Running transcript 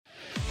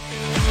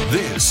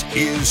This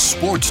is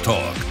Sports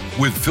Talk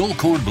with Phil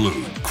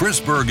Kornblut, Chris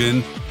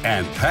Bergen,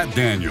 and Pat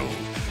Daniel.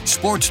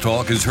 Sports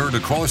Talk is heard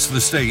across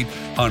the state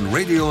on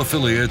radio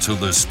affiliates of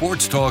the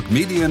Sports Talk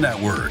Media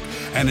Network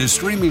and is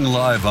streaming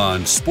live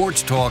on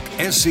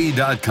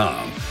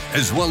sportstalksc.com,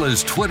 as well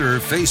as Twitter,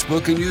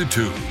 Facebook, and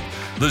YouTube.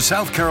 The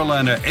South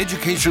Carolina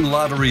Education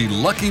Lottery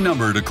lucky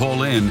number to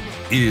call in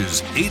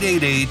is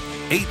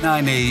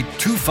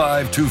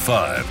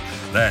 888-898-2525.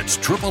 That's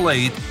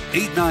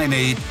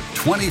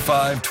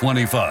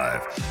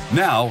 888-898-2525.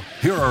 Now,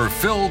 here are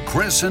Phil,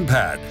 Chris, and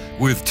Pat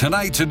with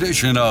tonight's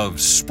edition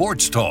of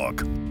Sports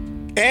Talk.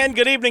 And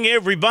good evening,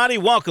 everybody.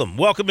 Welcome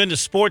into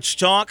Sports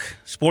Talk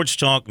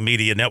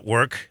Media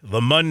Network, the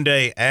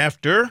Monday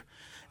after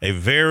a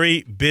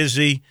very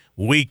busy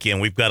weekend.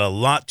 We've got a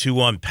lot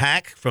to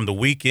unpack from the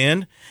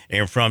weekend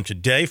and from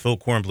today. Phil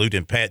Kornblut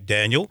and Pat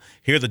Daniel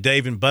here at the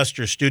Dave &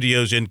 Buster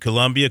Studios in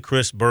Columbia.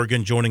 Chris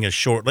Bergen joining us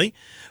shortly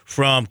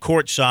from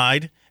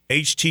courtside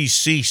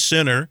HTC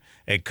Center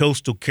at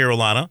Coastal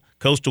Carolina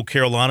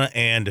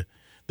and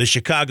the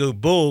Chicago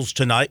Bulls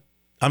tonight.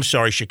 I'm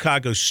sorry,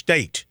 Chicago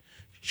State,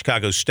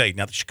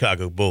 not the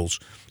Chicago Bulls.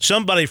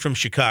 Somebody from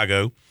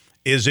Chicago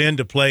is in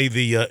to play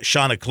the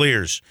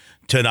Chanticleers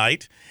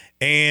tonight.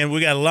 And we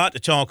got a lot to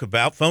talk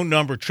about. Phone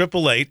number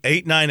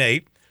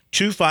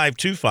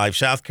 888-898-2525,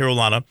 South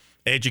Carolina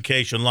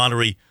Education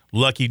Lottery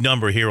lucky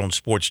number here on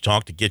Sports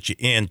Talk to get you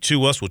in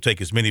to us. We'll take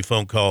as many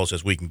phone calls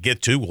as we can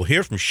get to. We'll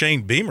hear from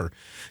Shane Beamer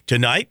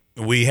tonight.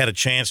 We had a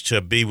chance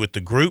to be with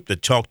the group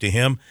that talked to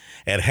him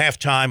at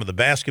halftime of the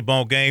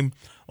basketball game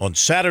on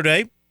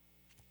Saturday.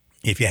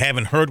 If you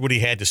haven't heard what he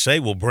had to say,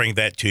 we'll bring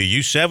that to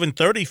you.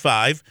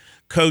 7:35,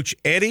 Coach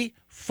Eddie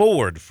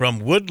Ford from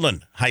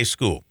Woodland High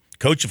School,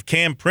 coach of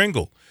Cam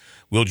Pringle,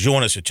 will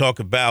join us to talk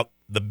about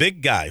the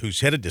big guy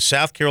who's headed to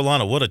South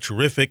Carolina. What a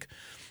terrific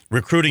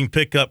recruiting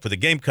pickup for the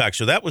Gamecocks.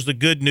 So that was the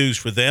good news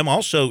for them.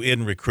 Also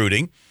in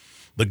recruiting,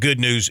 the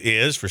good news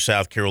is for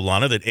South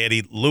Carolina that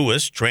Eddie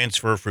Lewis,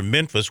 transfer from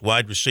Memphis,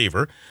 wide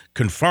receiver,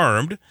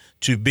 confirmed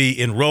to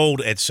be enrolled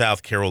at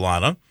South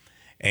Carolina.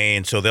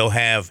 And so they'll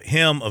have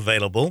him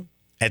available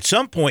at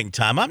some point in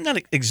time. I'm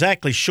not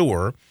exactly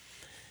sure.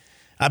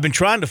 I've been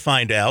trying to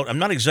find out. I'm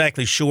not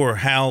exactly sure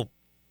how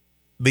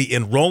the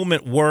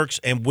enrollment works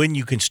and when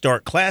you can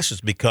start classes,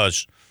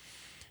 because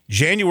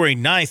January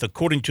 9th,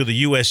 according to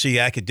the USC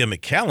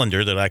academic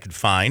calendar that I could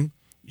find,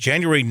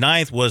 January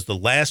 9th was the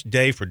last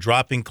day for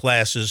dropping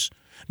classes.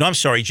 No, I'm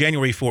sorry,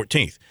 January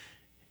 14th.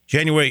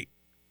 January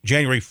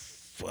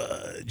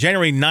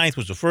 9th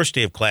was the first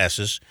day of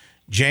classes.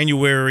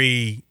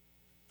 January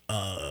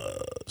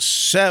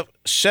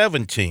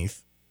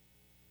 17th,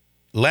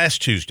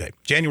 last Tuesday,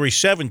 January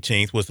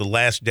 17th was the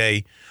last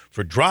day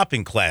for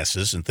dropping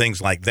classes and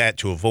things like that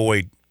to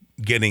avoid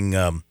getting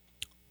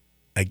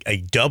a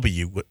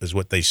W, is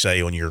what they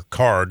say on your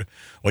card,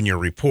 on your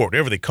report,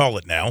 whatever they call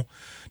it now.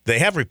 They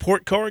have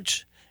report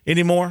cards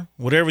anymore,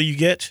 whatever you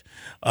get.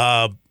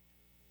 And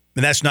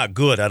that's not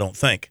good, I don't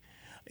think.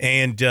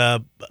 And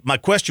my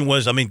question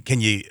was,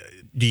 can you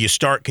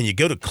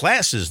go to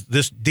classes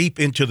this deep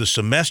into the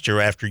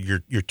semester after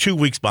you're 2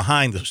 weeks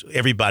behind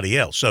everybody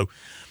else? So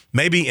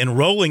maybe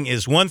enrolling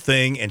is one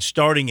thing and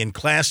starting in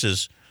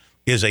classes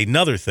is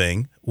another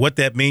thing. What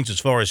that means as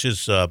far as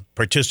his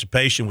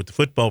participation with the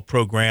football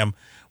program,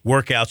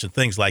 workouts and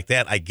things like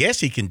that, I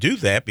guess he can do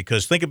that,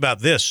 because think about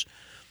this.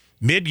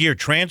 Mid-year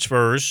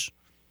transfers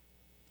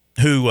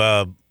who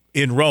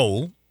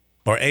enroll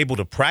are able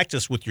to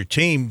practice with your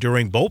team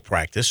during bowl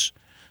practice.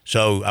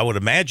 So I would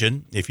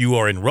imagine if you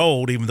are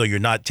enrolled, even though you're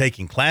not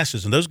taking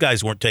classes, and those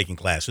guys weren't taking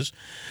classes,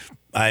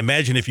 I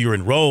imagine if you're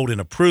enrolled and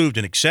approved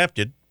and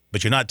accepted,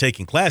 but you're not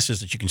taking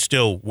classes, that you can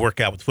still work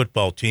out with the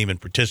football team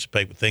and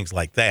participate with things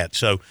like that.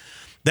 So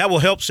that will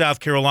help South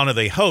Carolina,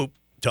 they hope,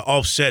 to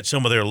offset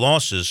some of their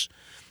losses.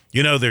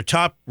 You know, their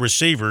top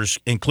receivers,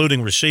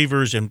 including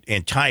receivers and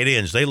tight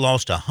ends, they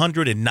lost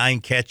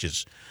 109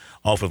 catches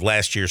off of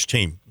last year's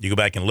team. You go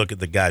back and look at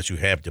the guys who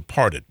have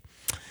departed.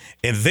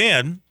 And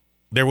then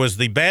there was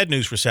the bad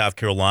news for South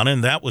Carolina,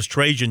 and that was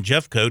Trajan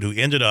Jeffcoat, who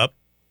ended up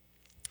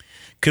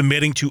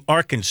committing to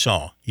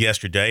Arkansas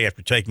yesterday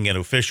after taking an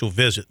official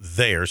visit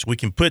there. So we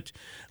can put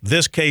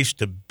this case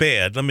to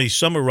bed. Let me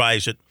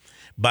summarize it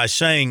by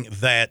saying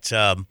that,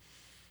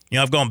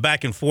 I've gone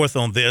back and forth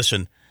on this,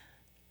 and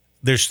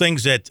there's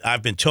things that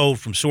I've been told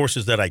from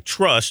sources that I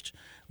trust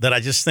that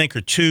I just think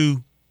are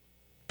too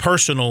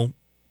personal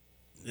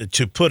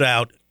to put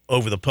out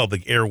over the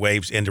public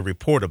airwaves and to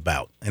report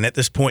about. And at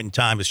this point in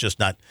time, it's just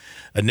not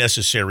a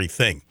necessary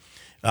thing.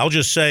 I'll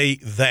just say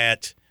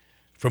that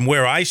from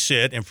where I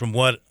sit and from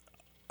what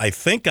I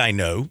think I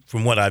know,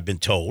 from what I've been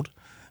told,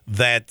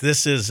 that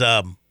this is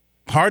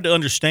hard to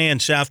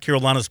understand South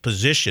Carolina's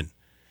position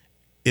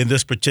in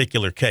this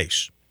particular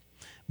case,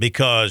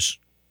 because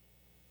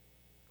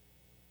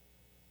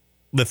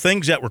the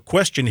things that were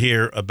questioned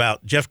here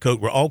about Jeffcoat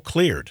were all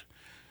cleared.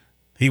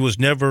 He was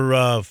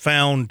never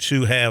found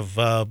to have,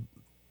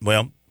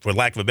 for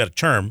lack of a better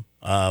term,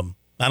 I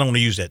don't want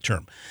to use that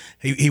term.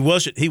 He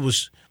was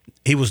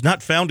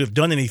not found to have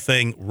done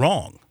anything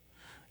wrong.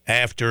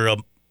 after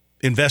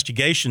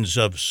investigations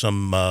of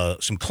some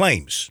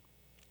claims.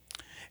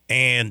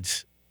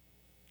 And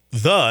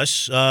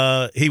thus,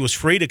 he was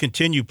free to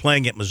continue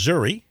playing at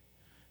Missouri.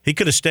 He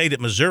could have stayed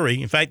at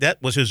Missouri. In fact,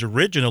 that was his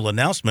original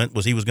announcement,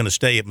 was he was going to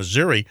stay at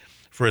Missouri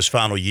for his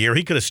final year.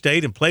 He could have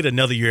stayed and played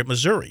another year at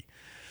Missouri.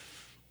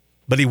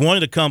 But he wanted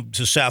to come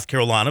to South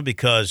Carolina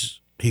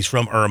because he's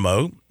from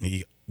Irmo.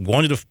 He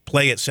wanted to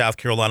play at South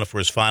Carolina for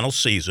his final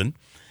season,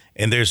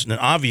 and there's an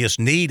obvious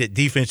need at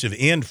defensive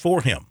end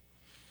for him.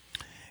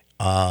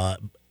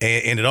 And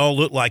it all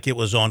looked like it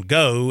was on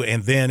go,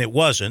 and then it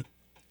wasn't.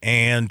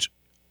 And,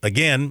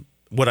 again,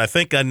 what I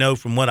think I know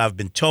from what I've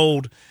been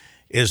told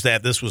is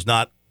that this was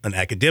not an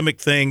academic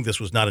thing. This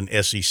was not an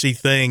SEC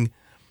thing.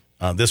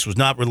 This was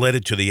not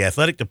related to the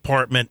athletic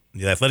department.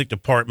 The athletic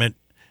department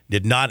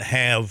did not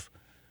have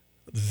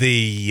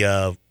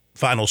the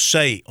final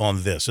say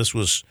on this. This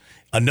was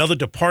another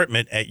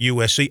department at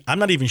USC. I'm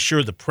not even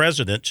sure the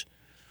president,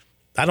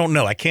 I don't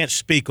know. I can't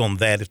speak on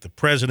that if the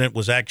president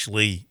was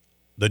actually,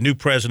 the new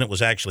president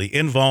was actually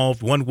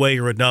involved one way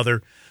or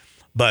another.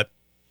 But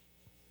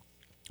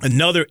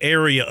another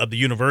area of the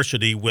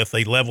university with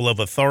a level of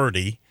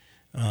authority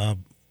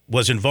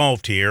was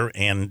involved here,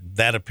 and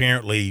that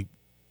apparently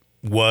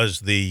was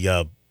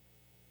the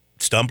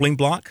stumbling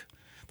block,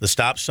 the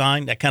stop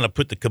sign. That kind of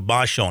put the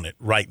kibosh on it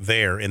right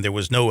there, and there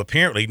was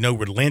apparently no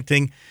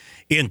relenting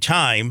in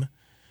time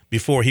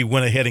before he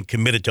went ahead and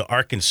committed to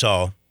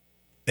Arkansas,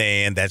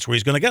 and that's where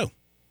he's going to go.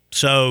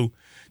 So,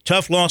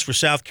 tough loss for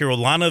South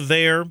Carolina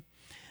there.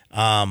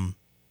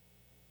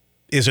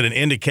 Is it an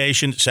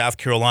indication that South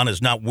Carolina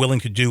is not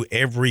willing to do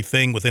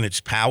everything within its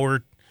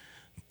power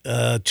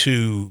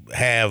to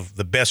have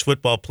the best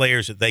football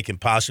players that they can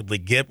possibly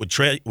get? Would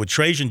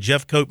Trajan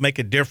Jeffcoat make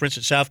a difference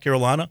at South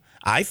Carolina?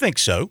 I think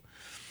so.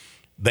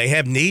 They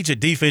have needs at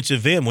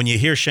defensive end. When you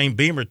hear Shane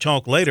Beamer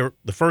talk later,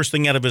 the first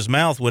thing out of his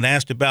mouth when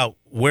asked about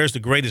where's the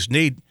greatest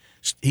need,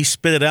 he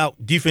spit it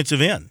out,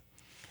 defensive end.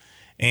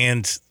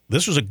 And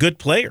this was a good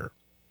player.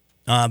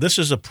 This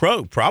is a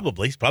pro,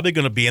 probably. He's probably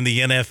going to be in the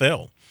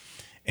NFL.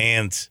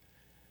 And,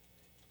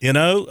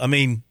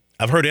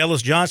 I've heard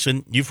Ellis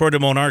Johnson. You've heard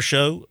him on our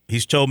show.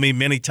 He's told me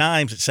many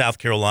times at South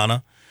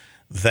Carolina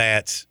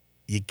that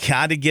you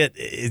kind of get –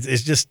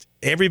 it's just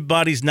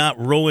everybody's not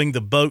rowing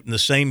the boat in the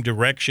same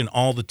direction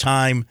all the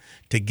time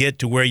to get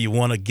to where you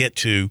want to get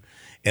to.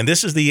 And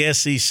this is the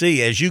SEC.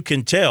 As you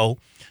can tell,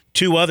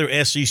 two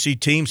other SEC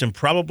teams and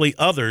probably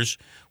others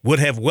would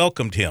have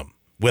welcomed him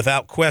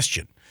without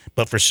question.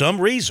 But for some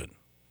reason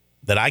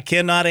that I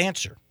cannot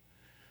answer,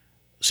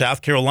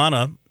 South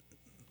Carolina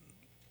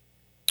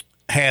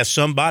has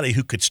somebody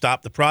who could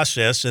stop the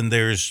process, and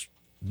there's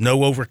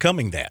no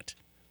overcoming that.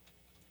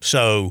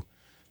 So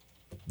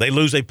they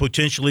lose a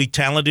potentially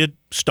talented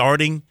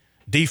starting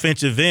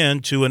defensive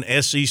end to an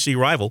SEC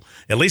rival.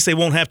 At least they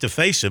won't have to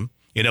face him.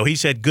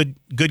 He's had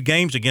good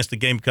games against the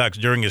Gamecocks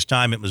during his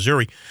time at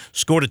Missouri.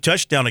 Scored a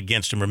touchdown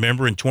against him,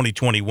 remember, in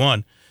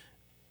 2021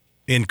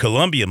 in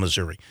Columbia,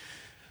 Missouri.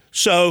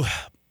 So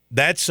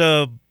that's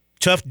a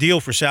tough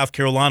deal for South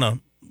Carolina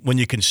when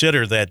you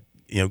consider that,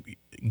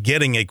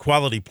 getting a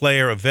quality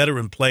player, a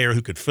veteran player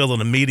who could fill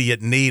an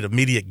immediate need,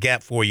 immediate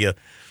gap for you,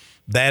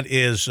 that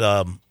is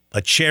a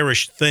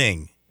cherished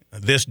thing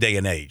this day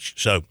and age.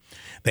 So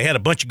they had a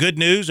bunch of good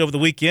news over the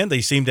weekend.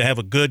 They seemed to have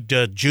a good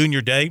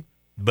junior day,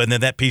 but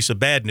then that piece of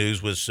bad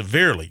news was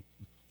severely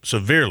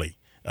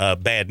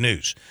bad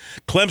news.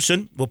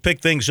 Clemson will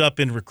pick things up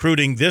in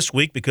recruiting this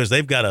week because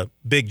they've got a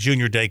big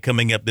junior day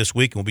coming up this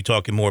week, and we'll be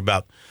talking more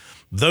about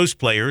those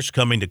players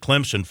coming to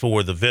Clemson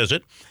for the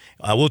visit.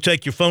 We'll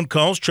take your phone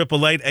calls,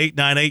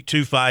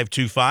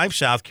 888-898-2525,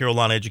 South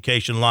Carolina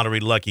Education Lottery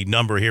lucky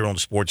number here on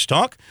Sports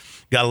Talk.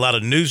 Got a lot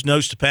of news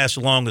notes to pass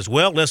along as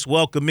well. Let's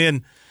welcome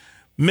in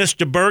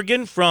Mr.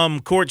 Bergen from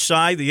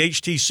courtside, the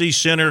HTC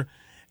Center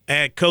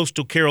at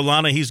Coastal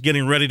Carolina. He's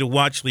getting ready to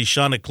watch the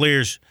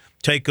Chanticleers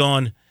take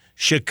on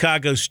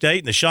Chicago State.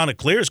 And the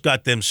Chanticleers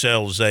got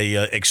themselves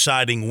a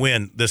exciting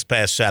win this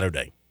past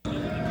Saturday.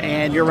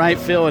 And you're right,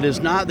 Phil. It is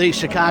not the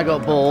Chicago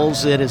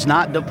Bulls. It is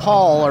not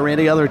DePaul or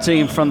any other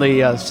team from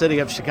the city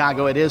of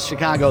Chicago. It is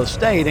Chicago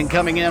State. And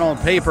coming in on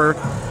paper,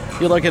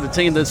 you look at a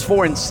team that's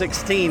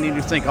 4-16, and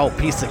you think, oh,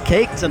 piece of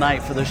cake tonight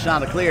for the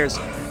Chanticleers.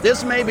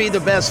 This may be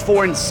the best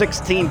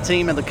 4-16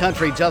 team in the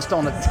country just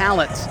on the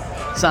talent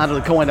side of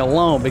the coin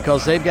alone,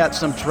 because they've got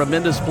some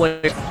tremendous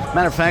players.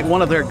 Matter of fact,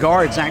 one of their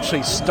guards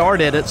actually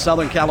started at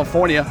Southern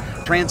California,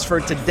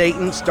 transferred to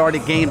Dayton,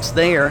 started games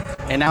there,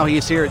 and now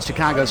he's here at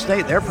Chicago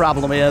State. Their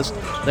problem is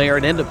they are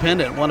an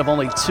independent, one of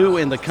only two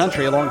in the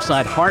country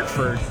alongside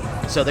Hartford.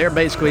 So they're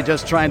basically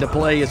just trying to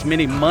play as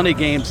many money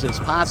games as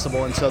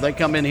possible, and so they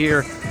come in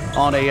here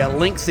on a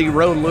lengthy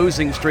road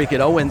losing streak at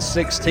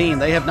 0-16.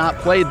 They have not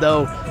played,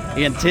 though,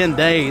 in 10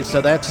 days,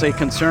 so that's a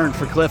concern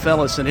for Cliff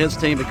Ellis and his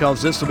team,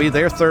 because this will be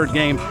their third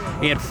game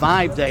in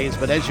 5 days.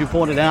 But as you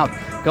pointed out,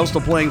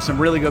 Coastal playing some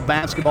really good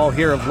basketball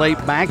here of late,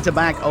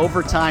 back-to-back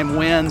overtime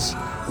wins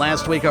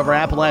last week over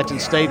Appalachian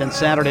State and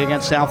Saturday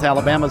against South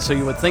Alabama. So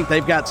you would think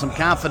they've got some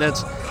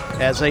confidence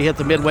as they hit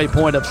the midway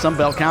point of Sun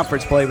Belt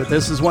Conference play. But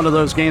this is one of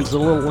those games, a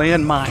little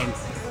landmine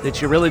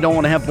that you really don't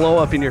want to have blow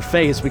up in your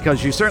face,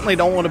 because you certainly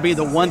don't want to be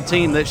the one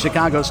team that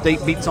Chicago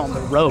State beats on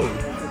the road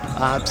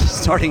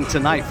starting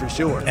tonight for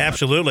sure.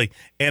 Absolutely.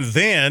 And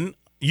then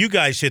you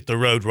guys hit the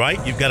road,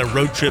 right? You've got a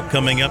road trip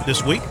coming up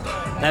this week?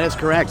 That is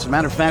correct. As a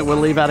matter of fact, we'll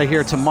leave out of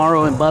here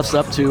tomorrow and bus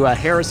up to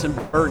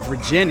Harrisonburg,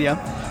 Virginia,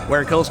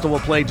 where Coastal will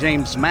play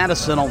James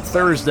Madison on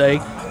Thursday,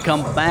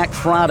 come back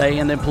Friday,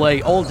 and then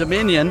play Old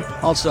Dominion,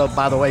 also,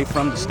 by the way,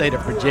 from the state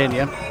of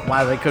Virginia.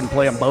 Why they couldn't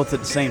play them both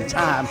at the same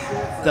time,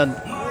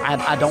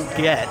 I don't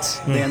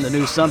get in the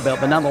new Sun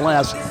Belt, but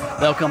nonetheless,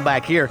 they'll come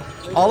back here.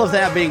 All of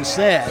that being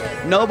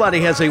said,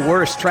 nobody has a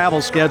worse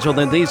travel schedule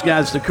than these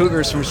guys, the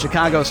Cougars from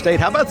Chicago State.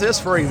 How about this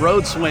for a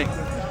road swing?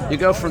 You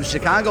go from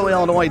Chicago,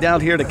 Illinois,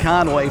 down here to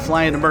Conway,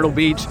 fly into Myrtle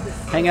Beach,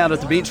 hang out at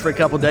the beach for a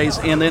couple days,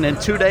 and then in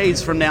 2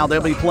 days from now,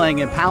 they'll be playing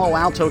in Palo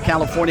Alto,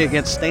 California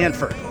against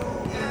Stanford.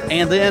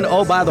 And then,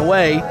 oh, by the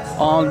way,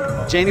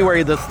 on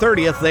January the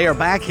 30th, they are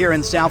back here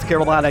in South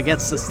Carolina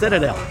against the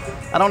Citadel.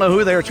 I don't know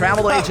who their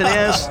travel agent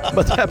is,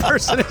 but that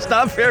person is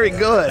not very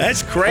good.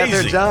 That's crazy.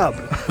 At their job.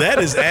 That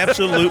is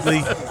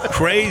absolutely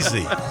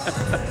crazy.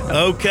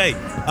 Okay.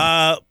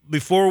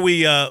 Before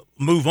we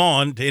move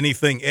on to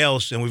anything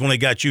else, and we've only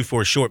got you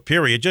for a short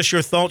period, just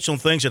your thoughts on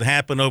things that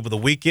happened over the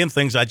weekend,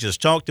 things I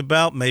just talked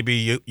about.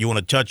 Maybe you want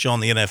to touch on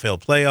the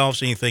NFL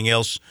playoffs, anything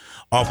else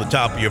off the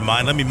top of your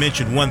mind. Let me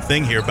mention one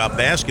thing here about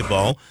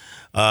basketball.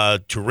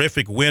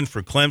 Terrific win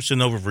for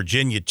Clemson over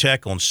Virginia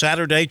Tech on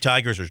Saturday.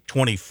 Tigers are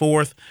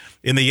 24th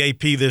in the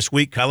AP this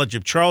week. College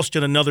of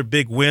Charleston, another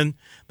big win.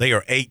 They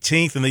are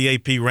 18th in the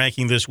AP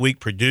ranking this week.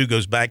 Purdue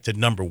goes back to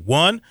number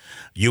 1.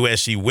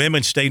 USC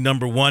women stay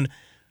number 1.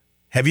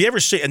 Have you ever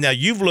seen – now,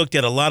 you've looked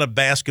at a lot of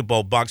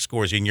basketball box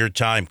scores in your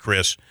time,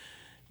 Chris.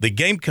 The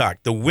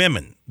Gamecock, the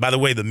women – by the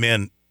way, the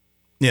men,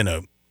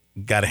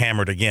 got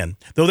hammered again.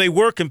 Though they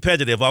were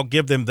competitive, I'll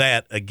give them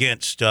that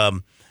against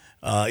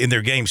in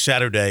their game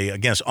Saturday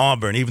against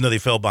Auburn, even though they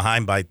fell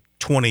behind by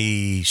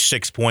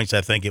 26 points,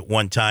 I think, at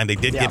one time. They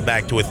did get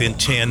back to within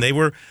 10.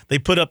 They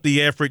put up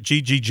the effort.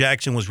 G.G.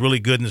 Jackson was really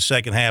good in the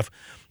second half.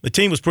 The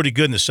team was pretty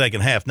good in the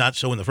second half, not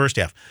so in the first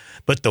half.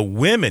 But the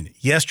women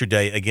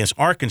yesterday against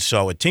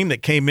Arkansas, a team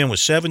that came in with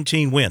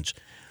 17 wins,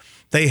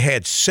 they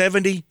had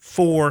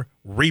 74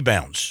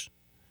 rebounds.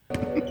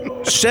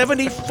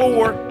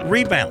 74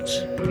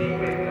 rebounds.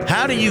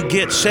 How do you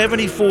get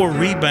 74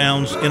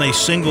 rebounds in a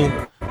single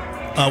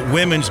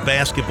women's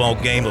basketball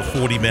game of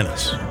 40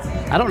 minutes?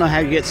 I don't know how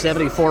you get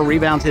 74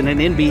 rebounds in an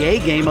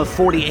NBA game of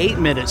 48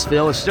 minutes,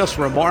 Phil. It's just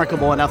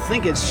remarkable, and I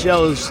think it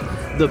shows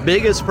the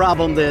biggest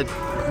problem that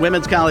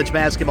women's college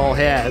basketball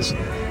has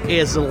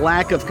is the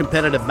lack of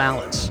competitive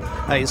balance.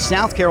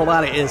 South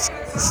Carolina is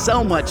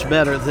so much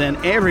better than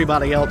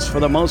everybody else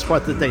for the most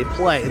part that they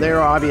play. There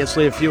are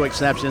obviously a few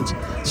exceptions,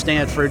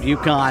 Stanford,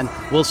 UConn.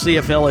 We'll see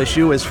if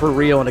LSU is for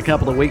real in a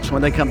couple of weeks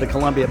when they come to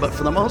Columbia. But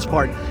for the most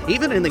part,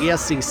 even in the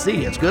SEC,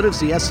 as good as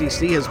the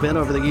SEC has been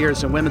over the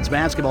years in women's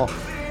basketball,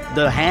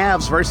 the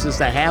haves versus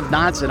the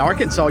have-nots. In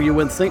Arkansas, you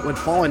wouldn't think would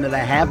fall into the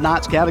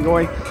have-nots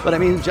category. But,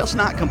 just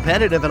not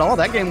competitive at all.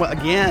 That game,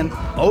 again,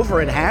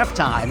 over at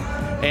halftime.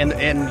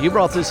 And you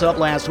brought this up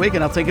last week,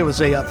 and I think it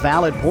was a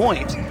valid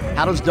point.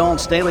 How does Dawn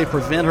Staley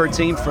prevent her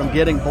team from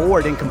getting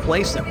bored and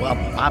complacent? Well,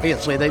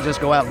 obviously, they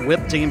just go out and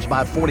whip teams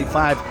by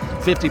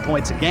 45, 50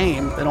 points a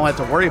game. They don't have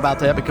to worry about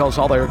that because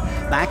all their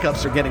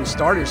backups are getting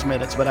starters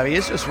minutes. But,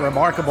 it's just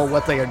remarkable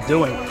what they are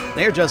doing.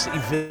 They're just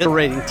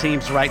eviscerating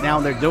teams right now,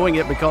 and they're doing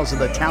it because of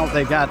the talent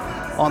they've got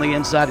on the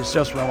inside. It's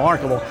just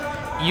remarkable.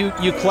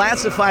 You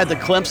classified the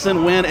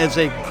Clemson win as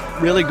a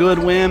really good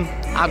win.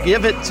 I'll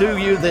give it to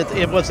you that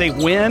it was a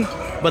win,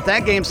 but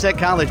that game set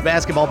college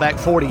basketball back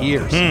 40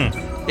 years.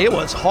 It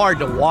was hard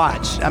to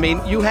watch.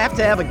 You have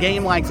to have a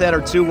game like that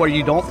or two where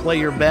you don't play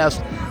your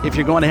best if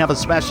you're going to have a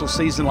special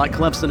season like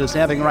Clemson is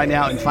having right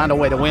now and find a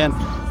way to win.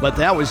 But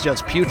that was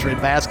just putrid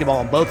basketball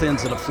on both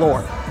ends of the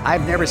floor.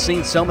 I've never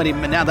seen so many.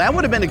 Now, that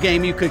would have been a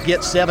game you could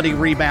get 70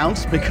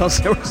 rebounds because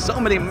there were so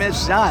many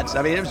missed shots.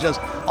 It was just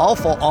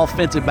awful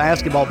offensive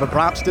basketball. But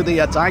props to the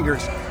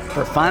Tigers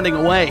for finding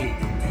a way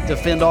to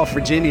fend off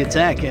Virginia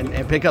Tech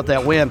and pick up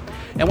that win.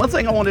 And one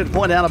thing I wanted to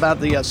point out about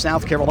the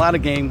South Carolina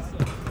game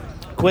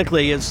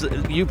quickly is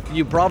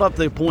you brought up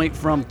the point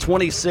from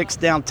 26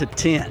 down to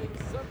 10.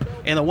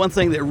 And the one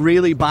thing that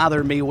really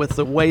bothered me with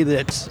the way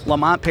that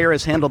Lamont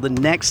Paris handled the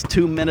next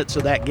 2 minutes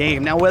of that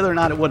game, now whether or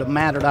not it would have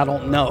mattered, I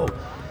don't know.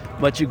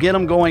 But you get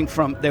them going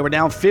from, they were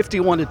down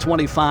 51 to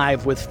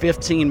 25 with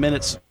 15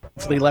 minutes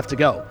left to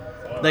go.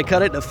 They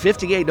cut it to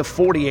 58 to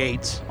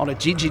 48 on a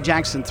G.G.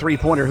 Jackson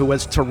three-pointer who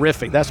was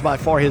terrific. That's by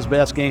far his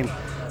best game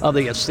of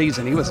the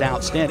season. He was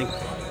outstanding.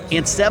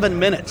 In 7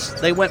 minutes,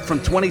 they went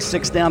from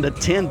 26 down to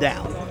 10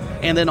 down.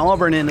 And then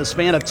Auburn, in the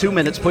span of 2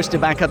 minutes, pushed it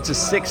back up to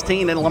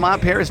 16. And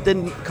Lamont Paris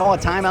didn't call a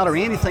timeout or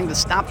anything to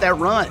stop that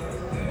run.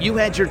 You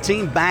had your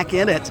team back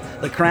in it.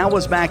 The crowd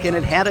was back in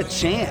it, had a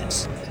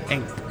chance.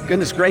 And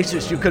Goodness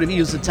gracious, you could have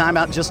used the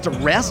timeout just to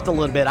rest a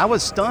little bit. I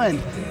was stunned.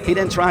 He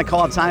didn't try and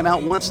call a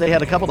timeout once they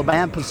had a couple of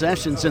bad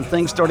possessions and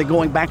things started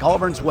going back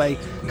Auburn's way.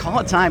 Call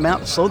a timeout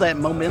to slow that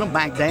momentum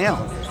back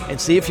down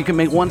and see if you can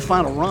make one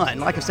final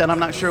run. Like I said, I'm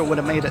not sure it would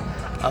have made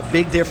a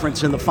big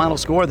difference in the final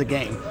score of the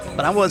game.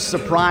 But I was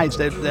surprised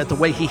at the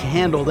way he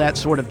handled that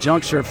sort of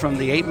juncture from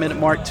the 8-minute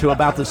mark to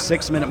about the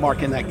 6-minute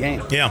mark in that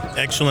game. Yeah,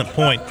 excellent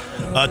point.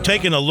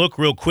 Taking a look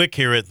real quick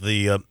here at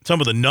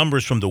some of the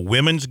numbers from the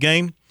women's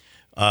game.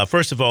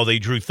 First of all, they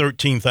drew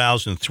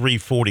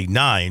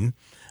 13,349.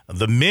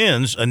 The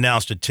men's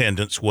announced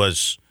attendance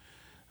was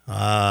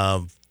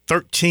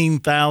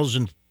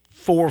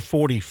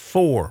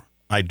 13,444,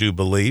 I do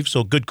believe.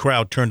 So a good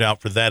crowd turned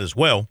out for that as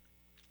well.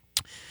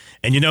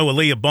 And,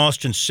 Aaliyah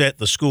Boston set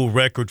the school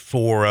record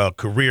for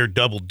career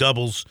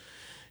double-doubles.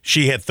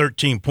 She had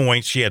 13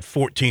 points. She had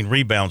 14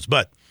 rebounds.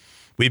 But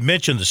we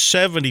mentioned the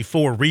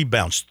 74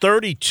 rebounds.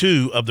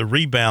 32 of the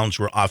rebounds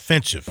were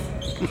offensive.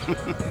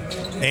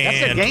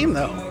 That's a game,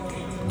 though.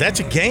 That's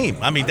a game.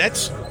 I mean,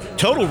 that's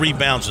total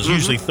rebounds is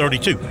usually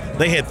 32.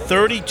 They had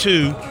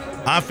 32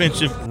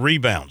 offensive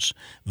rebounds.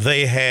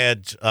 They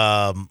had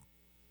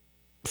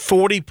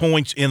 40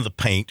 points in the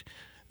paint.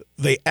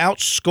 They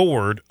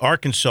outscored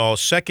Arkansas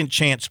second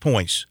chance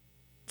points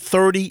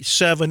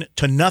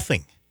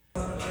 37-0.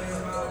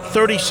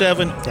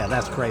 37 yeah,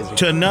 that's crazy.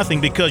 to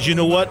nothing, because you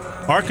know what?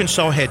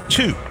 Arkansas had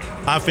 2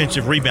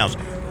 offensive rebounds.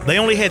 They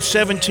only had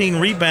 17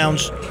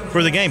 rebounds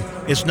for the game.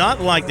 It's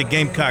not like the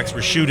Gamecocks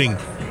were shooting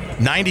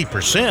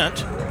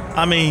 90%.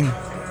 I mean,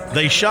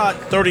 they shot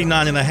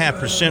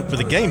 39.5% for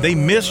the game. They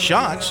missed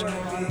shots,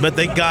 but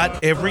they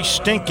got every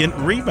stinking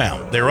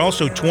rebound. They're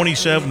also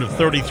 27 of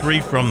 33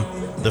 from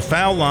the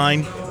foul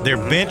line. Their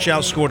bench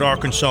outscored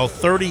Arkansas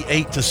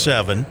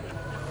 38-7.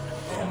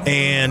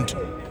 And,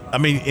 I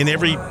mean, in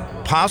every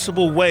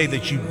possible way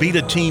that you beat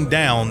a team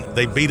down,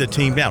 they beat a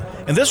team down.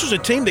 And this was a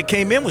team that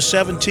came in with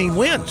 17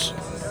 wins.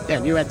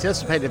 And you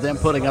anticipated them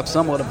putting up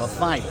somewhat of a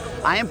fight.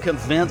 I am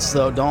convinced,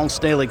 though, Dawn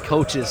Staley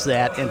coaches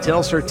that and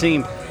tells her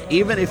team,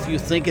 even if you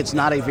think it's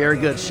not a very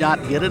good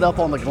shot, get it up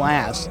on the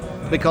glass,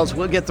 because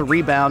we'll get the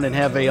rebound and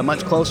have a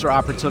much closer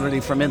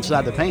opportunity from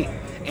inside the paint.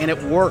 And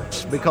it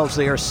works because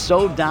they are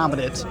so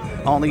dominant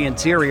on the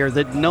interior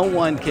that no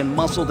one can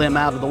muscle them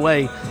out of the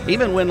way.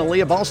 Even when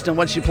Aaliyah Boston,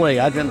 what'd she play?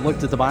 I haven't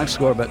looked at the box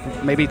score, but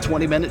maybe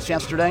 20 minutes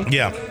yesterday?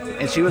 Yeah.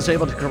 And she was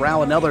able to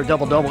corral another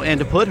double-double. And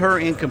to put her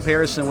in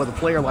comparison with a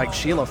player like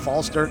Sheila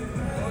Foster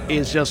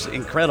is just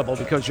incredible,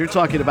 because you're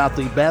talking about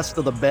the best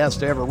of the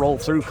best to ever roll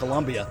through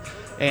Columbia.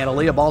 And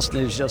Aaliyah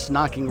Boston is just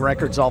knocking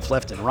records off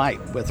left and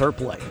right with her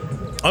play.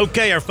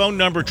 Okay, our phone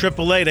number,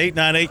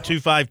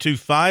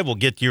 888-898-2525. We'll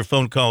get to your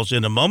phone calls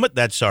in a moment.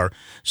 That's our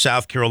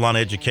South Carolina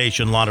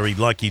Education Lottery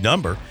lucky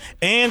number.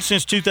 And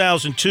since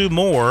 2002,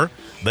 more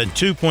than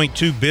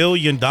 $2.2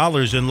 billion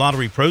in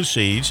lottery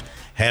proceeds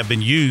have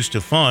been used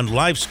to fund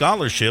life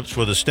scholarships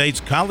for the state's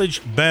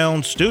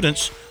college-bound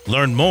students.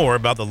 Learn more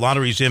about the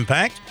lottery's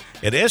impact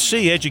at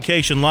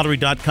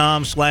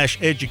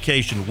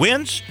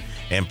scheducationlottery.com/educationwins.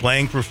 And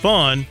playing for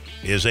fun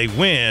is a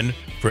win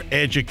for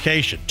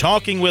education.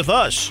 Talking with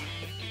us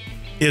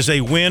is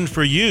a win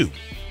for you.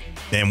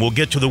 And we'll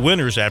get to the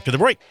winners after the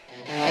break.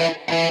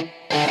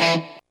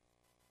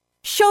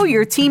 Show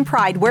your team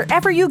pride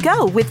wherever you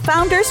go with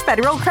Founders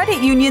Federal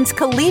Credit Union's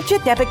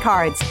collegiate debit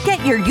cards.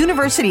 Get your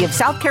University of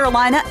South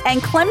Carolina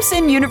and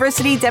Clemson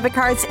University debit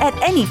cards at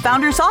any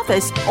Founders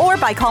office or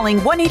by calling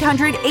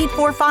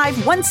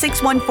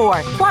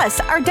 1-800-845-1614. Plus,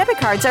 our debit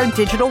cards are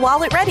digital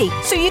wallet ready,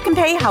 so you can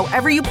pay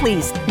however you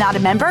please. Not a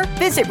member?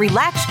 Visit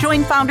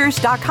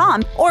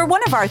RelaxJoinFounders.com or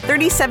one of our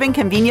 37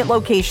 convenient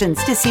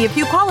locations to see if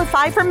you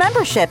qualify for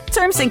membership.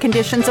 Terms and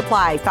conditions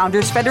apply.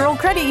 Founders Federal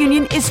Credit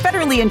Union is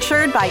federally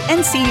insured by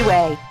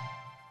NCUA.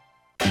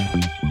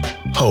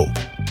 Hope,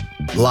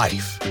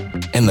 life,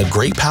 and the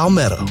Great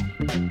Palmetto.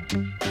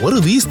 What do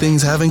these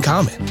things have in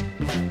common?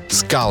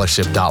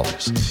 Scholarship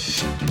dollars.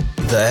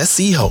 The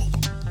SC Hope,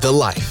 the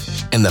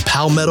Life, and the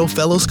Palmetto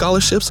Fellow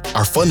Scholarships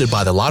are funded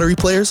by the lottery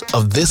players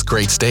of this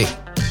great state.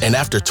 And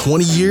after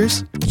 20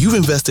 years, you've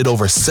invested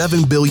over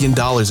 $7 billion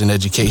in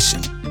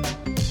education.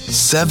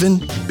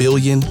 $7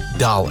 billion.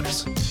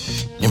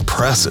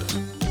 Impressive.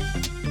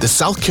 The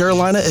South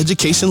Carolina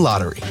Education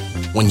Lottery.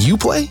 When you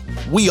play,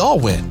 we all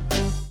win.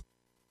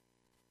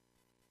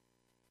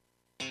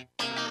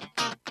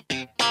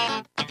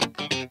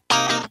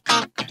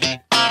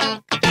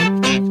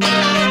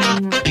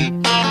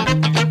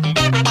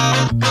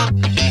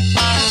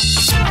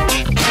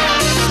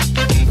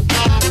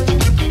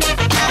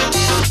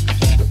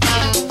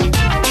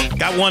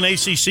 Got one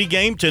ACC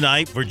game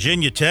tonight.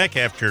 Virginia Tech,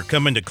 after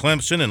coming to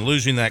Clemson and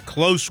losing that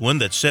close one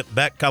that set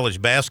back college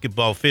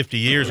basketball 50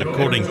 years,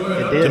 according to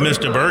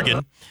Mr.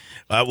 Bergen,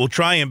 will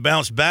try and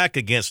bounce back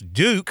against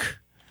Duke.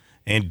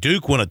 And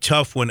Duke won a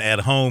tough one at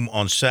home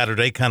on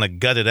Saturday, kind of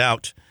gutted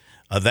out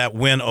that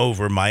win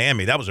over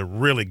Miami. That was a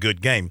really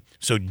good game.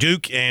 So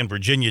Duke and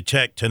Virginia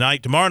Tech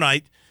tonight. Tomorrow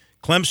night,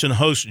 Clemson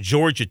hosts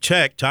Georgia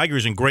Tech.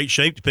 Tigers in great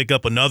shape to pick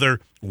up another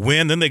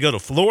win. Then they go to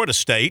Florida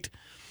State,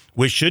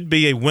 which should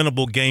be a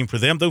winnable game for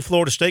them, though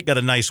Florida State got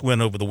a nice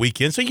win over the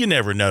weekend, so you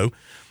never know.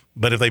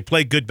 But if they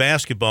play good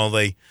basketball,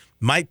 they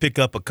might pick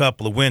up a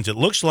couple of wins. It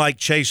looks like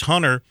Chase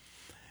Hunter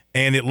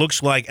and it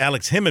looks like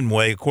Alex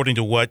Hemingway, according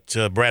to what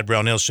Brad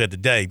Brownell said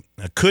today,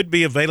 could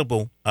be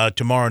available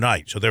tomorrow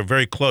night. So they're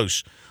very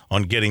close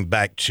on getting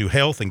back to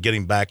health and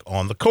getting back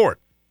on the court.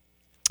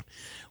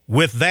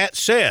 With that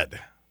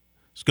said,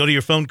 let's go to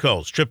your phone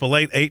calls.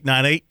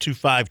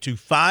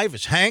 888-898-2525.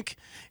 It's Hank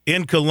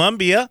in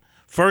Columbia.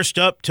 First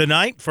up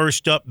tonight,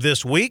 first up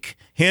this week.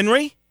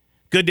 Henry,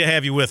 good to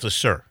have you with us,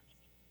 sir.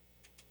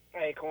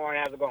 Hey, Corn,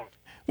 how's it going?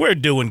 We're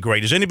doing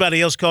great. Does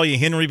anybody else call you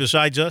Henry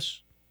besides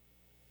us?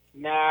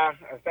 Nah,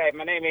 in fact,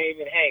 my name ain't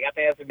even Hank. I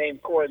think that's the name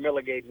Corey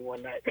Miller gave me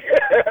one night.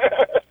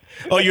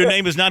 Oh, your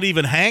name is not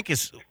even Hank?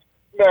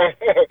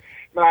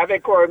 No, I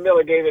think Corey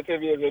Miller gave it to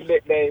me as a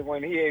nickname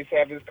when he used to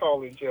have his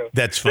calling show.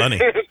 That's funny.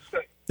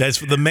 That's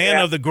the man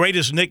of the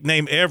greatest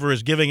nickname ever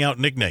is giving out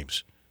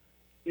nicknames.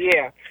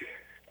 Yeah.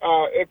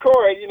 And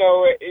Corey, you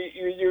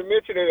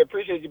mentioned it. I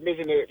appreciate you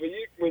mentioning it.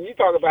 When you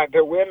talk about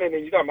the women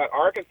and you talk about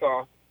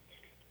Arkansas,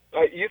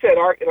 like you said,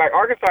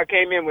 Arkansas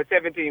came in with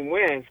 17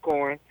 wins,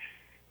 Corn.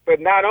 But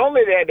not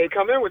only that, they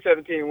come in with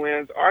 17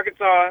 wins.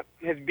 Arkansas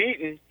has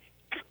beaten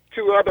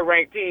two other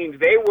ranked teams.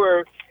 They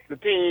were the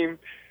team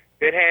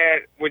that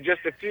were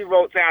just a few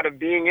votes out of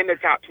being in the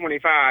top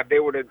 25. They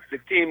were the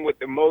team with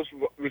the most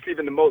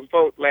receiving the most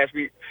votes last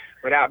week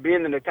without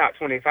being in the top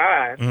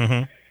 25.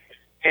 Mm-hmm.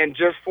 And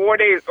just 4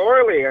 days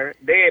earlier,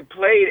 they had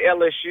played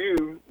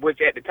LSU,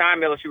 which at the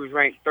time LSU was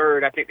ranked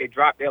third. I think they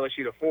dropped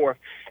LSU to fourth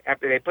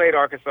after they played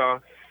Arkansas,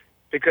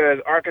 because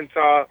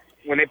Arkansas,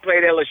 when they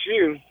played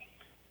LSU,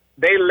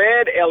 they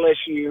led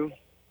LSU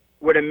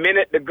with a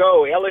minute to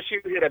go.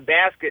 LSU hit a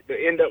basket to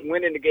end up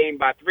winning the game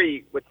by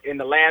 3 in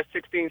the last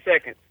 16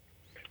 seconds.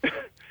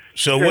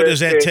 So what does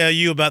that tell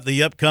you about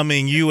the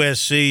upcoming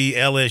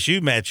USC-LSU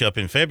matchup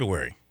in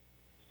February?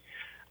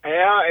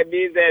 Yeah, it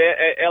means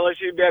that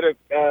LSU better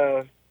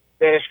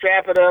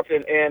strap it up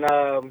and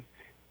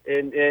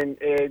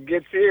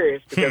get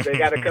serious, because they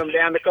got to come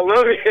down to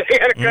Columbia. They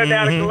got to come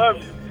down to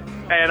Columbia,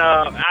 and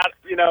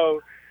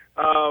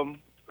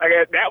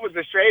that was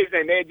the strange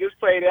thing. They had just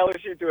played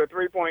LSU to a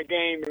 3-point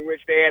game in which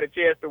they had a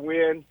chance to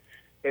win,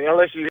 and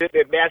LSU hit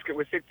that basket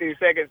with 16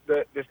 seconds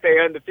to stay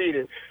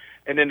undefeated,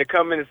 and then to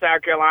come into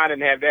South Carolina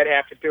and have that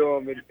happen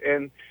to them.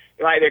 And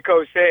like their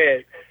coach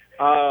said,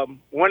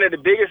 one of the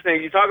biggest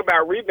things, you talk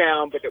about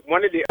rebound, but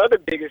one of the other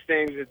biggest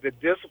things is the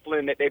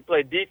discipline that they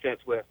play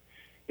defense with.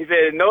 He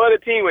said no other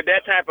team with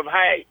that type of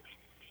height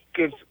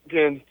can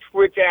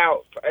switch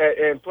out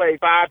and play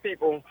 5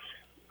 people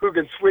who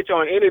can switch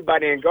on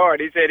anybody in guard.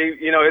 He said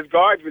his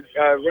guards would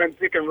run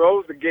pick and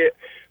rolls to get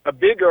a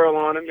big girl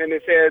on him, and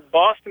it said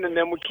Boston and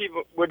them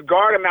would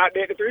guard him out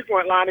there at the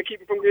 3-point line to keep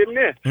him from getting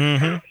in.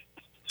 Mm-hmm.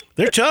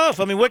 They're tough.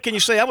 I mean, what can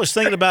you say? I was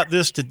thinking about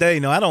this today.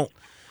 I don't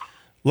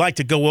like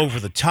to go over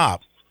the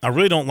top. I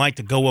really don't like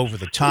to go over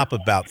the top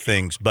about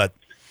things, but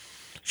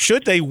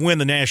should they win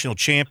the national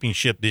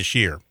championship this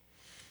year,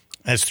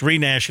 as 3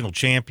 national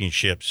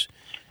championships,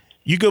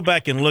 you go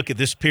back and look at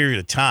this period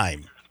of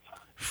time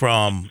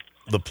from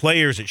the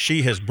players that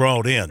she has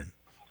brought in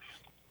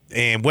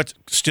and what's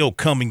still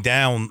coming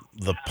down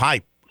the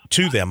pipe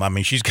to them. I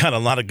mean, she's got a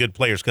lot of good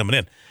players coming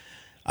in.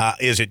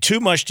 Is it too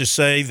much to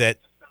say that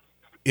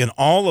in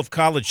all of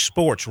college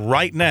sports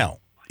right now,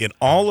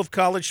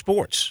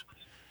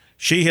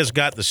 she has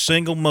got the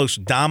single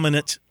most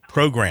dominant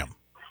program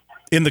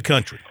in the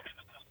country?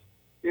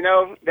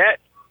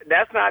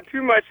 That's not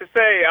too much to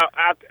say.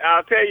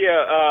 I'll tell you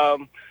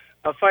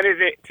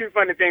two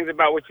funny things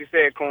about what you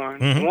said, Corn.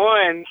 Mm-hmm.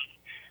 One,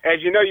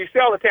 as you know, you see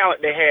all the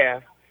talent they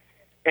have,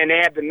 and they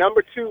have the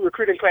number 2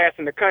 recruiting class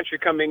in the country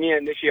coming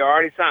in this year,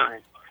 already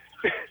signed.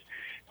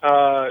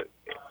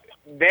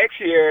 Next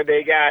year,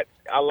 they got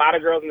a lot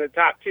of girls in the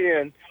top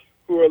 10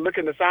 who are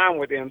looking to sign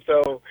with them.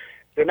 So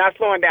they're not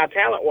slowing down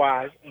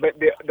talent-wise. But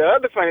the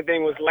other funny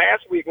thing was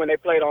last week when they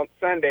played on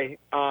Sunday,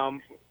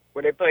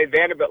 when they played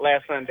Vanderbilt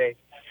last Sunday,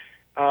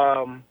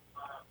 an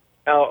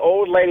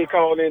old lady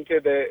called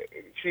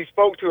she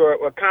spoke to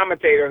a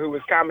commentator who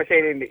was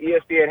commentating the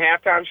ESPN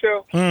halftime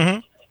show.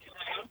 Mm-hmm.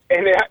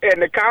 And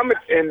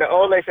the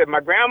old lady said, my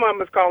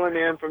grandmama's calling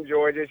in from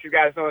Georgia. She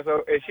got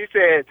so-and-so. And she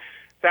said,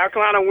 South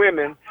Carolina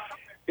women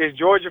is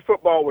Georgia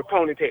football with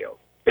ponytails.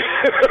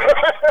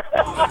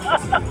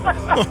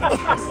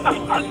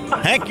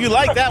 Hank, you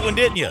liked that one,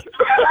 didn't you?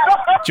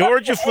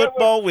 Georgia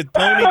football with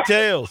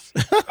ponytails.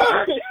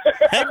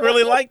 Hank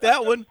really liked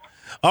that one.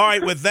 All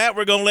right, with that,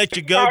 we're going to let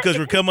you go because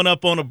we're coming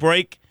up on a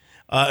break,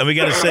 and we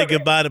got to say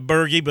goodbye to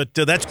Bergie, but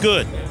that's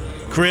good.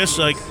 Chris,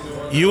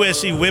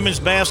 USC women's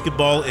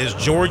basketball is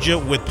Georgia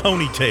with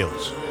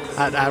ponytails.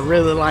 I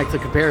really like the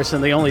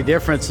comparison. The only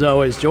difference,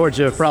 though, is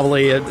Georgia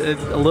probably a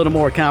little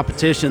more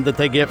competition that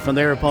they get from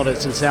their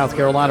opponents in South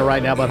Carolina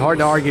right now, but hard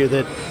to argue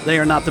that they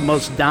are not the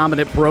most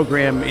dominant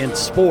program in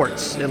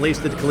sports, at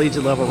least at the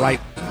collegiate level,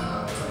 right?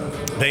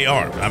 They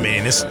are. I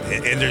mean,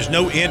 and there's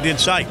no end in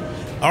sight.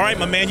 All right,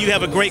 my man, you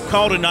have a great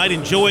call tonight.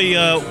 Enjoy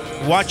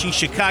watching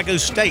Chicago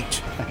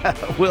State.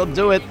 We'll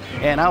do it,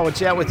 and I will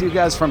chat with you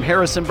guys from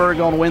Harrisonburg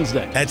on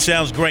Wednesday. That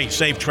sounds great.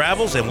 Safe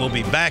travels, and we'll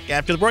be back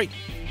after the break.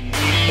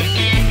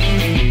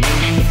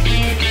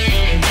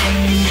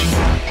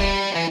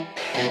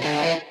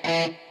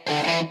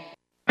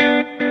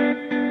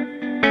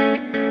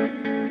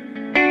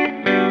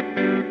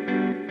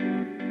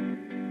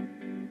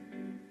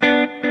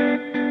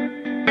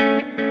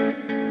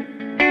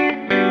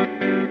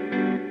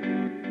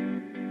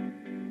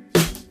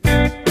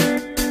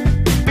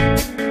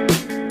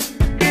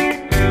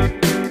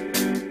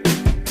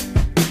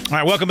 All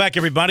right, welcome back,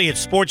 everybody.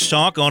 It's Sports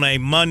Talk on a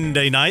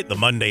Monday night, the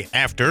Monday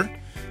after.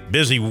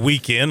 Busy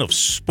weekend of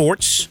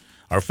sports.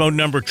 Our phone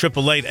number,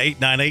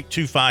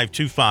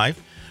 888-898-2525.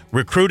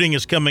 Recruiting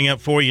is coming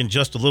up for you in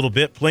just a little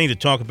bit. Plenty to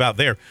talk about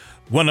there.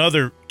 One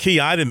other key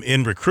item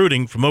in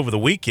recruiting from over the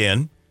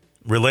weekend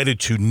related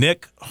to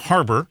Nick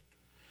Harbor,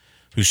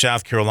 who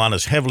South Carolina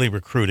is heavily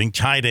recruiting,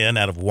 tight end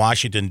out of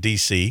Washington,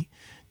 D.C.,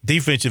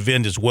 defensive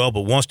end as well,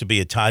 but wants to be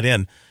a tight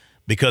end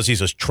because he's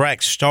a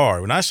track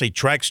star. When I say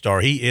track star,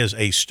 he is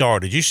a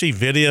star. Did you see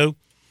video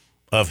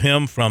of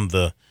him from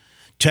the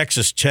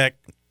Texas Tech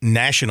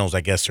Nationals,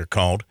 I guess they're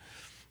called,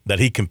 that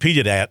he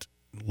competed at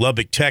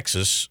Lubbock,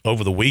 Texas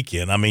over the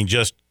weekend? I mean,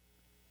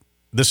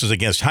 this is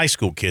against high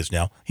school kids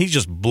now. He's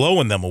just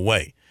blowing them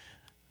away.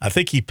 I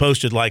think he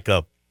posted like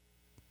a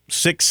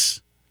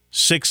 6.69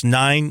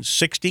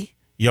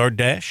 60-yard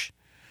dash,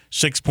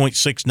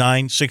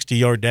 6.69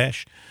 60-yard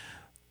dash.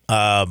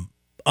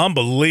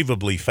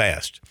 Unbelievably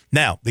fast.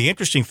 Now, the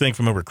interesting thing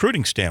from a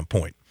recruiting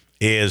standpoint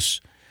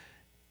is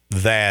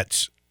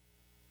that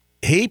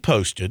he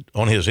posted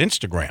on his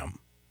Instagram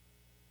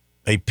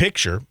a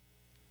picture,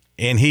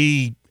 and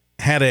he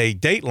had a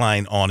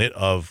dateline on it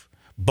of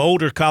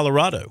Boulder,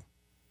 Colorado,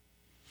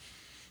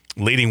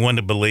 leading one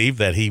to believe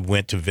that he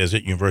went to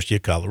visit University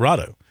of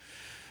Colorado.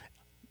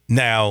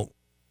 Now,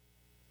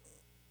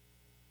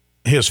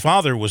 his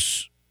father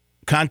was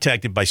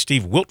contacted by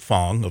Steve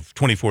Wiltfong of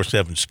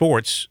 24/7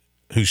 Sports,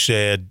 who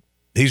said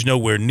he's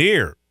nowhere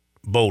near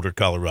Boulder,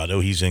 Colorado.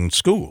 He's in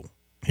school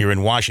here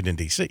in Washington,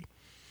 D.C.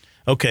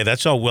 Okay,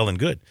 that's all well and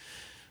good.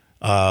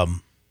 I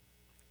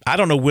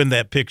don't know when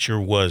that picture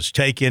was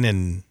taken,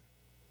 and,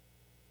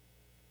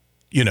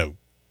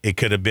 it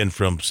could have been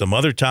from some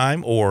other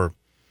time, or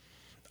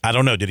I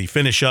don't know. Did he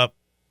finish up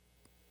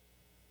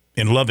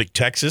in Lubbock,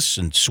 Texas,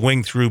 and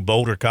swing through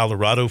Boulder,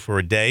 Colorado for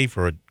a day,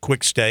 for a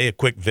quick stay, a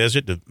quick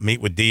visit to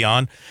meet with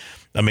Deion?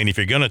 I mean, if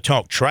you're going to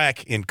talk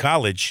track in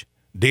college,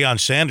 Deion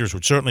Sanders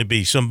would certainly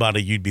be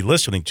somebody you'd be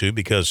listening to,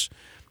 because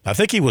I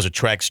think he was a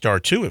track star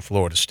too at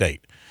Florida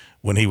State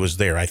when he was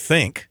there, I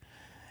think.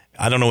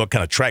 I don't know what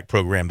kind of track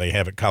program they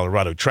have at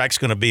Colorado. Track's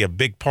going to be a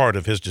big part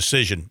of his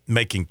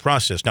decision-making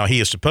process. Now,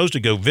 he is supposed to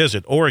go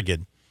visit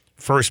Oregon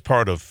first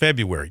part of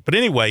February. But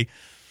anyway,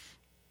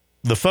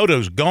 the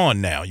photo's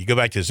gone now. You go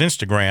back to his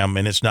Instagram,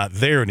 and it's not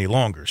there any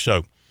longer.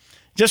 So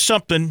just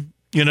something,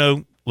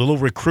 little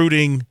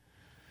recruiting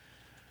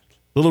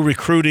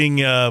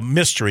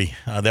mystery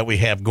that we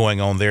have going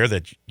on there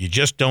that you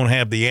just don't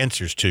have the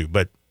answers to.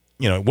 But,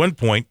 at one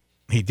point,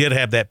 he did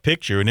have that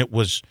picture, and it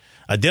was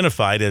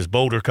identified as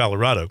Boulder,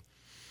 Colorado.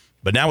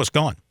 But now it's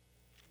gone.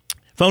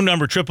 Phone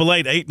number,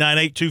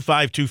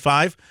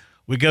 888-898-2525.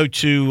 We go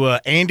to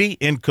Andy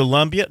in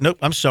Columbia. Nope,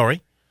 I'm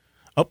sorry.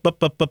 Up.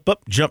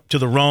 Jump to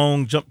the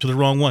wrong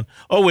one.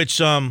 Oh,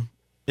 it's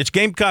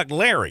Gamecock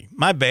Larry.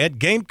 My bad.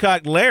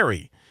 Gamecock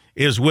Larry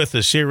is with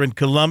us here in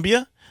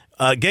Columbia.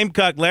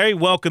 Gamecock Larry,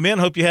 welcome in.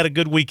 Hope you had a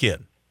good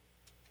weekend.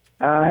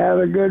 I had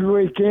a good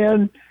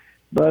weekend,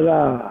 but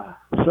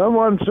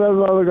someone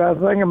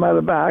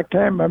said, I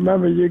can't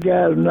remember you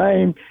guys'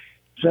 name,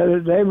 said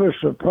that they were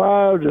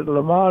surprised that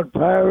Lamont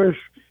Paris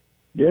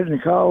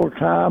didn't call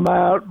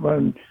timeout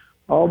when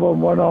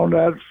Auburn went on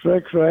that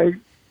 6-8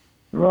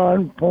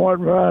 point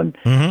run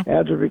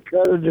after we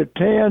cut it to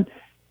 10.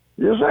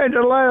 This ain't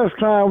the last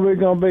time we're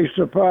going to be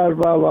surprised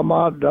by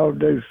Lamont don't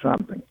do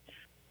something.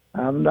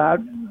 I'm not,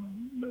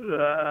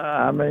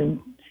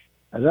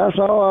 that's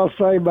all I'll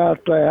say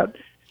about that.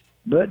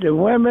 But the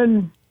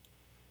women,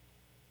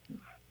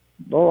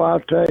 boy,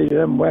 I'll tell you,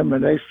 them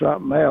women, they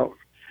something else.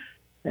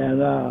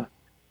 And,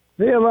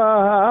 Phil,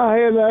 I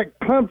hear that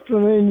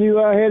Clemson in you.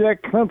 I hear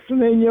that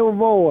Clemson in your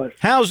voice.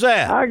 How's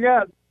that? I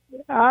can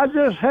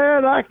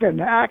hear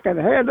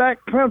that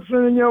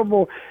Clemson in your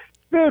voice.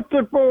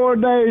 54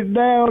 days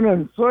down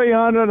and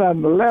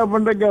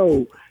 311 to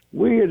go.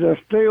 We are the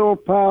Steel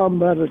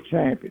Palmetto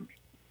champions.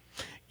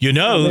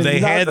 They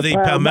had the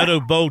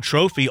Palmetto Bowl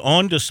trophy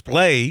on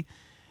display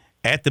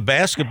at the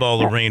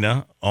basketball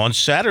arena on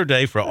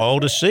Saturday for all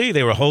to see.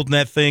 They were holding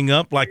that thing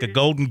up like a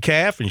golden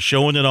calf and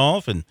showing it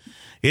off, and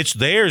it's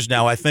theirs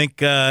now. I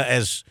think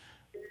as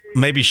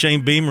maybe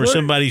Shane Beamer or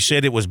somebody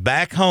said, it was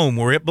back home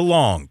where it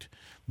belonged,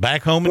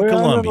 back home in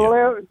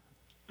Columbia.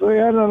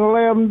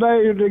 311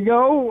 days to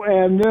go,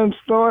 and then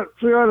start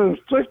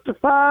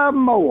 365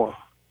 more.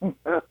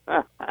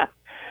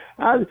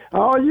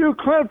 All you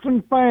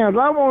Clemson fans,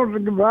 I want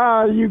to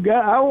rile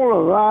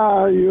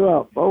you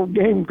up. Old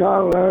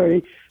Gamecock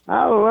Larry,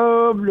 I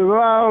love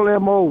all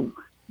them old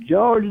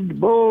Georgia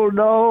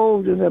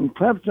Bulldogs and them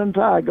Clemson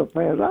Tiger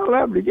fans. I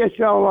love to get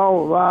y'all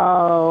all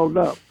riled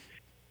up.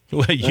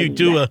 Well, you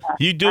do a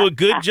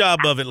good job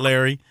of it,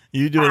 Larry.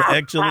 You do an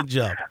excellent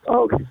job.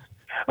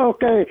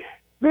 Okay.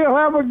 Bill,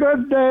 have a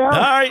good day. All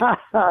right.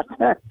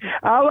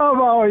 I love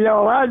all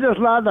y'all. I just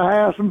like to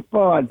have some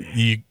fun.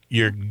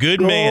 You're a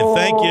good man.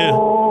 Thank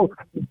you.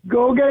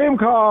 Go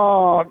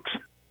Gamecocks.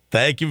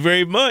 Thank you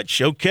very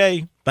much.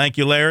 Okay. Thank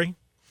you, Larry.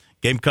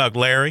 Gamecock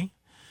Larry.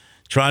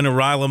 Trying to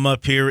rile them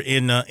up here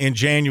in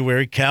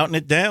January, counting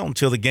it down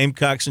until the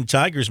Gamecocks and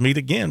Tigers meet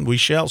again. We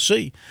shall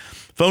see.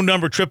 Phone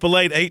number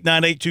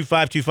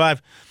 888-898-2525.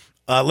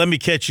 Let me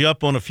catch you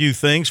up on a few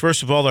things.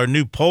 First of all, our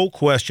new poll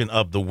question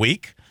of the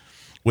week,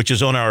 which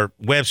is on our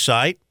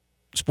website,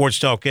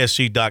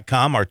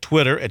 sportstalksc.com, our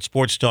Twitter at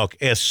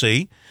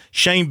sportstalksc.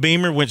 Shane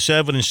Beamer went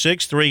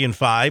 7-6,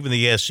 3-5 in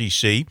the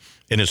SEC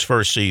in his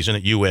first season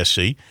at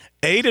USC,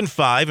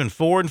 8-5 and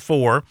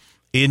 4-4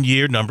 in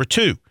year number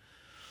 2.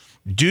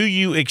 Do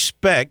you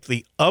expect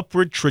the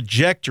upward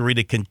trajectory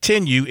to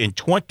continue in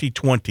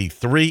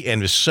 2023,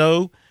 and if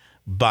so,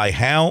 by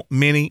how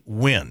many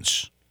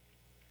wins?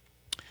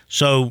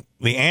 So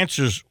the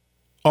answers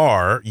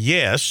are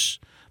yes,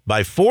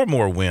 by 4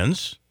 more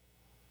wins,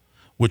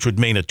 which would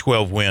mean a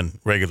 12-win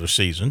regular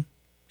season,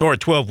 or a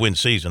 12-win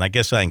season. I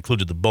guess I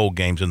included the bowl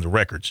games in the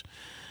records.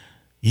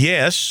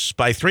 Yes,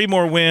 by 3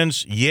 more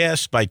wins.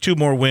 Yes, by 2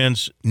 more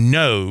wins.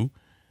 No,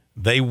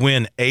 they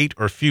win 8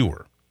 or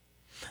fewer.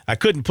 I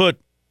couldn't put,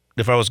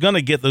 if I was going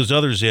to get those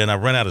others in, I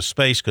ran out of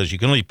space because you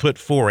can only put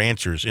 4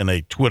 answers in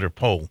a Twitter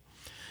poll.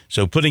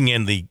 So putting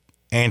in the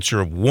answer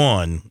of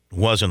 1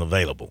 wasn't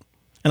available.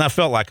 And I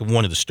felt like I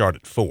wanted to start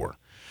at 4.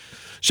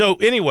 So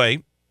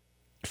anyway,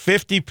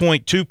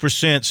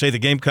 50.2% say the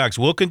Gamecocks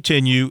will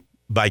continue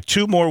by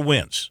 2 more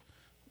wins,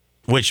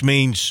 which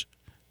means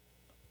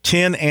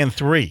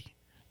 10-3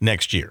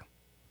 next year.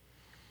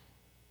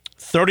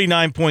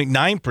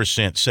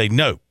 39.9% say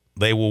no,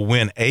 they will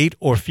win 8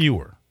 or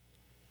fewer.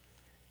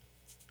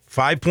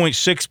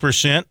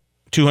 5.6%,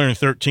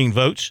 213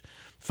 votes,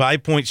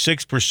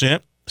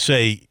 5.6%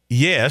 say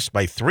yes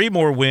by 3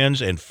 more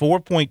wins, and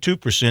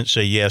 4.2%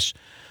 say yes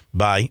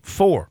by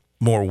 4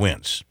 more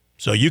wins.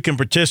 So you can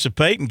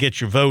participate and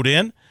get your vote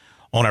in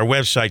on our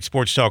website,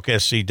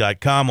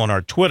 sportstalksc.com, on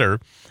our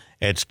Twitter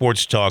at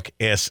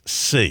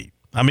sportstalksc.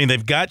 I mean,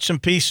 they've got some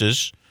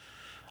pieces,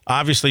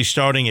 obviously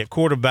starting at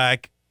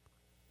quarterback,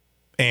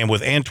 and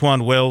with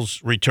Antoine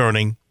Wells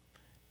returning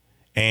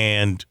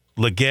and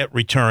Leggett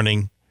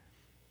returning.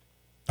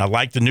 I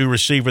like the new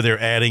receiver they're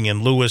adding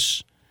in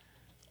Lewis.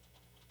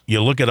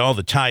 You look at all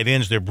the tight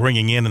ends they're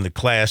bringing in the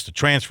class, the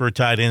transfer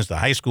tight ends, the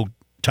high school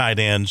tight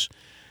ends.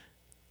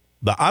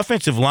 The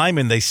offensive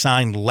linemen they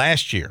signed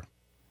last year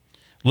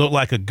look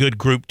like a good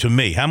group to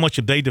me. How much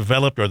have they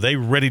developed? Are they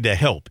ready to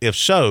help? If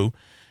so,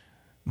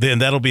 then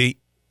that'll be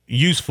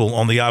useful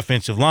on the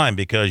offensive line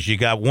because you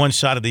got one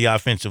side of the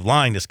offensive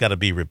line that's got to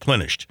be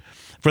replenished.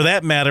 For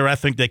that matter, I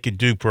think they could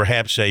do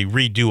perhaps a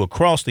redo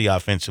across the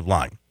offensive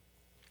line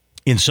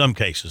in some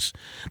cases,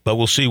 but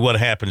we'll see what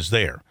happens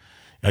there.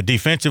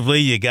 Defensively,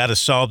 you got to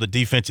solve the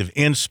defensive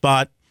end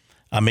spot.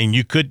 I mean,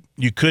 you could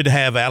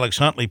have Alex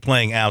Huntley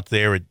playing out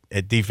there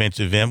at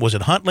defensive end. Was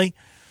it Huntley?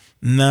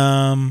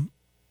 No,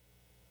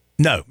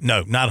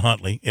 not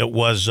Huntley. It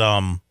was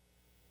who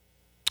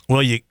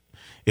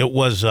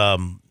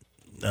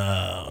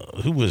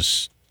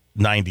was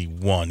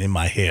 91 in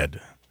my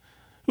head?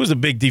 Who was a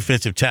big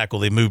defensive tackle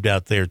they moved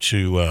out there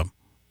to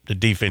the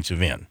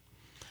defensive end?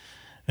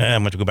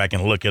 I'm going to go back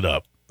and look it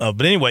up.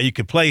 But anyway, you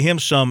could play him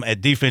some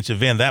at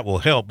defensive end. That will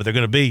help, but they're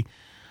going to be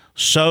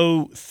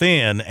so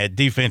thin at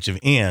defensive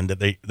end that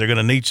they're going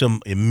to need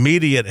some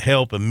immediate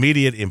help,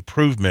 immediate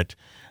improvement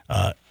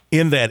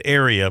in that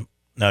area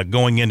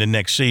going into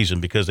next season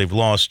because they've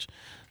lost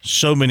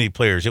so many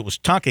players. It was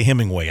Tonka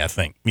Hemingway, I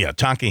think. Yeah,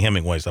 Tonka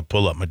Hemingway as I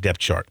pull up my depth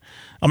chart.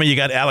 I mean, you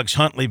got Alex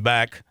Huntley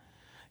back,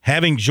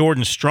 having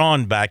Jordan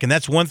Strawn back, and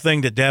that's one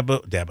thing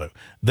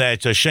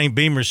that Shane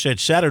Beamer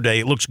said Saturday.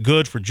 It looks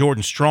good for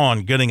Jordan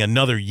Strawn getting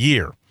another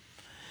year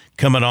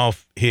coming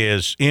off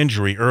his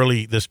injury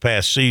early this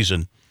past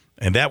season,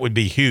 and that would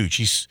be huge.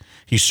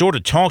 He sort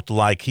of talked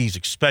like he's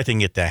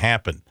expecting it to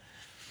happen.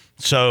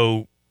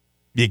 So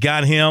you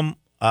got him,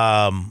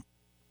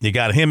 you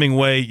got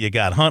Hemingway, you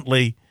got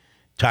Huntley,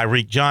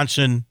 Tyreek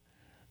Johnson,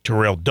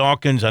 Terrell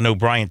Dawkins. I know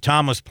Brian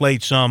Thomas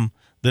played some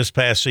this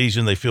past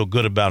season. They feel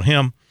good about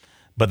him.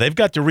 But they've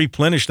got to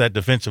replenish that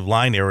defensive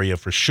line area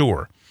for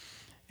sure.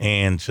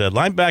 And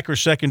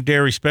linebacker,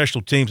 secondary,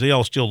 special teams, they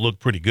all still look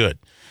pretty good.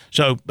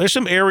 So there's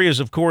some areas,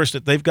 of course,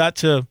 that they've got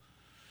to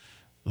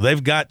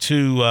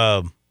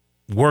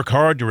work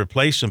hard to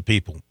replace some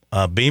people.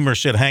 Beamer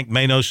said Hank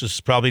Manos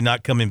is probably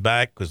not coming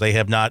back because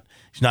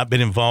he's not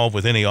been involved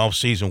with any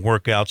off-season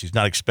workouts. He's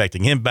not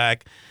expecting him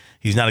back.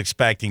 He's not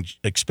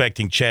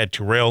expecting Chad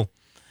Terrell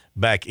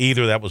back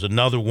either. That was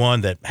another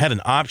one that had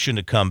an option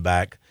to come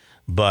back,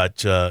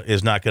 but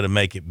is not going to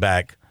make it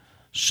back.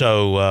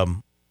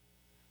 So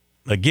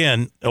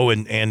again,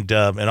 and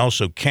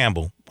also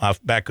Campbell.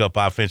 backup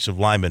offensive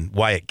lineman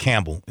Wyatt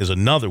Campbell is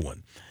another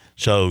one.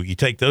 So you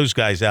take those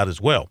guys out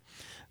as well.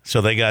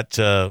 So they got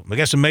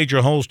some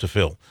major holes to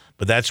fill.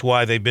 But that's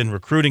why they've been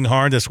recruiting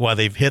hard. That's why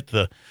they've hit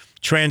the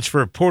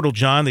transfer portal,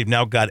 John. They've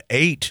now got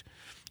 8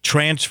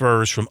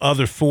 transfers from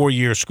other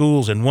 4-year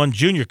schools and 1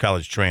 junior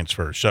college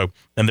transfer. So,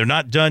 and they're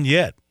not done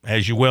yet.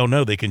 As you well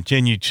know, they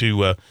continue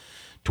to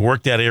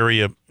work that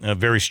area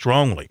very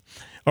strongly.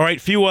 All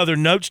right, few other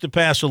notes to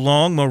pass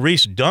along.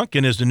 Maurice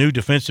Duncan is the new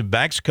defensive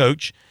backs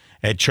coach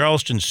at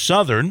Charleston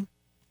Southern.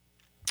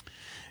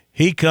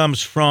 He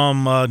comes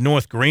from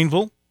North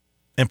Greenville,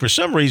 and for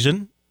some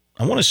reason,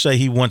 I want to say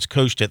he once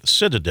coached at the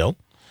Citadel.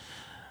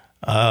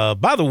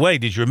 By the way,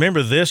 did you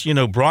remember this? You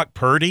know, Brock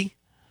Purdy,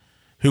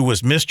 who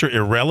was Mr.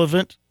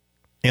 Irrelevant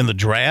in the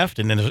draft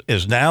and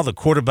is now the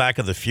quarterback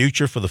of the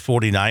future for the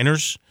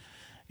 49ers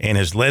and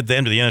has led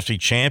them to the NFC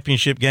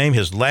Championship game.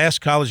 His last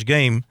college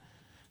game,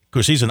 of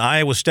course, he's an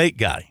Iowa State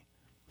guy.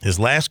 His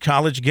last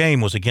college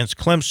game was against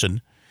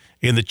Clemson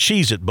in the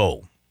Cheez-It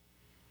Bowl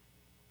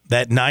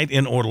that night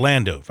in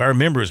Orlando. If I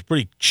remember, it was a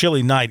pretty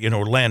chilly night in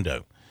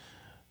Orlando.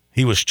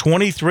 He was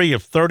 23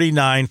 of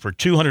 39 for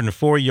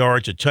 204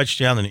 yards, a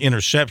touchdown, and an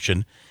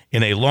interception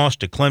in a loss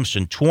to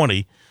Clemson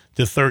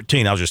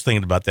 20-13. I was just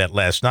thinking about that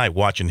last night,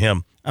 watching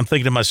him. I'm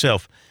thinking to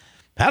myself,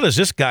 how does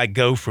this guy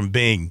go from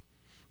being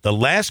the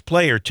last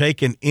player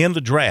taken in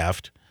the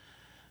draft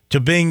to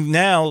being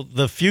now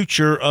the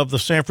future of the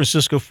San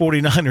Francisco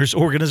 49ers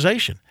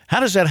organization? How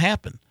does that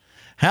happen?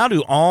 How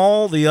do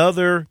all the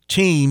other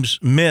teams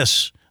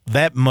miss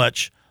that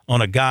much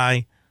on a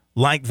guy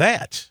like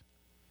that?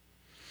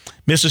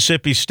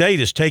 Mississippi State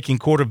is taking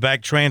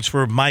quarterback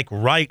transfer Mike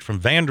Wright from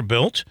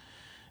Vanderbilt.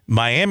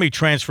 Miami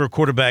transfer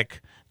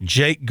quarterback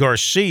Jake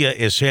Garcia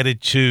is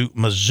headed to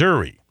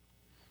Missouri.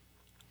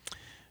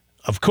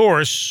 Of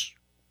course,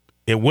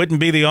 it wouldn't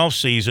be the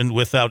offseason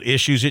without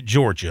issues at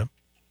Georgia.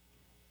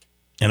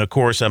 And, of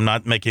course, I'm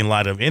not making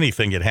light of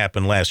anything that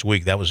happened last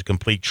week. That was a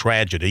complete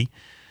tragedy.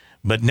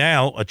 But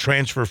now a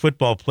transfer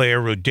football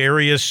player,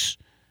 Rodarius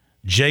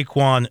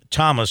Jaquan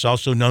Thomas,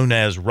 also known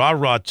as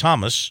Ra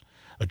Thomas,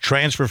 a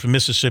transfer from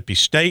Mississippi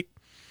State.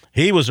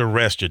 He was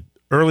arrested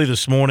early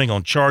this morning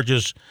on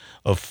charges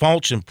of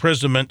false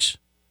imprisonment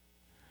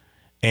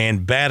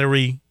and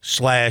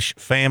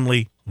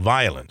battery/family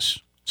violence.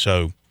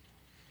 So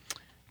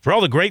for all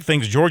the great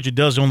things Georgia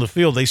does on the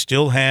field, they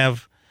still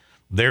have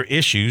their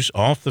issues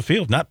off the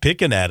field. Not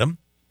picking at them.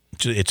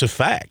 It's a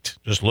fact.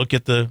 Just look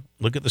at the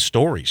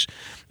stories.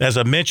 As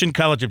I mentioned,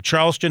 College of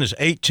Charleston is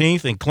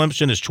 18th and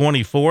Clemson is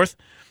 24th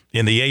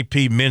in the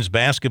AP men's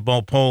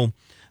basketball poll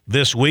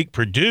this week.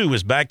 Purdue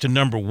is back to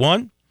number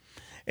 1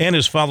 and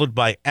is followed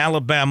by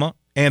Alabama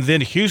and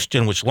then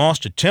Houston, which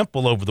lost to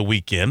Temple over the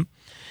weekend.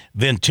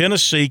 Then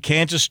Tennessee,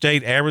 Kansas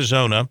State,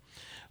 Arizona,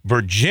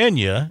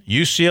 Virginia,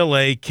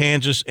 UCLA,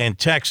 Kansas, and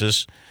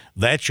Texas.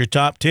 That's your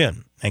top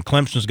 10. And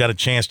Clemson's got a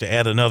chance to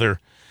add another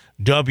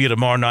W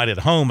tomorrow night at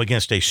home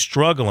against a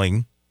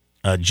struggling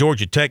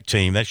Georgia Tech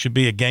team. That should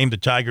be a game the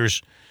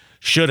Tigers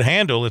should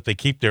handle if they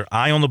keep their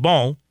eye on the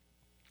ball.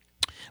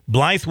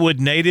 Blythewood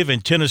native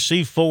and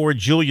Tennessee forward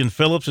Julian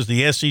Phillips is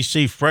the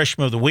SEC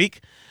Freshman of the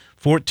Week.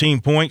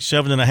 14 points,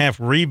 7.5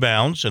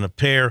 rebounds, and a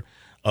pair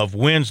of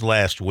wins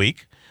last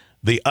week.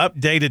 The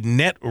updated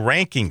net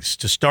rankings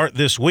to start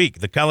this week.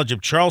 The College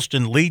of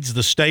Charleston leads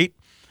the state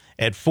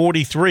at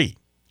 43.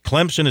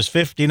 Clemson is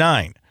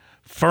 59.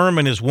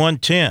 Furman is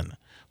 110.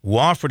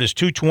 Wofford is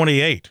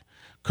 228.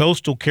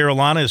 Coastal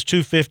Carolina is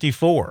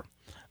 254.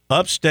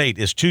 Upstate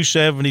is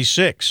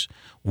 276.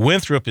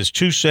 Winthrop is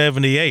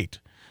 278.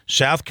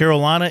 South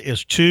Carolina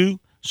is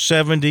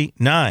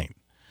 279.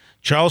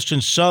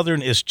 Charleston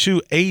Southern is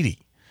 280.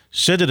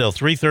 Citadel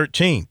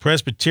 313.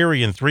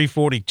 Presbyterian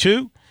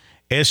 342.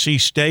 SC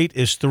State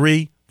is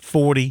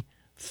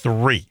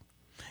 343.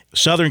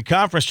 Southern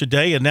Conference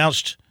today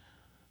announced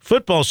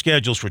football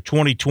schedules for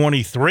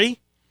 2023.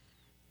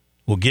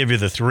 We'll give you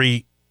the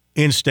 3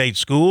 in-state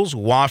schools.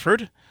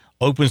 Wofford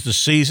opens the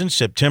season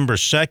September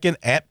 2nd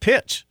at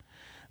Pitt.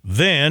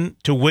 Then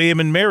to William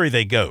and Mary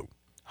they go.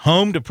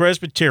 Home to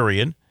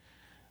Presbyterian.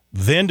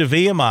 Then to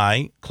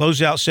VMI.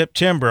 Close out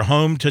September,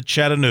 home to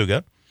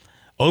Chattanooga.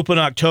 Open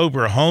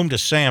October, home to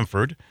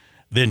Samford.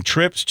 Then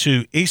trips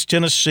to East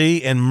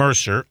Tennessee and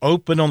Mercer.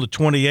 Open on the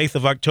 28th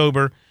of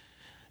October.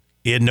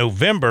 In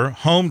November,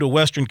 home to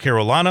Western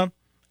Carolina,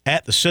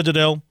 at the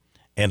Citadel,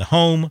 and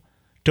home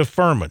to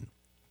Furman.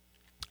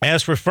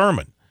 As for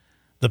Furman,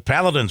 the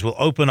Paladins will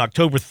open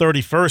October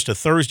 31st, a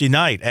Thursday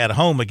night, at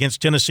home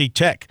against Tennessee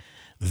Tech.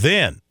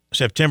 Then,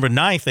 September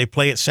 9th, they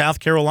play at South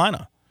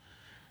Carolina.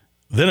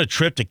 Then a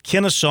trip to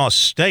Kennesaw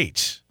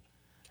State.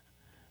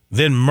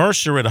 Then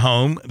Mercer at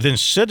home. Then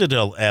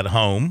Citadel at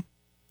home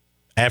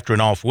after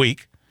an off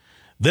week.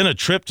 Then a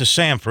trip to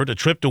Samford, a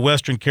trip to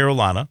Western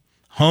Carolina,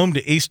 home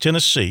to East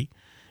Tennessee.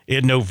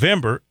 In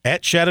November,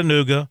 at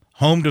Chattanooga,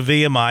 home to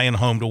VMI, and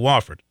home to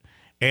Wofford.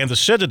 And the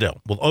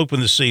Citadel will open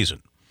the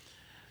season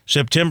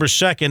September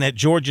 2nd at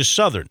Georgia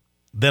Southern.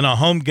 Then a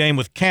home game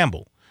with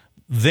Campbell.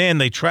 Then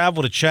they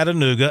travel to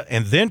Chattanooga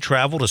and then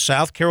travel to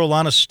South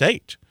Carolina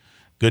State.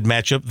 Good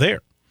matchup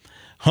there.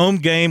 Home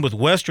game with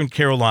Western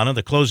Carolina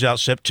to close out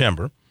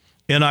September.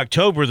 In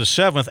October the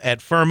 7th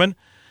at Furman,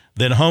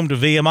 then home to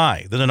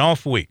VMI, then an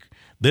off week.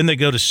 Then they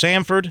go to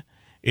Samford.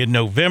 In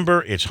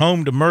November, it's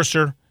home to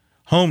Mercer,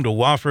 home to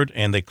Wofford,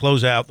 and they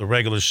close out the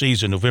regular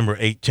season November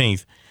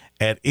 18th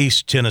at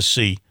East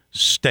Tennessee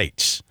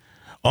State.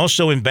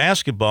 Also in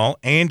basketball,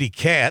 Andy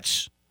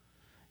Katz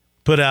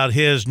put out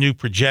his new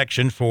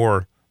projection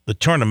for the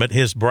tournament,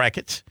 his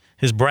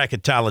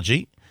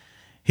bracketology.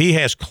 He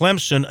has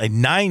Clemson, a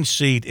 9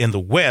 seed in the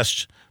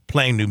West,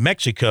 playing New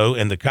Mexico,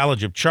 and the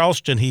College of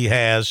Charleston he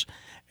has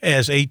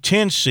as a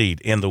 10 seed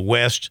in the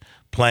West,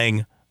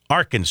 playing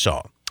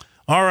Arkansas.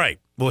 All right,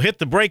 we'll hit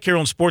the break here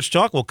on Sports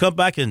Talk. We'll come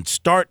back and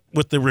start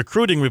with the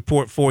recruiting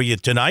report for you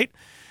tonight.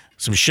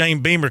 Some Shane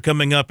Beamer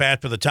coming up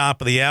after the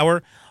top of the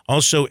hour.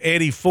 Also,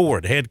 Eddie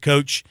Ford, head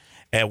coach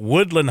at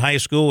Woodland High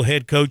School,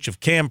 head coach of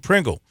Cam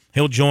Pringle.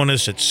 He'll join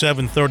us at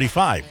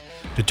 7:35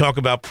 to talk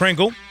about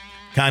Pringle,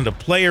 kind of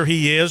player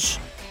he is,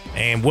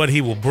 and what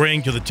he will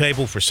bring to the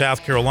table for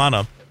South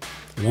Carolina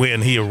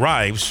when he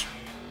arrives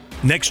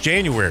next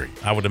January.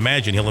 I would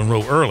imagine he'll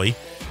enroll early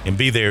and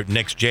be there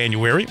next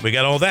January. We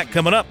got all that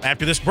coming up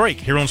after this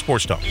break here on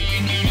Sports Talk.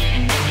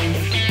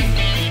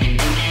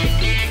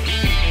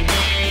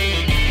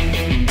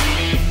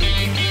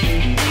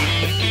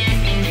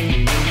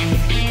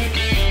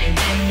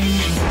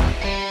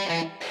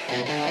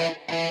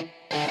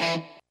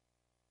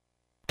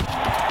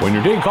 When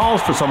your day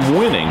calls for some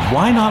winning,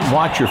 why not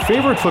watch your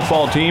favorite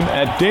football team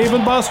at Dave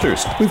 &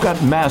 Buster's? We've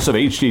got massive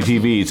HD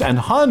TVs and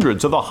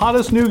hundreds of the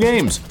hottest new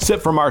games.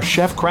 Sip from our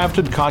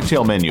chef-crafted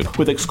cocktail menu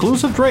with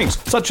exclusive drinks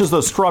such as the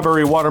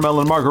Strawberry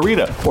Watermelon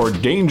Margarita or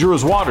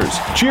Dangerous Waters.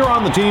 Cheer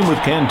on the team with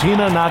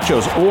Cantina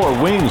Nachos or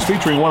wings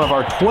featuring one of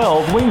our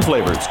 12 wing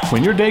flavors.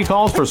 When your day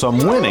calls for some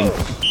winning,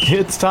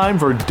 it's time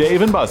for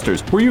Dave & Buster's,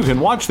 where you can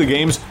watch the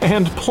games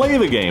and play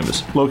the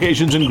games.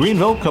 Locations in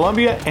Greenville,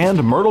 Columbia,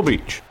 and Myrtle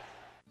Beach.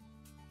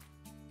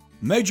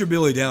 Major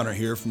Billy Downer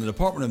here from the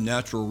Department of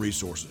Natural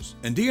Resources,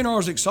 and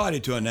DNR is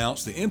excited to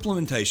announce the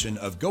implementation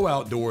of Go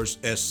Outdoors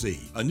SC,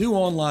 a new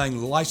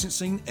online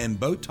licensing and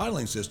boat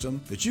titling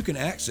system that you can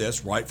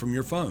access right from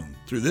your phone.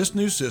 Through this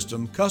new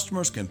system,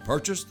 customers can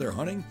purchase their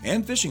hunting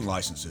and fishing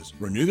licenses,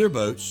 renew their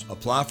boats,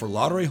 apply for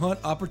lottery hunt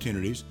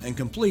opportunities, and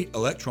complete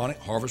electronic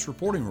harvest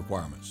reporting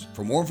requirements.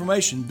 For more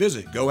information,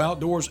 visit Go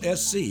Outdoors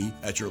SC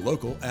at your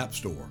local app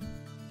store.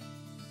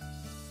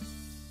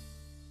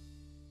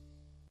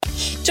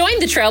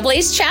 Join the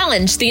Trailblaze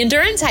Challenge, the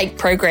endurance hike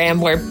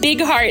program where big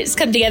hearts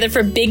come together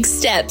for big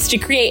steps to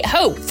create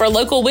hope for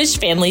local Wish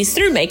families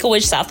through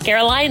Make-A-Wish, South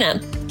Carolina.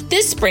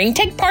 This spring,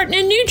 take part in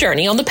a new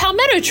journey on the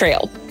Palmetto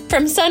Trail.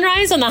 From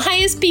sunrise on the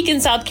highest peak in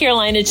South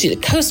Carolina to the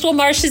coastal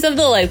marshes of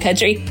the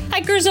Lowcountry,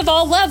 hikers of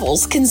all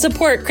levels can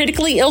support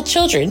critically ill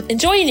children,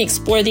 enjoy and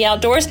explore the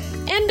outdoors,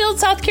 and build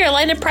South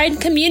Carolina pride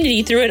and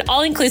community through an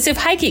all-inclusive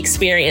hike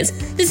experience.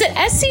 Visit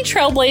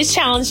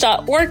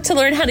sctrailblazechallenge.org to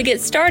learn how to get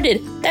started.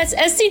 That's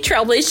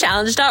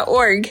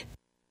sctrailblazechallenge.org.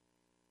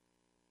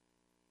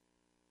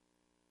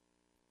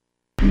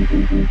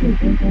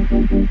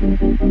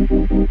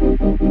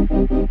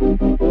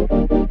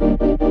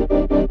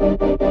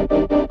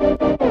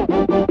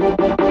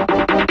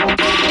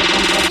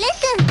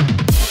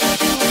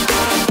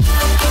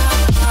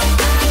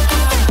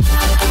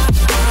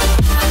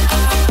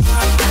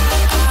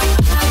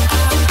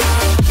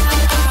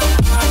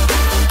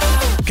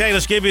 Okay,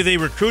 let's give you the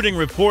recruiting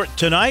report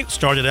tonight.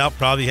 Started out,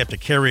 probably have to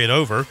carry it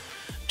over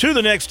to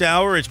the next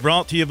hour. It's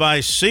brought to you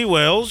by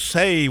Seawells.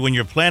 Hey, when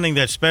you're planning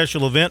that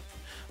special event,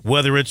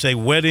 whether it's a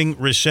wedding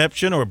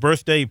reception or a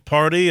birthday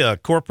party, a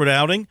corporate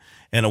outing,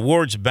 an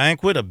awards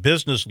banquet, a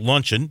business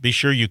luncheon, be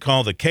sure you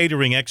call the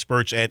catering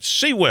experts at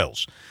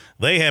Seawells.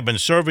 They have been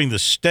serving the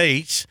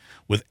states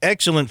with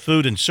excellent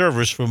food and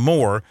service for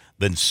more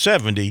than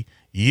 70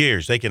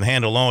 years. They can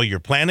handle all your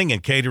planning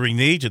and catering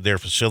needs at their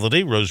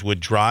facility,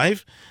 Rosewood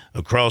Drive,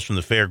 across from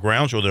the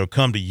fairgrounds, or they'll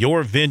come to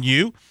your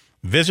venue.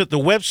 Visit the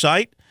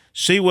website,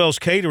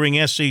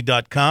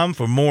 SeawellsCateringSC.com,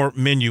 for more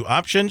menu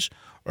options,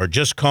 or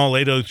just call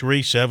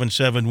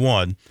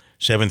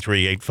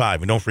 803-771-7385.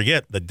 And don't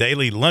forget the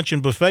daily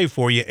luncheon buffet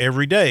for you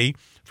every day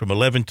from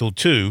 11 till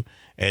 2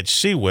 at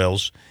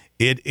Seawells.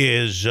 It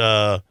is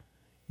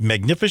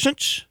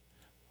magnificent.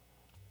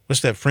 What's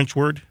that French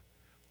word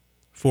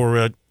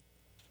for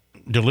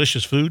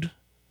delicious food?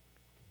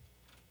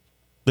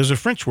 There's a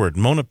French word,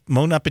 mon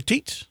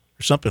appetit,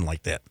 or something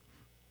like that.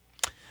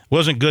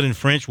 Wasn't good in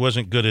French,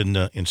 wasn't good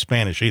in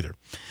Spanish either.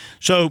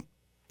 So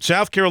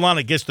South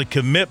Carolina gets the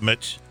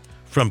commitment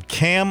from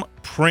Cam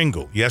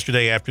Pringle.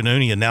 Yesterday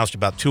afternoon, he announced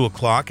about 2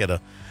 o'clock at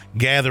a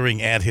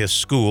gathering at his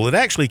school. It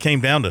actually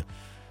came down to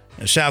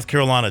South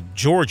Carolina,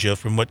 Georgia,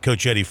 from what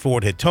Coach Eddie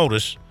Ford had told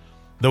us,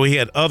 though he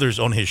had others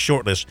on his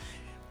short list.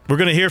 We're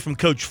going to hear from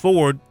Coach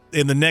Ford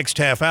in the next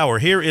half hour.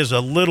 Here is a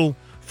little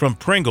from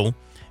Pringle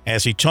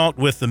as he talked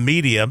with the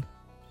media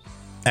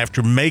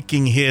after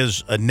making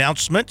his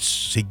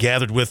announcements. He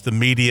gathered with the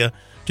media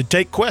to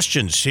take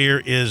questions.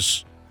 Here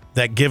is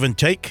that give and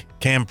take.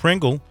 Cam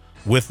Pringle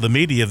with the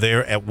media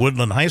there at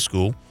Woodland High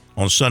School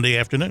on Sunday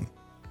afternoon.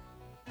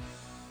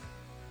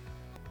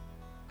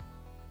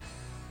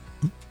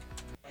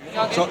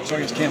 So I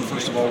guess, Cam,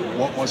 first of all,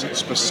 what was it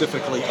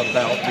specifically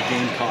about the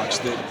Gamecocks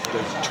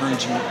that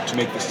turned you to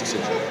make this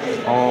decision?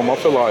 I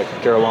feel like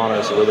Carolina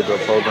is a really good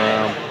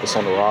program. It's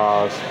on the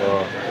rise.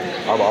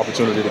 I have an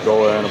opportunity to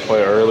go in and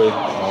play early,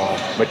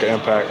 make an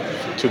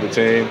impact to the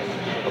team.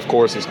 Of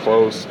course, it's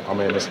close. I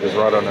mean, it's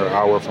right under an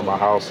hour from my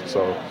house,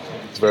 so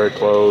it's very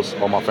close.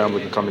 All my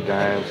family can come to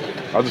games.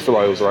 I just feel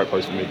like it was the right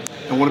place for me.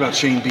 And what about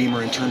Shane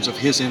Beamer in terms of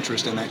his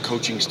interest in that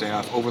coaching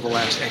staff over the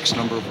last X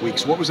number of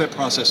weeks? What was that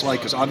process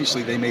like? Because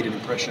obviously they made an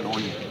impression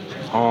on you.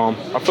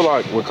 I feel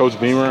like with Coach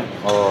Beamer,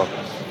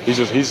 he's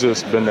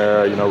just been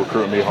there,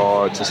 recruiting me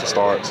hard since the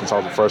start, since I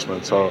was a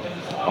freshman. So,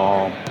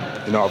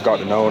 I've got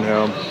to know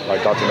him,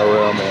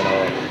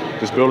 and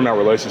just building that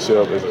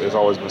relationship has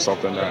always been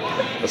something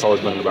that's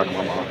always been in the back of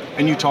my mind.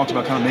 And you talked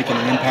about kind of making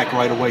an impact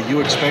right away.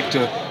 You expect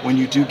to, when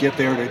you do get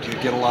there, to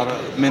get a lot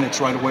of minutes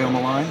right away on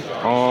the line?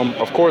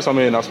 Of course,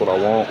 that's what I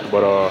want,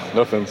 but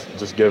nothing's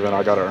just given.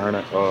 I got to earn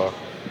it.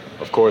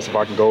 Of course, if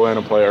I can go in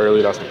and play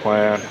early, that's the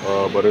plan,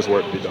 but there's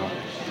work to be done.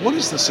 What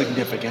is the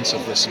significance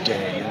of this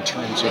day in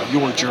terms of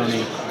your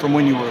journey from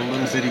when you were a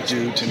little bitty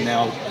dude to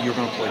now you're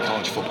going to play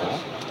college football?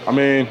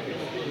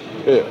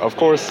 Of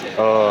course,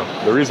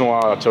 the reason why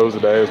I chose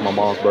today is my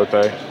mom's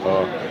birthday.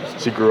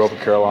 She grew up a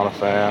Carolina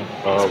fan,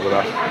 but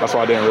that's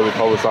why I didn't really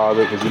publicize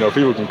it because,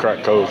 people can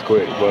crack codes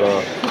quick.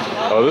 But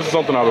this is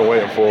something I've been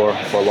waiting for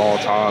a long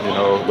time,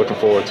 looking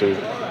forward to.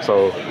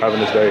 So having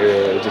this day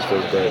here, it just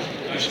feels great.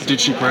 Did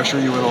she pressure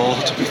you at all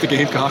to beat the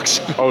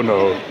Gamecocks? Oh,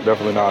 no,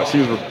 definitely not. She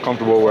was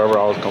comfortable wherever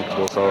I was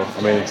comfortable. So,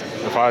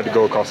 if I had to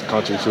go across the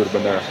country, she would have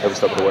been there every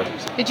step of the way.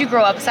 Did you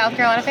grow up a South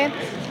Carolina fan?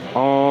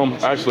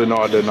 Actually, no,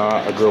 I did not.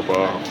 I grew up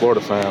a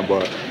Florida fan,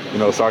 but,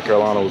 South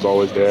Carolina was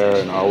always there,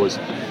 and I always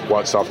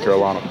watched South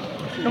Carolina.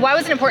 Why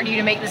was it important to you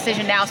to make the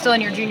decision now, still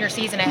in your junior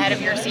season, ahead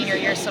of your senior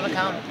year still to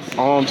come?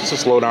 Just to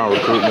slow down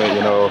recruitment,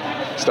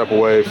 step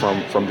away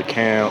from the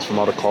camps, from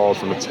all the calls,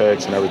 from the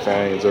texts and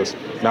everything. It's just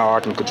now I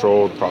can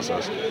control the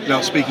process.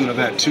 Now, speaking of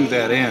that, to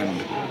that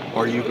end,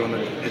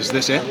 is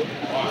this it?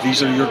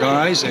 These are your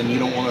guys, and you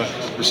don't want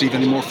to receive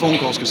any more phone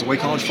calls because the way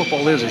college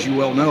football is, as you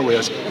well know,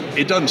 is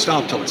it doesn't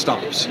stop till it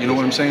stops. You know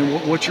what I'm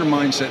saying? What's your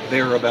mindset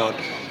there about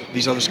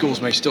these other schools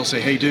may still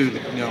say, hey, dude,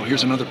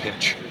 here's another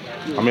pitch?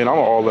 I'm an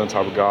all-in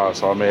type of guy,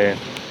 so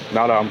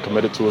now that I'm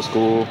committed to a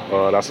school,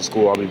 that's a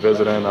school I'll be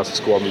visiting, that's a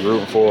school I'll be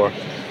rooting for,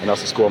 and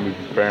that's a school I'll be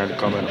preparing to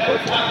come in and play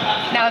for.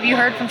 Now, have you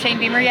heard from Shane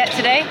Beamer yet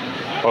today?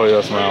 Oh,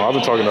 yes, ma'am. I've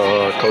been talking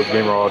to Coach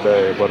Beamer all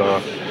day, but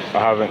I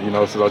haven't,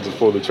 since I just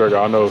pulled the trigger.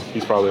 I know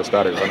he's probably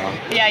ecstatic right now.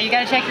 Yeah, you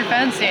got to check your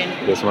phone soon.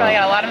 Yes, ma'am. Probably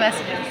got a lot of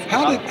messages.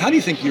 How do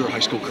you think your high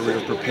school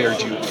career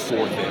prepared you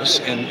for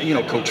this? And,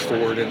 Coach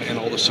Ford and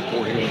all the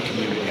support here in the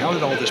community. How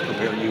did all this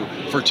prepare you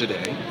for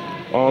today?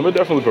 It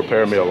definitely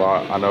prepared me a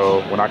lot. I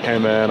know when I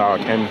came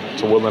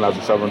to Woodland as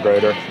a 7th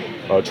grader,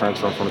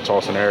 transferring from the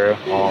Charleston area.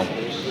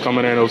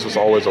 Coming in, it was just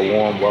always a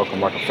warm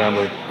welcome, like a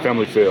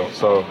family feel.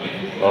 So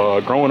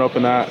growing up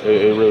in that,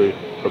 it really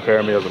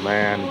prepared me as a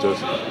man,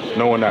 just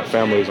knowing that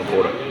family is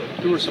important.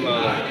 Who were some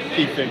of the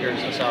key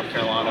figures in South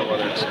Carolina,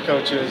 whether it's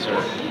coaches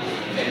or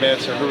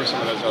Mitts, or who were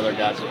some of those other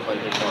guys that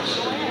played big parts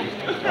for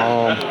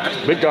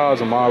you? Big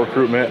guys in my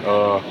recruitment,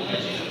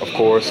 of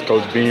course,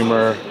 Coach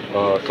Beamer,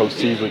 Coach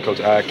Teasley,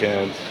 Coach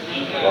Atkins,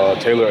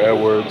 Taylor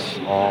Edwards,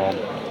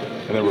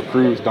 and then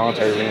recruits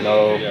Dante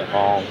Reno,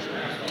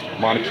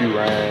 Montague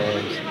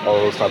Raines, all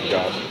those type of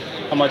guys.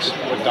 How much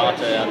with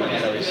Dante? I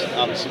know he's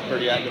obviously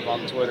pretty active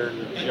on Twitter,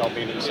 and y'all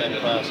being in the same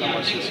class. How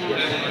much has he been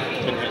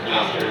hitting you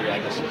up here? I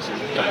guess it's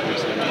a couple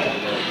weeks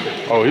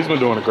ago. Oh, he's been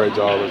doing a great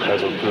job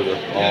as a recruiter.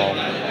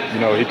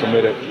 He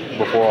committed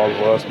before all of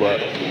us,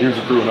 but he was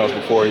recruiting us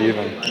before he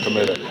even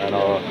committed. And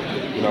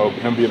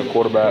him being a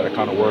quarterback, that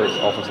kind of works,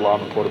 offensive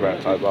lineman,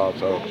 quarterback type vibe.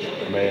 So,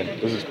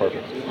 this is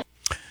perfect.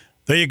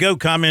 There you go.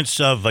 Comments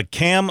of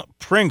Cam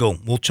Pringle.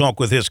 We'll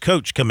talk with his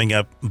coach coming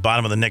up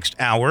bottom of the next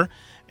hour.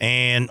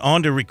 And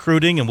on to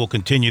recruiting, and we'll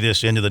continue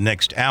this into the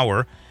next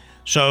hour.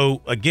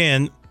 So,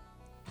 again,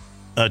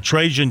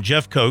 Trajan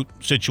Jeffcoat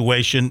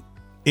situation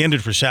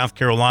ended for South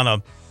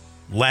Carolina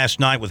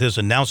last night with his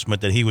announcement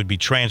that he would be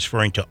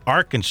transferring to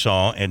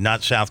Arkansas and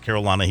not South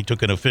Carolina. He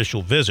took an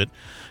official visit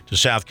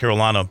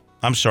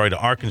to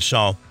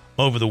Arkansas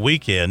over the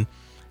weekend.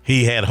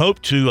 He had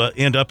hoped to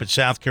end up at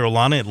South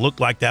Carolina. It looked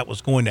like that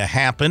was going to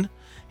happen.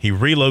 He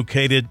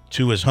relocated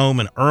to his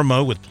home in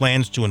Irmo with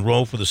plans to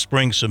enroll for the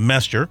spring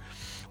semester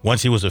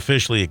once he was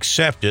officially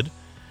accepted.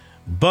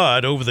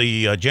 But over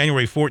the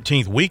January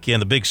 14th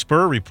weekend, the Big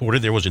Spur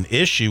reported there was an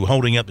issue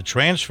holding up the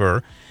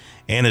transfer.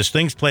 And as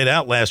things played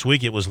out last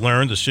week, it was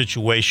learned the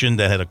situation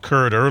that had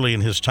occurred early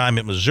in his time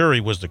at Missouri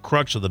was the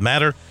crux of the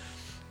matter.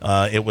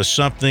 It was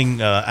something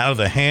out of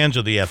the hands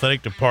of the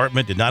athletic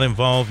department, did not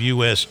involve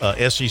U.S.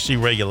 SEC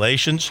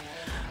regulations.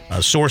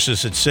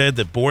 Sources had said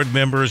that board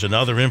members and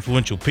other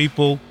influential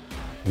people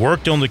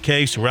worked on the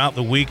case throughout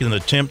the week in an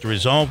attempt to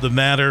resolve the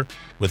matter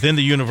within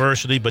the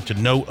university, but to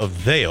no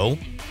avail.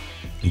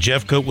 And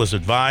Jeffcoat was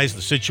advised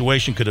the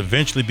situation could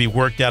eventually be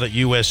worked out at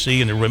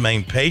USC and to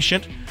remain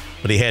patient,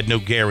 but he had no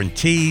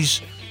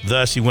guarantees.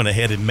 Thus, he went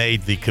ahead and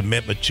made the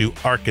commitment to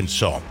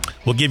Arkansas.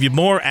 We'll give you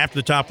more after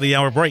the top of the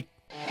hour break.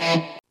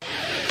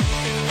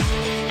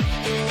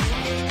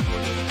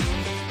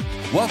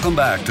 Welcome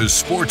back to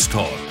Sports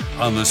Talk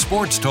on the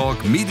Sports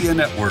Talk Media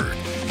Network.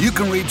 You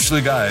can reach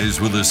the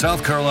guys with the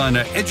South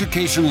Carolina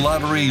Education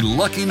Lottery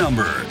lucky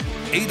number,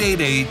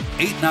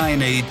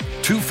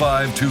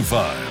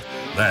 888-898-2525.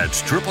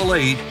 That's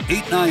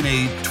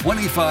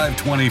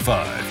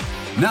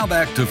 888-898-2525. Now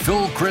back to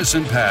Phil, Chris,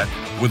 and Pat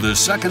with the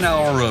second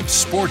hour of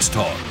Sports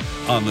Talk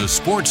on the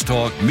Sports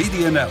Talk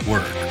Media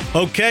Network.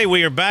 Okay,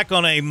 we are back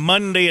on a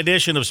Monday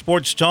edition of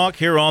Sports Talk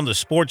here on the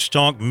Sports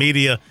Talk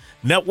Media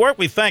Network.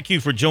 We thank you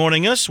for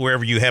joining us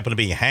wherever you happen to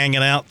be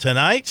hanging out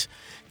tonight.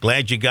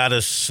 Glad you got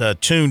us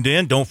tuned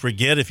in. Don't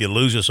forget, if you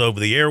lose us over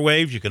the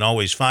airwaves, you can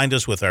always find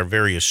us with our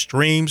various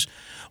streams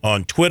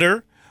on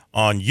Twitter,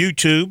 on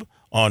YouTube,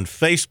 on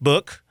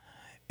Facebook,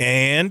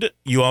 and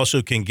you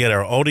also can get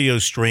our audio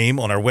stream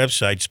on our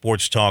website,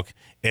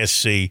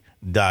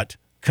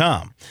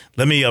 sportstalksc.com.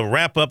 Let me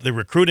wrap up the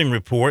recruiting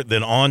report,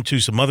 then on to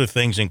some other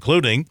things,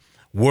 including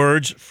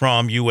words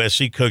from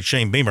USC coach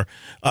Shane Beamer.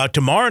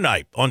 Tomorrow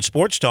night on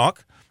Sports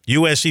Talk,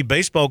 USC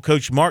baseball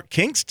coach Mark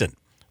Kingston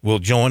will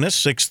join us,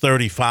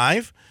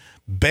 6:35.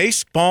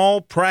 Baseball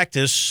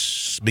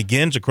practice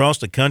begins across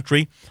the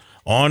country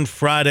on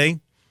Friday.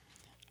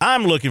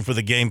 I'm looking for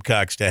the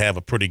Gamecocks to have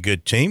a pretty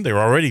good team.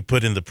 They're already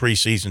put in the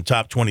preseason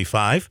top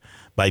 25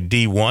 by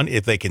D1.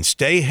 If they can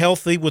stay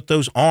healthy with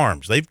those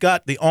arms, they've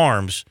got the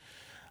arms,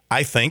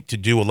 I think, to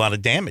do a lot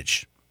of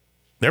damage.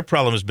 Their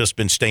problem has just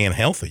been staying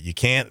healthy. You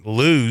can't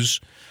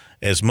lose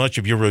as much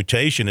of your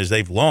rotation as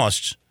they've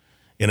lost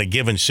in a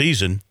given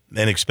season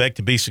and expect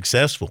to be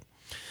successful.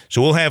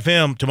 So we'll have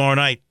him tomorrow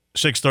night,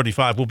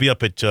 6:35. We'll be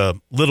up at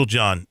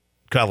Littlejohn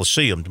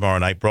Coliseum tomorrow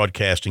night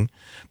broadcasting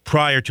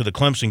prior to the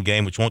Clemson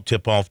game, which won't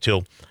tip off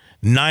till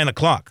 9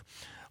 o'clock.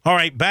 All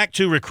right, back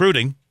to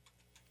recruiting.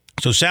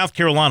 So South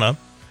Carolina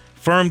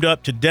firmed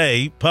up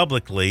today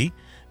publicly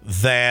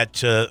that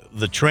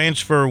the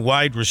transfer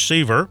wide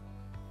receiver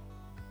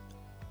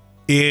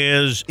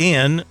is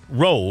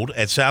enrolled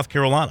at South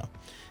Carolina,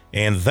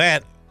 and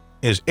that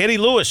is Eddie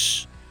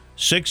Lewis,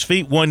 6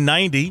 feet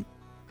 190.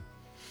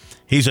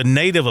 He's a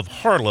native of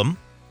Harlem,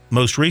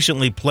 most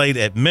recently played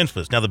at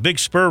Memphis. Now, the Big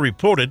Spur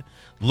reported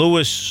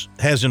Lewis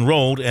has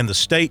enrolled, and the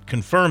state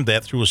confirmed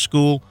that through a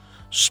school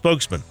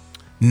spokesman.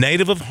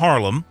 Native of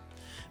Harlem,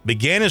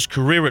 began his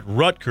career at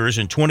Rutgers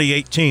in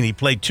 2018. He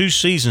played 2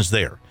 seasons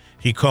there.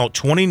 He caught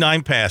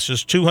 29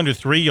 passes,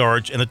 203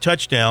 yards, and a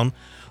touchdown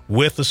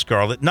with the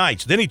Scarlet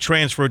Knights. Then he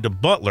transferred to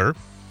Butler,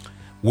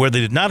 where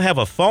they did not have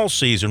a fall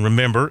season,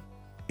 remember,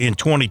 in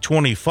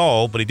 2020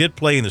 fall, but he did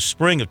play in the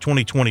spring of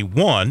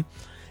 2021,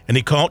 and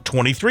he caught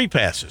 23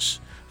 passes,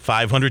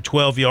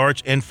 512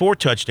 yards, and 4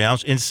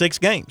 touchdowns in 6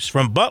 games.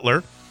 From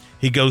Butler,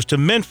 he goes to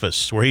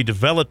Memphis, where he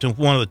developed into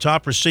one of the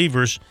top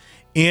receivers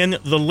in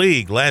the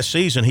league. Last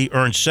season, he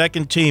earned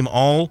second-team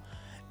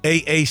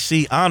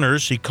All-AAC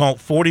honors. He caught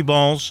 40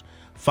 balls,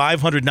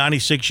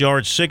 596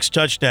 yards, 6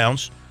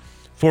 touchdowns.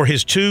 For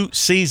his 2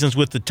 seasons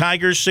with the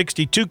Tigers,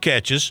 62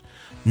 catches,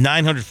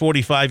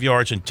 945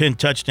 yards, and 10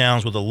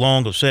 touchdowns with a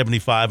long of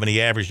 75, and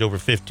he averaged over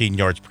 15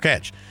 yards per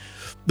catch.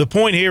 The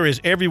point here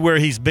is everywhere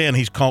he's been,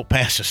 he's caught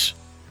passes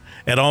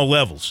at all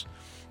levels.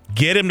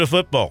 Get him to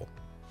football.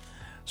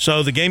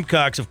 So the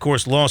Gamecocks, of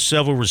course, lost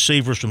several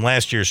receivers from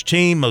last year's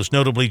team, most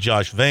notably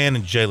Josh Vann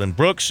and Jalen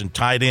Brooks, and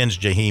tight ends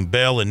Jaheim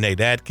Bell and Nate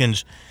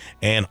Atkins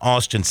and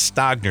Austin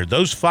Stogner.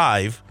 Those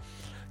 5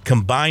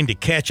 combined to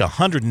catch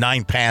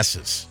 109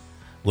 passes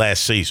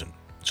last season.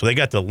 So they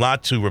got a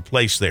lot to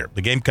replace there.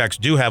 The Gamecocks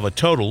do have a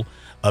total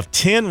of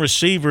 10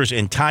 receivers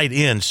and tight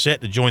ends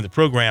set to join the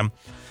program.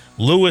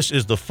 Lewis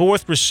is the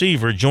 4th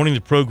receiver joining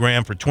the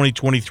program for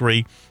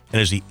 2023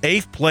 and is the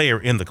 8th player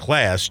in the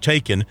class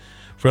taken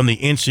from the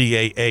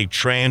NCAA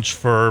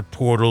transfer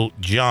portal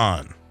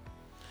John.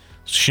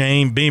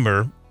 Shane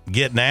Beamer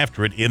getting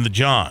after it in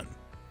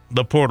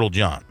the portal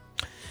John.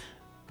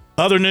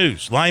 Other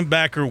news,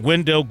 linebacker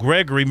Wendell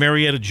Gregory,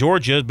 Marietta,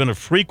 Georgia, has been a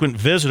frequent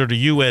visitor to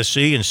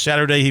USC, and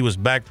Saturday he was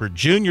back for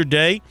Junior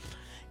Day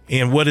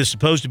in what is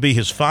supposed to be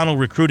his final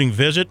recruiting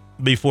visit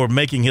before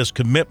making his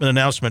commitment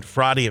announcement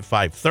Friday at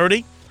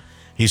 5:30.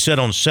 He said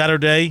on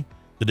Saturday,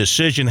 the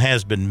decision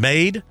has been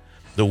made.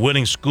 The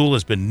winning school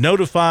has been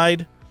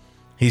notified.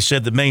 He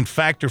said the main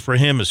factor for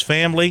him is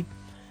family.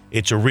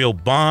 It's a real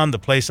bond, the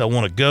place I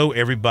want to go.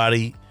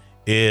 Everybody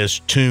is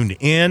tuned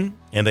in,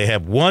 and they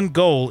have one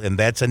goal, and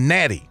that's a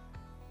natty.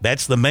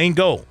 That's the main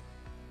goal.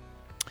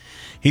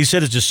 He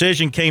said his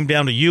decision came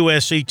down to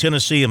USC,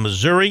 Tennessee, and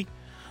Missouri.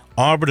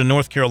 Auburn and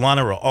North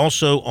Carolina are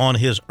also on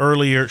his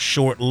earlier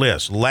short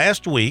list.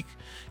 Last week,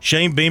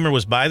 Shane Beamer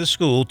was by the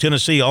school.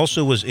 Tennessee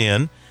also was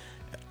in.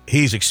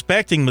 He's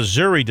expecting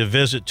Missouri to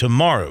visit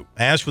tomorrow.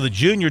 As for the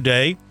Junior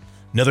Day,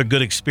 another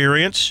good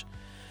experience.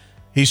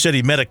 He said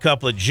he met a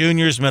couple of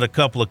juniors, met a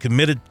couple of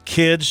committed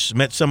kids,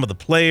 met some of the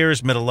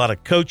players, met a lot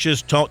of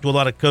coaches, talked to a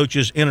lot of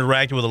coaches,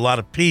 interacted with a lot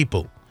of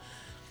people.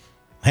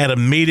 Had a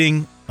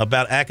meeting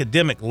about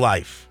academic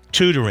life,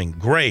 tutoring,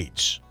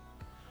 grades.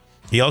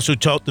 He also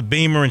talked to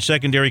Beamer and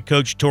secondary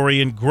coach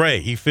Torian Gray.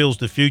 He feels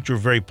the future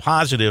very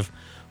positive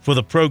for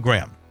the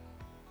program.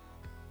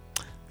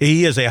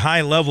 He is a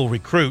high-level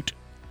recruit.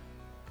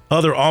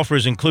 Other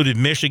offers included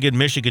Michigan,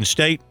 Michigan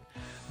State,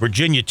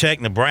 Virginia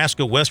Tech,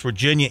 Nebraska, West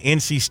Virginia,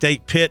 NC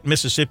State, Pitt,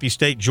 Mississippi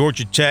State,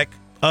 Georgia Tech,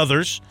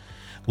 others.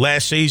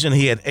 Last season,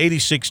 he had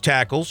 86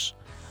 tackles,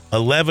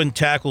 11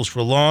 tackles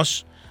for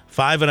loss,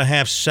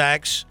 5.5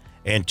 sacks,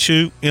 and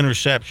 2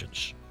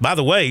 interceptions. By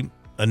the way,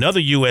 another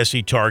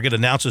USC target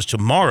announces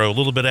tomorrow, a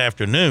little bit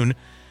after noon.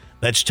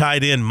 That's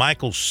tight end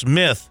Michael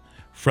Smith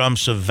from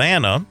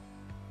Savannah.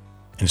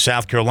 And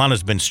South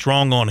Carolina's been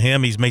strong on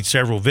him. He's made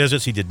several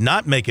visits. He did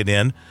not make it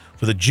in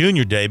for the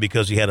junior day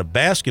because he had a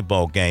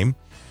basketball game.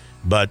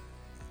 But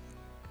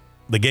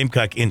the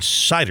Gamecock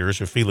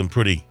insiders are feeling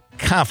pretty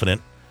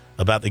confident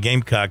about the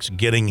Gamecocks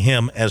getting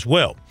him as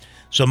well.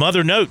 Some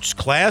other notes.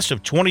 Class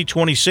of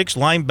 2026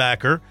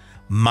 linebacker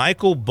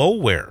Michael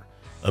Boulware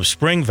of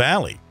Spring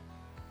Valley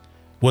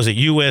was at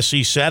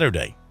USC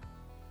Saturday.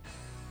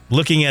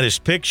 Looking at his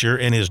picture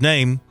and his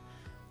name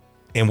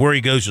and where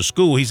he goes to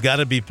school, he's got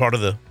to be part of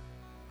the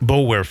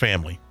Boulware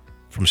family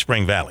from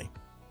Spring Valley.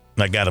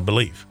 I got to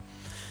believe.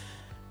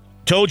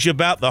 Told you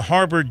about the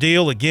Harbor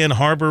deal. Again,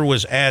 Harbor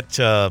was at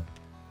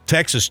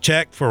Texas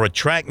Tech for a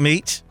track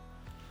meet,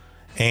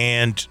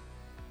 and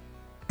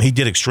he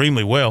did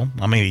extremely well.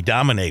 I mean, he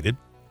dominated.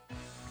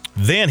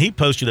 Then he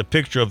posted a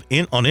picture on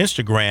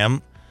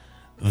Instagram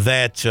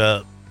that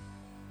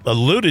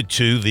alluded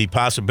to the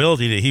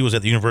possibility that he was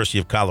at the University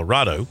of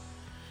Colorado.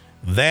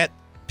 That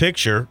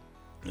picture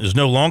is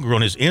no longer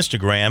on his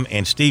Instagram,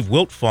 and Steve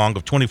Wiltfong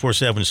of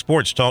 24/7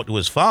 Sports talked to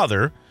his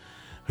father,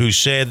 who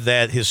said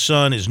that his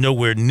son is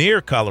nowhere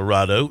near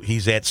Colorado.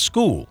 He's at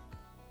school.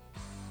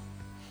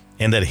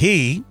 And that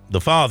he,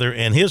 the father,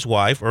 and his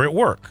wife are at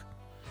work.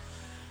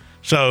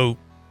 So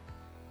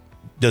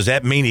does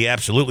that mean he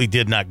absolutely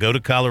did not go to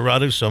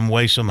Colorado some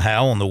way,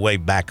 somehow on the way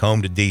back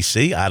home to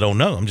D.C.? I don't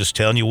know. I'm just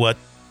telling you what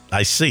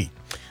I see.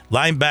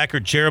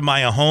 Linebacker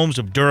Jeremiah Holmes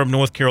of Durham,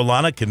 North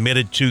Carolina,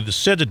 committed to the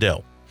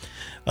Citadel.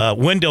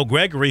 Wendell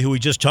Gregory, who we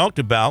just talked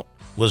about,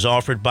 was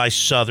offered by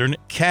Southern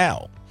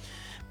Cal.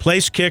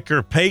 Place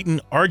kicker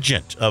Peyton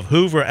Argent of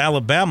Hoover,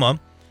 Alabama,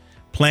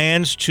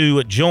 plans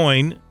to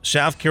join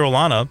South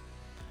Carolina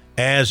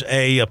as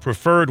a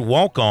preferred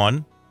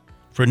walk-on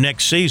for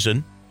next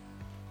season.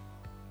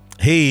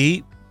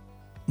 He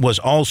was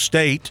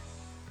All-State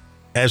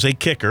as a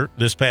kicker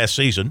this past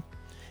season.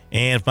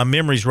 And if my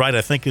memory's right,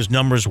 I think his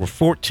numbers were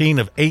 14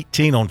 of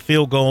 18 on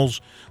field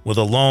goals with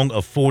a long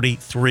of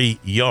 43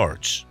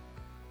 yards.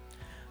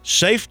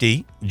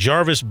 Safety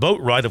Jarvis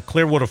Boatwright of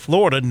Clearwater,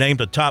 Florida,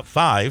 named a top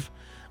 5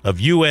 of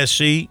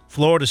USC,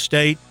 Florida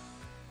State,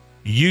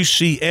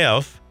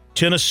 UCF,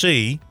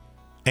 Tennessee,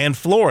 and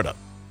Florida.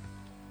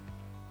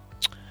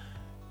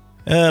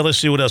 Let's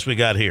see what else we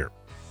got here.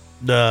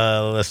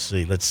 Let's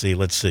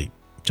see.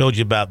 Told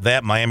you about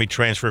that. Miami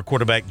transfer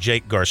quarterback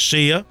Jake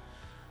Garcia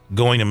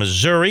going to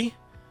Missouri.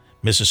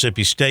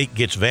 Mississippi State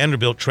gets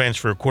Vanderbilt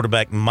transfer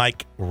quarterback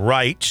Mike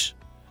Wright.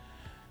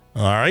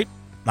 All right.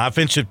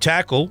 Offensive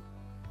tackle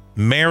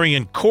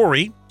Marion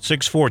Corey,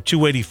 6'4",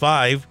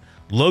 285,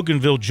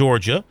 Loganville,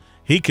 Georgia.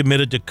 He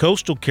committed to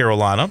Coastal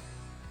Carolina.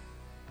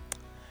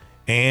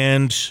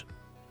 And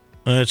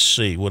let's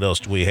see, what else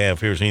do we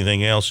have here? Is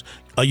anything else?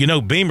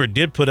 Beamer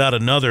did put out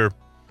another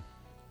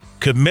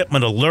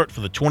commitment alert for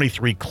the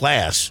 23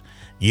 class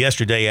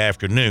yesterday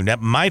afternoon.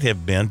 That might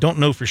have been, don't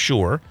know for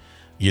sure.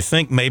 You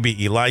think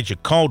maybe Elijah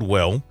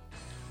Caldwell,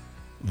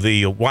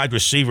 the wide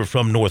receiver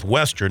from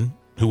Northwestern,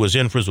 who was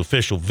in for his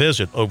official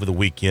visit over the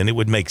weekend. It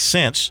would make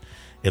sense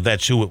if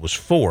that's who it was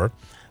for.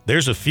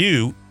 There's a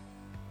few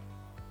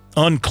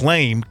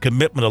unclaimed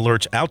commitment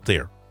alerts out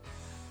there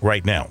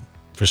right now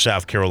for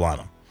South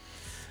Carolina.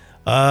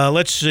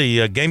 Let's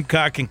see.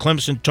 Gamecock and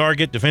Clemson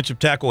target defensive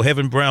tackle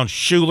Heaven Brown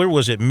Schuler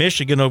was at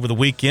Michigan over the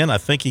weekend. I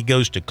think he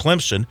goes to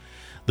Clemson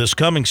this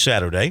coming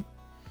Saturday.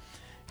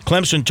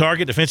 Clemson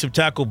target defensive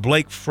tackle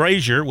Blake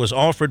Frazier was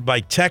offered by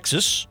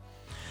Texas.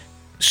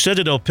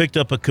 Citadel picked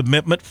up a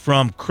commitment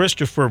from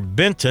Christopher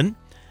Benton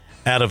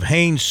out of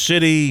Haines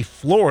City,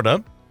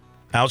 Florida,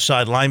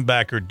 outside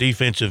linebacker,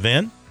 defensive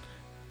end.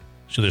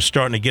 So they're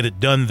starting to get it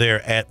done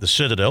there at the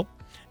Citadel.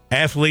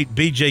 Athlete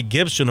B.J.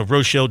 Gibson of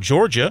Rochelle,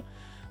 Georgia,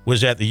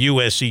 was at the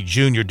USC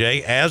Junior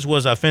Day, as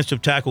was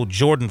offensive tackle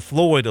Jordan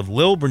Floyd of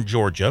Lilburn,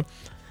 Georgia.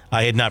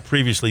 I had not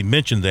previously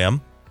mentioned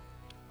them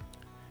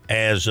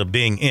as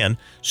being in.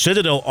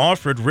 Citadel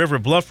offered River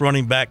Bluff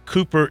running back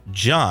Cooper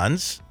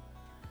Johns.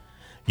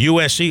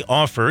 USC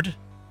offered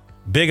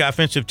big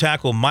offensive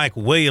tackle Mike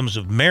Williams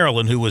of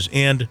Maryland, who was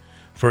in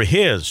for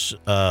his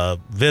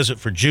visit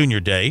for Junior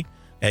Day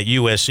at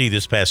USC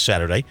this past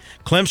Saturday.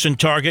 Clemson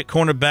target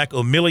cornerback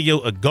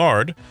Emilio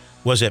Agard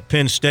was at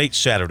Penn State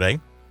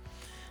Saturday.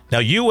 Now,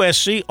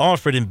 USC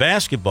offered in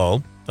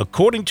basketball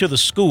according to the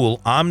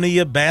school,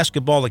 Omnia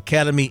Basketball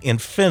Academy in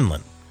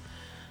Finland,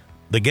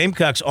 the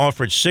Gamecocks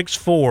offered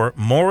 6'4"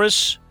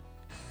 Morris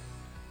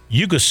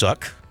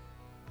Ugasuk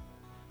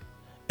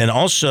and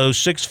also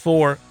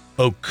 6'4"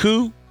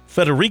 Oku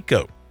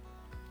Federico,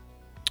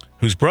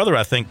 whose brother,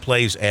 I think,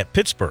 plays at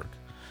Pittsburgh.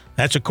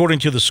 That's according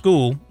to the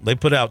school. They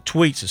put out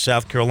tweets that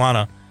South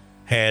Carolina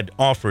had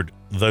offered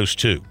those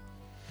two.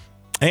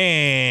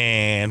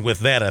 And with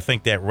that, I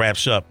think that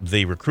wraps up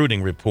the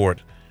recruiting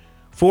report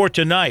for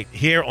tonight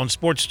here on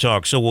Sports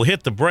Talk. So we'll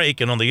hit the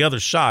break, and on the other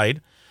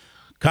side,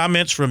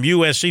 comments from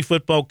USC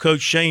football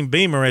coach Shane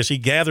Beamer as he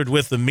gathered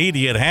with the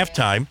media at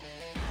halftime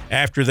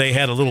after they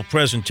had a little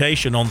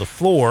presentation on the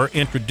floor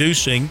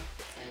introducing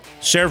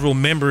several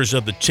members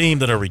of the team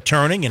that are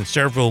returning and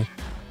several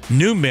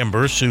new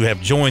members who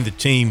have joined the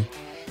team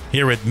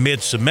here at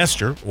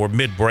mid-semester or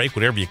mid-break,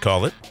 whatever you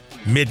call it,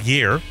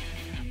 mid-year.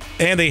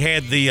 And they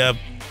had the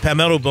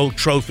Palmetto Bowl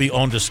trophy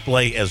on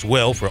display as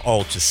well for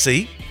all to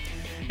see.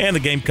 And the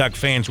Gamecock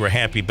fans were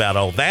happy about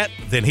all that.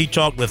 Then he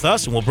talked with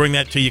us, and we'll bring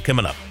that to you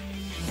coming up.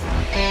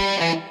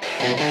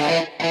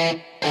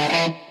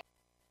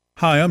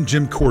 Hi, I'm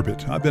Jim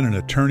Corbett. I've been an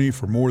attorney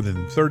for more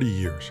than 30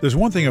 years. There's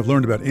one thing I've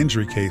learned about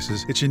injury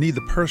cases. It's you need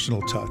the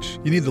personal touch.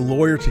 You need the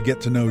lawyer to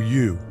get to know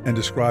you and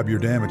describe your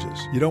damages.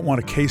 You don't want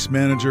a case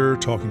manager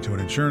talking to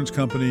an insurance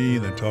company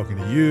and then talking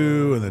to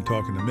you and then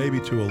talking to maybe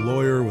to a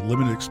lawyer with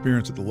limited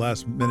experience at the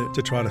last minute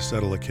to try to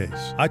settle a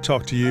case. I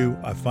talk to you,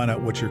 I find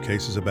out what your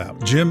case is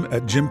about. Jim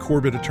at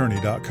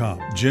JimCorbettAttorney.com.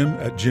 Jim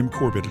at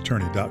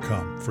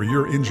JimCorbettAttorney.com for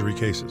your injury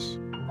cases.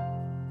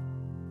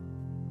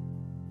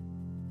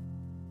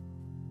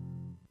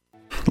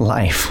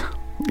 Life.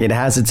 It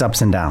has its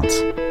ups and downs.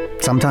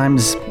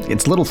 Sometimes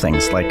it's little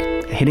things like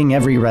hitting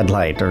every red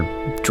light or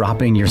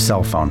dropping your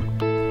cell phone.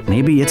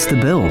 Maybe it's the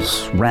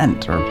bills,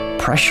 rent, or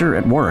pressure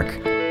at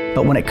work.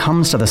 But when it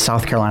comes to the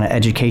South Carolina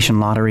Education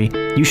Lottery,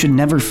 you should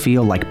never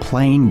feel like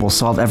playing will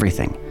solve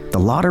everything. The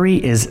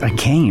lottery is a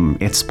game.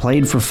 It's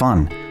played for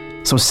fun.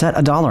 So set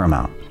a dollar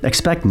amount.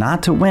 Expect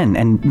not to win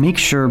and make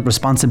sure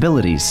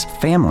responsibilities,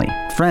 family,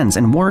 friends,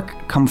 and work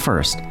come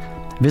first.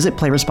 Visit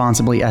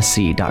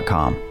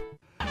PlayResponsiblySC.com.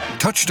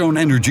 Touchstone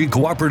Energy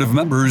Cooperative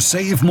members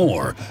save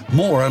more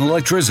on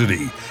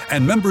electricity,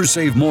 and members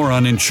save more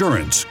on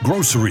insurance,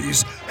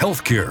 groceries,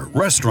 healthcare,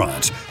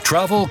 restaurants,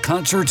 travel,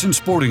 concerts, and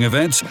sporting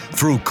events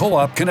through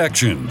Co-op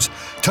Connections.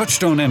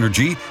 Touchstone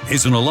Energy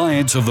is an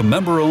alliance of the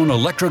member-owned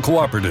electric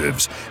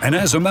cooperatives, and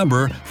as a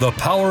member, the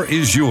power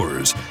is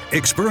yours.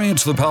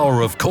 Experience the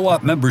power of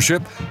co-op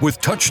membership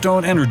with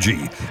Touchstone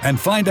Energy and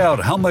find out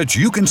how much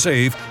you can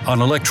save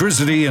on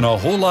electricity and a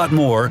whole lot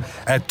more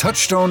at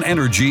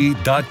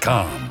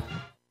touchstoneenergy.com.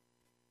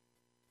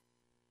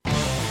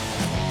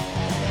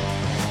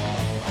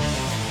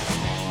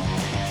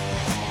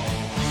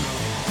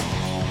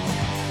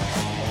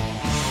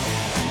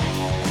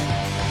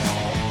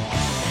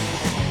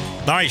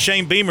 All right,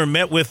 Shane Beamer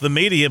met with the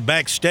media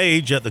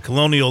backstage at the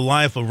Colonial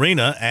Life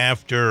Arena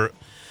after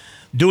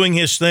doing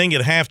his thing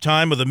at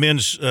halftime of the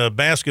men's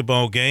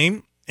basketball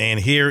game.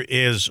 And here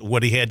is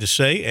what he had to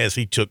say as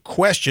he took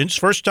questions.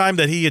 First time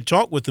that he had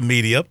talked with the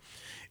media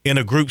in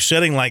a group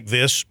setting like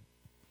this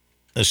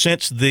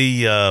since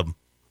the, I'm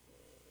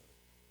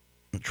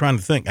trying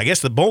to think, I guess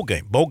the bowl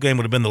game. Bowl game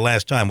would have been the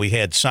last time. We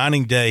had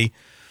signing day,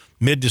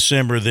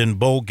 mid-December, then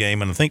bowl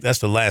game, and I think that's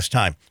the last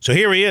time. So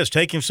here he is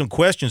taking some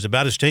questions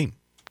about his team.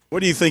 Where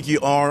do you think you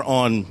are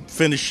on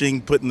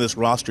finishing putting this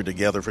roster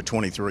together for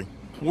 23?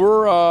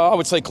 We're, I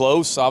would say,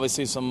 close.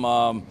 Obviously, some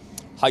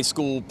high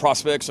school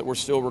prospects that we're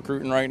still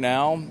recruiting right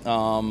now.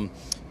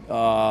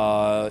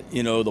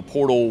 The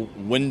portal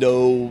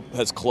window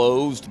has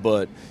closed,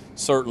 but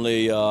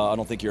certainly I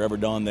don't think you're ever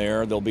done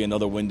there. There'll be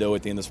another window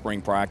at the end of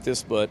spring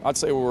practice, but I'd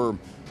say we're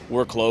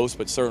close.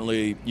 But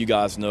certainly, you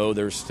guys know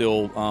there's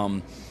still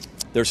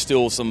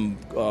some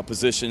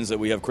positions that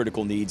we have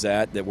critical needs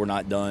at that we're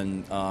not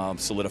done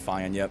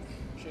solidifying yet.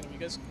 Shane, have you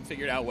guys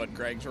figured out what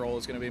Greg's role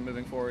is going to be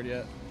moving forward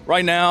yet?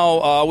 Right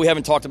now, we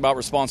haven't talked about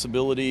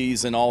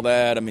responsibilities and all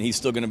that. I mean, he's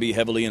still going to be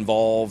heavily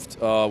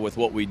involved with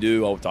what we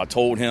do. I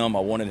told him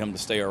I wanted him to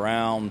stay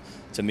around.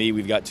 To me,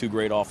 we've got two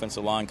great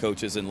offensive line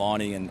coaches in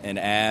Lonnie and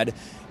Ad,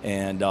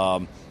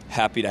 and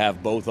happy to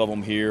have both of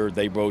them here.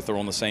 They both are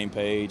on the same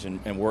page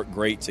and work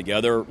great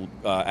together.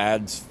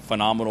 Ad's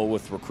phenomenal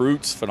with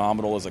recruits,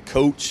 phenomenal as a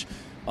coach.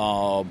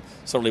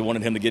 Certainly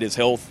wanted him to get his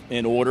health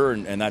in order,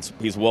 and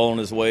he's well on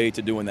his way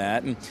to doing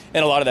that. And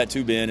a lot of that,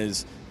 too, Ben,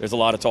 is there's a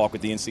lot of talk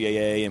with the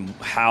NCAA and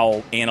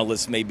how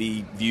analysts may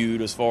be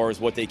viewed as far as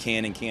what they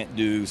can and can't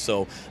do.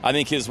 So I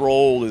think his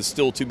role is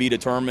still to be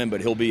determined, but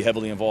he'll be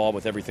heavily involved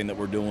with everything that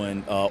we're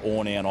doing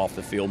on and off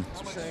the field.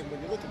 Shane, when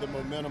you look at the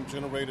momentum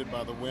generated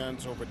by the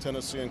wins over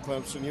Tennessee and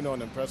Clemson,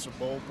 an impressive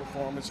bowl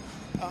performance,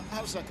 how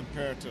does that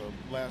compare to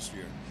last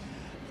year?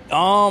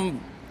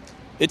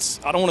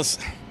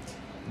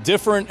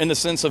 Different in the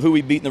sense of who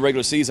we beat in the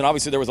regular season.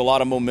 Obviously, there was a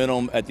lot of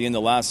momentum at the end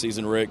of last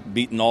season, Rick,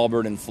 beating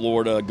Auburn and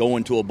Florida,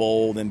 going to a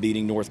bowl, then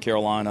beating North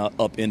Carolina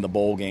up in the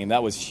bowl game.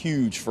 That was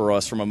huge for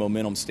us from a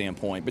momentum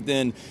standpoint. But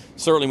then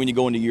certainly when you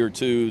go into year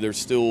 2, there's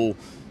still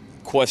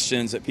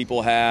questions that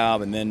people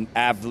have. And then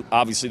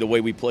obviously the way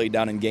we played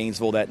down in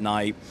Gainesville that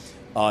night,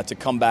 to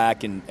come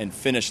back and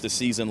finish the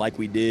season like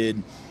we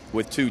did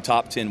with 2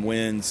 top 10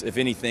 wins. If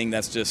anything,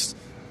 that's just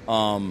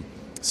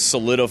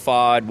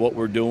solidified what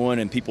we're doing,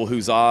 and people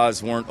whose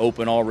eyes weren't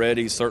open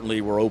already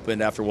certainly were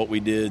opened after what we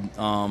did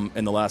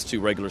in the last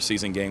 2 regular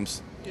season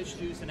games. Coach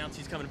Juice announced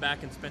he's coming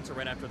back, and Spencer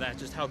right after that.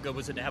 Just how good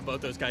was it to have both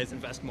those guys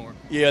invest more?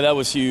 Yeah, that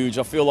was huge.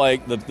 I feel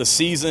like the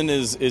season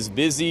is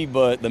busy,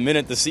 but the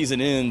minute the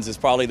season ends is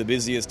probably the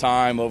busiest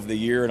time of the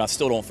year, and I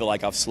still don't feel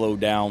like I've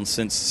slowed down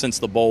since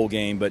the bowl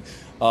game. But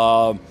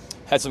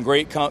had some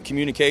great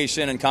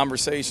communication and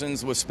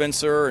conversations with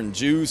Spencer and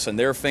Juice and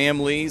their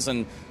families,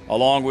 and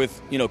along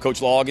with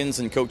Coach Loggins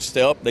and Coach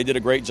Stepp. They did a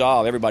great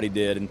job. Everybody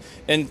did,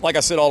 and like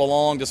I said all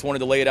along, just wanted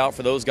to lay it out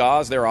for those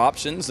guys, their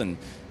options, and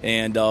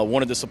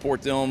wanted to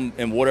support them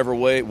in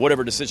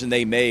whatever decision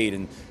they made.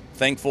 And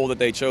thankful that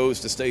they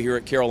chose to stay here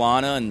at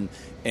Carolina,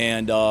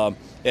 and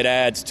it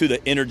adds to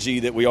the energy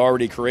that we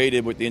already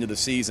created with the end of the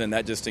season.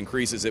 That just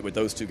increases it with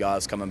those 2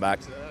 guys coming back.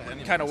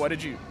 And kind of what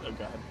did you?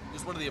 Okay.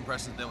 Just what are the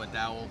impressions then with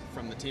Dowell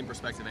from the team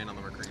perspective and on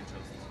the recruiting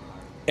trail?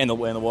 And the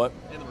what?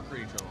 And the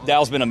recruiting trail.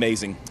 Dowell's been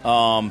amazing.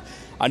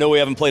 I know we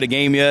haven't played a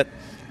game yet,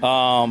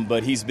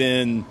 but he's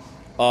been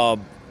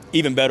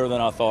even better than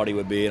I thought he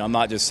would be. And I'm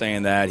not just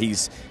saying that.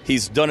 He's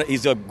done it.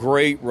 He's a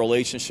great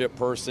relationship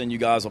person. You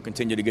guys will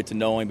continue to get to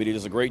know him, but he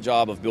does a great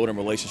job of building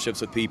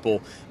relationships with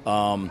people.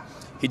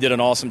 He did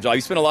an awesome job.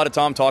 He spent a lot of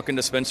time talking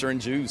to Spencer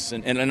and Juice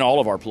and all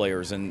of our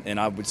players, and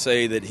I would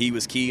say that he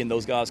was key in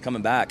those guys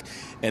coming back.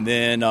 And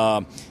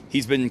then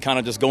he's been kind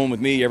of just going with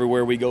me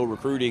everywhere we go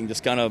recruiting,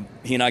 just kind of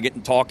he and I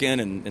getting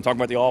talking and talking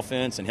about the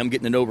offense and him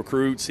getting to know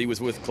recruits. He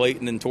was with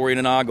Clayton and Torian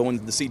and I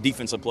going to see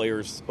defensive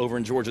players over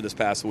in Georgia this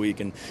past week,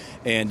 and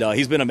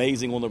he's been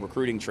amazing on the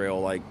recruiting trail.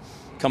 Like,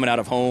 coming out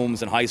of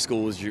homes and high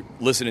schools, you're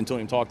listening to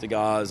him talk to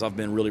guys. I've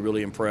been really,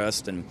 really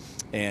impressed and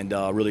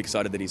really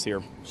excited that he's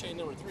here. Shane,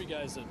 there were 3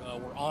 guys that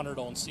were honored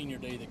on Senior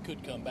Day that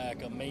could come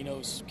back: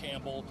 Manos,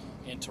 Campbell,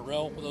 and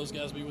Terrell. Will those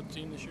guys be with the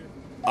team this year?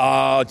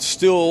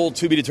 Still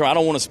to be determined. I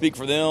don't want to speak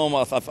for them.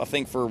 I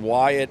think for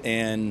Wyatt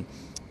and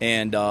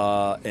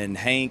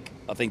Hank,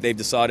 I think they've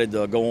decided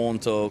to go on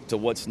to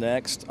what's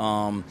next.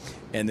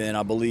 And then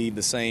I believe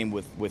the same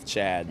with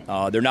Chad.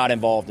 They're not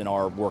involved in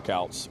our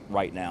workouts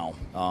right now,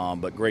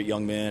 but great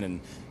young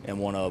men, and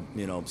want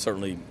to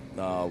certainly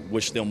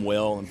wish them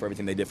well and for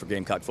everything they did for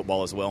Gamecock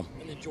football as well.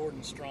 And then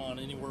Jordan Strawn,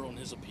 anywhere on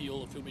his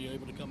appeal if he'll be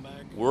able to come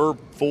back? We're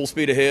full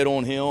speed ahead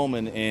on him,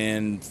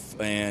 and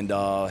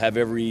have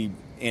every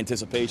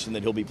anticipation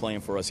that he'll be playing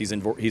for us. He's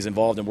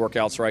involved in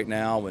workouts right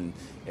now, and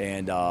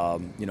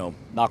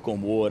knock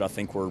on wood, I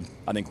think we're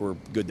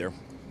good there.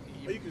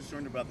 Are you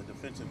concerned about the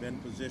defensive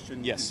end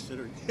position? Yes.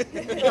 And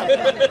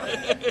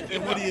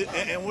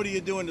what are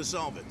you doing to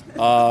solve it?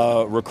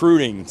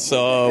 Recruiting.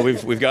 So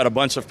we've got a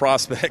bunch of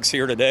prospects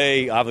here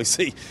today.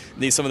 Obviously,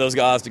 need some of those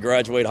guys to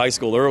graduate high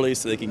school early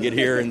so they can get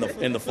here in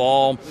the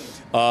fall.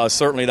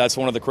 Certainly, that's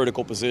one of the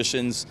critical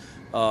positions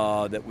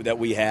that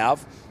we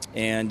have,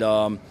 and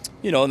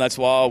and that's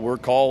why we're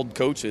called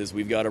coaches.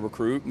 We've got to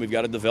recruit and we've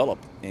got to develop,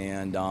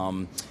 and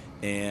the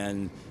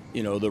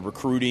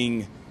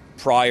recruiting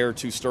prior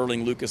to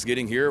Sterling Lucas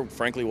getting here,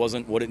 frankly,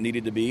 wasn't what it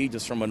needed to be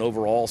just from an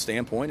overall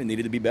standpoint. It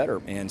needed to be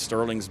better. And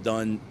Sterling's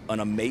done an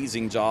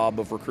amazing job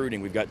of recruiting.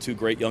 We've got 2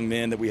 great young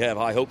men that we have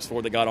high hopes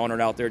for that got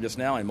honored out there just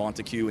now, in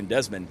Montague and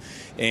Desmond.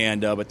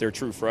 But they're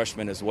true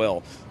freshmen as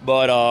well.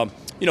 But,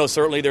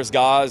 certainly there's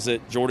guys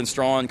that Jordan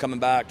Strawn coming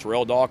back,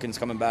 Terrell Dawkins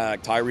coming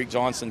back, Tyreek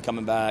Johnson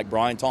coming back,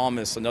 Brian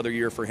Thomas, another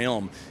year for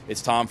him.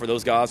 It's time for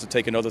those guys to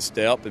take another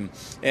step. And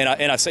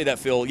I say that,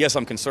 Phil, yes,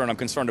 I'm concerned. I'm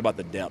concerned about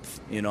the depth.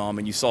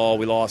 You saw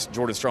we lost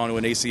Jordan Strawn to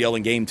an ACL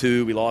in Game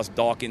 2. We lost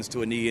Dawkins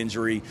to a knee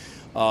injury.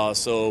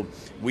 So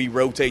we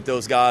rotate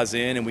those guys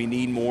in, and we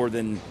need more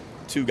than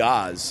 2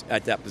 guys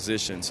at that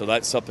position. So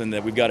that's something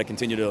that we've got to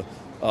continue to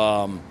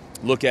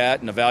look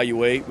at and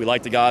evaluate. We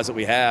like the guys that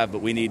we have,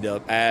 but we need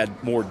to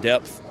add more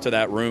depth to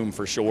that room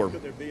for sure.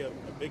 Could there be a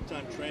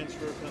big-time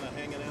transfer kind of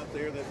hanging out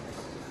there?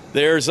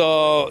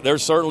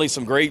 There's certainly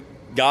some great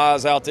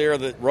guys out there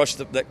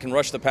that can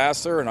rush the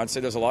passer, and I'd say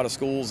there's a lot of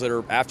schools that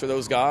are after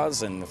those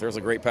guys. And if there's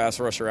a great pass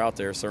rusher out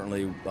there,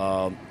 certainly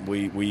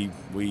we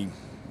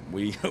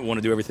want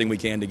to do everything we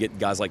can to get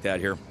guys like that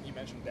here. You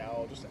mentioned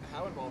Dowell. Just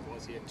how involved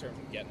was he in terms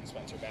of getting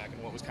Spencer back,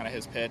 and what was kind of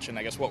his pitch, and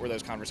I guess what were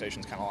those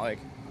conversations kind of like?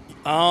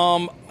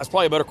 That's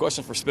probably a better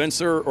question for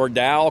Spencer or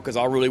Dowell, because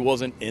I really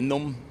wasn't in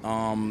them.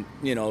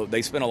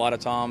 They spent a lot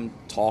of time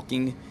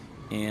talking,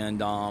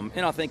 and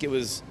I think it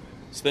was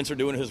Spencer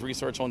doing his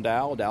research on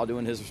Dowell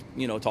doing his,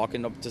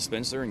 talking to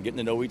Spencer and getting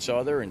to know each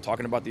other and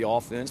talking about the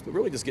offense, but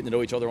really just getting to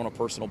know each other on a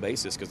personal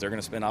basis, because they're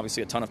going to spend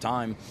obviously a ton of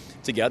time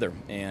together.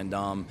 And,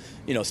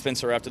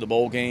 Spencer after the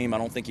bowl game, I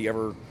don't think he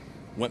ever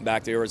went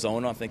back to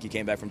Arizona. I think he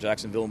came back from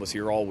Jacksonville and was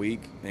here all week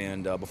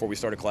and before we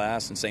started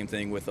class, and same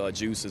thing with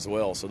Juice as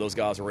well. So those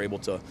guys were able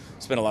to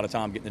spend a lot of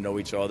time getting to know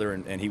each other,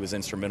 and he was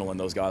instrumental in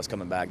those guys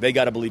coming back. They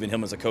got to believe in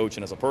him as a coach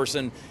and as a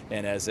person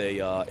and as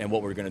and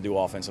what we're going to do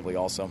offensively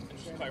also.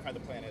 Just to clarify, the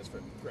plan is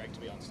for Greg to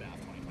be on staff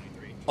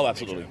 2023. Oh,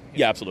 absolutely.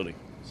 Yeah, absolutely.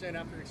 Shane,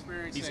 after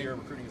experiencing, He's here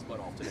recruiting his butt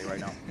off today right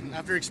now.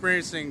 After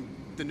experiencing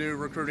the new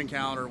recruiting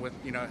calendar with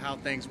how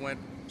things went,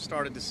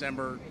 started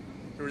December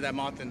through that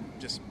month, and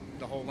just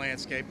the whole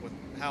landscape with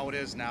how it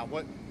is now,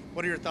 what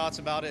are your thoughts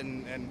about it,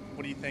 and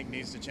what do you think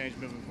needs to change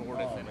moving forward?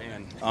 Oh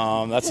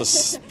man,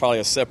 that's probably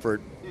a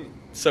separate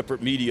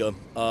media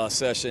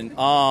session.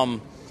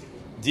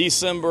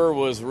 December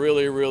was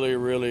really, really,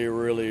 really,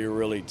 really,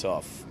 really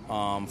tough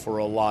for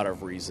a lot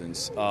of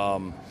reasons.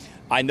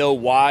 I know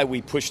why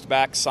we pushed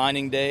back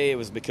signing day. It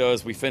was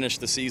because we finished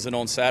the season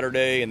on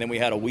Saturday, and then we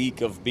had a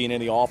week of being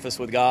in the office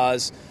with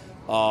guys,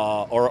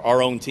 or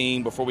our own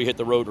team, before we hit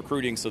the road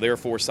recruiting, so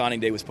therefore signing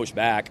day was pushed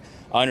back.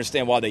 I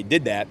understand why they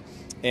did that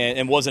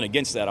and wasn't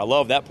against that. I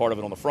love that part of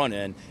it on the front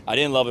end. I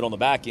didn't love it on the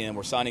back end,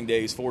 where signing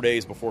day is 4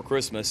 days before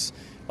Christmas,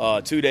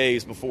 2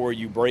 days before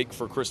you break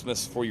for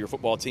Christmas for your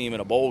football team in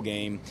a bowl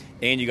game,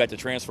 and you got the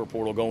transfer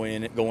portal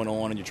going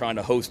on, and you're trying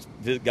to host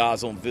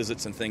guys on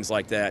visits and things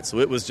like that. So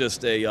it was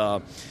just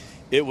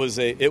it was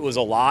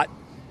a lot.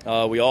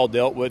 We all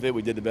dealt with it.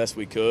 We did the best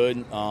we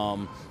could.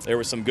 There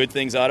were some good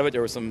things out of it.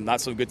 There were some not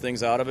so good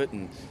things out of it,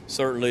 and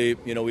certainly,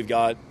 we've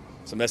got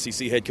some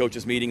SEC head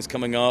coaches meetings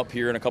coming up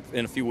here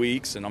in a few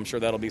weeks, and I'm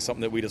sure that'll be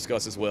something that we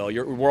discuss as well.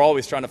 We're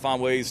always trying to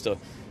find ways to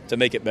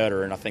make it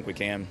better, and I think we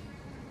can.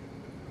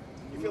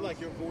 You feel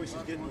like your voice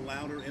is getting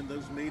louder in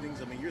those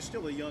meetings? I mean, you're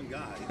still a young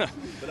guy,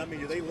 but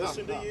do they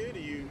listen to you? Do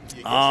you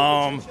get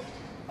some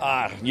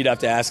attention? You'd have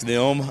to ask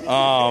them.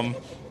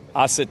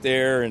 I sit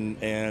there and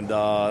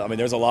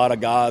there's a lot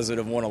of guys that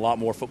have won a lot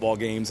more football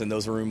games in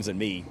those rooms than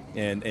me,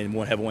 and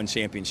have won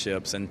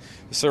championships. And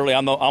certainly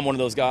I'm one of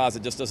those guys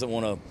that just doesn't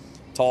want to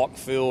talk,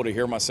 Phil, to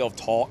hear myself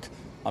talk.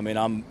 I mean,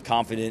 I'm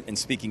confident in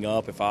speaking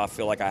up if I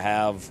feel like I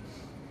have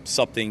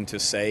something to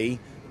say.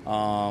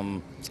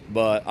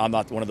 But I'm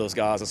not one of those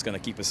guys that's going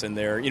to keep us in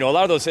there. A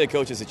lot of those head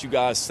coaches that you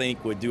guys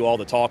think would do all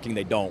the talking,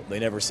 they don't. They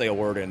never say a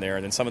word in there.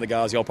 And then some of the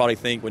guys y'all probably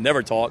think would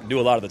never talk, do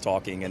a lot of the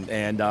talking.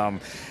 And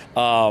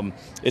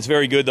it's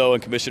very good, though,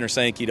 and Commissioner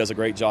Sankey does a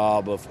great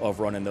job of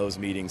running those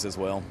meetings as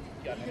well.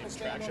 You got any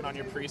traction on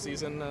your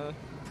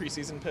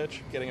preseason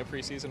pitch, getting a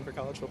preseason for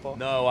college football?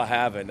 No, I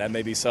haven't. That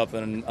may be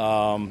something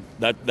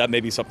that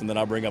may be something that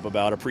I bring up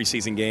about a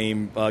preseason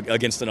game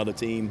against another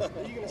team. Are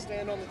you going to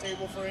stand on the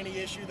table for any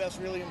issue that's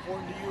really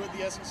important to you at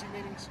the SEC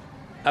meetings?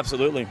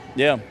 Absolutely,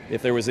 yeah.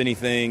 If there was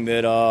anything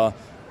that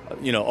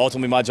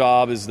ultimately my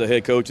job as the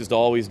head coach is to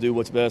always do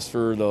what's best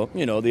for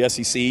the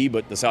SEC,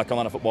 but the South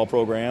Carolina football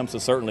program. So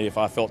certainly, if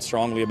I felt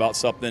strongly about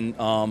something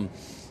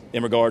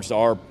in regards to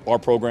our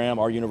program,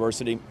 our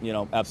university,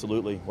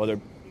 absolutely. Whether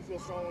you feel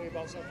strongly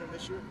about something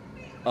this year?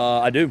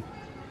 I do,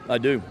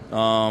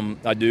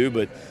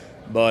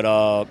 but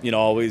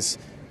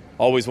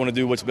always want to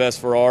do what's best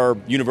for our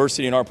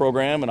university and our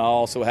program, and I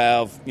also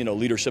have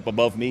leadership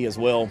above me as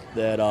well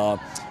that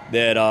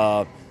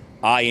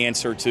I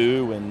answer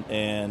to,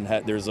 and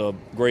there's a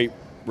great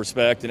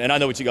respect, and I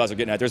know what you guys are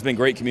getting at. There's been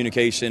great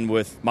communication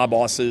with my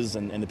bosses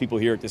and the people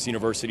here at this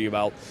university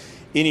about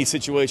any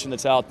situation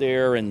that's out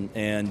there,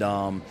 and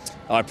I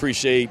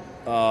appreciate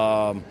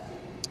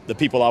the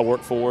people I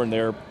work for and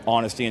their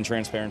honesty and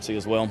transparency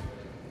as well.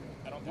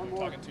 I don't think we're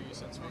talking to you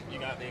since you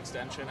got the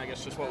extension. I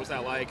guess just what was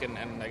that like, and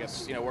I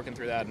guess working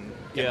through that and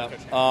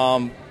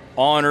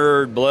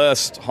honored,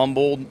 blessed,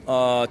 humbled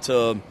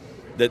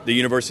that the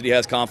university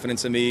has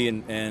confidence in me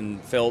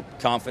and felt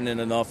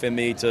confident enough in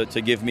me to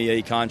give me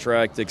a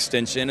contract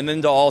extension, and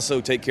then to also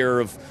take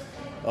care of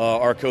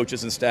our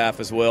coaches and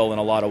staff as well in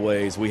a lot of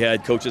ways. We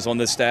had coaches on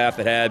this staff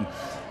that had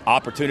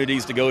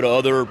opportunities to go to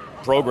other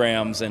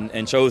programs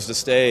and chose to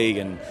stay,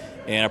 and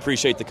I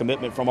appreciate the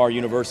commitment from our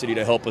university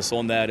to help us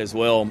on that as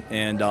well.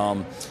 And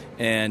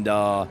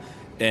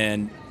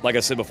like I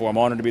said before, I'm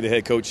honored to be the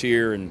head coach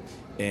here, and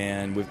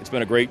it's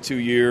been a great 2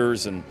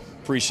 years, and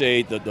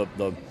appreciate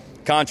the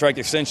contract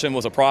extension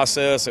was a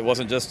process. It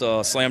wasn't just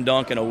a slam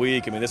dunk in a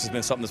week. I mean, this has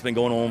been something that's been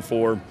going on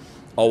for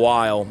a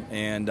while,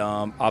 and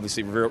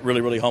obviously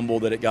really, really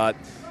humbled that it got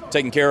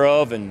taken care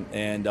of,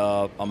 and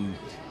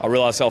I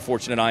realize how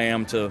fortunate I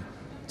am to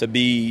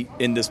be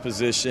in this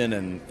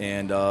position,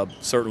 and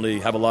certainly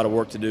have a lot of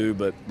work to do,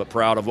 but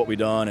proud of what we've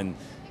done,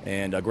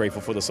 and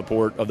grateful for the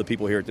support of the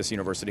people here at this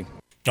university.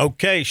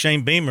 Okay,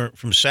 Shane Beamer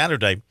from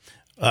Saturday.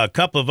 A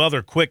couple of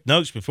other quick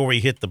notes before we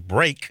hit the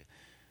break.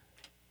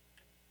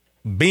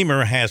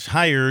 Beamer has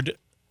hired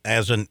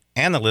as an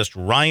analyst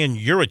Ryan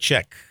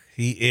Urachek.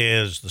 He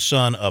is the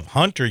son of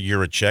Hunter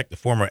Urachek, the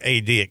former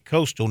AD at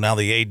Coastal, now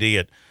the AD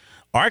at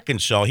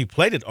Arkansas. He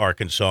played at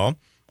Arkansas,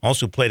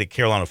 also played at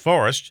Carolina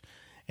Forest,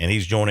 and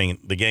he's joining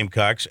the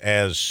Gamecocks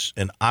as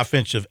an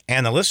offensive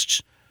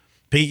analyst.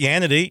 Pete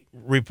Yannity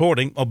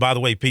reporting. Oh, by the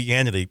way, Pete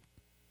Yannity,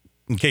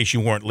 in case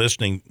you weren't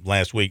listening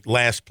last week,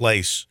 last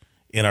place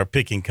in our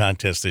picking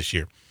contest this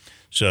year.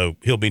 So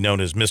he'll be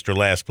known as Mr.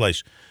 Last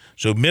Place.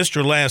 So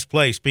Mr. Last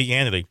Place, Pete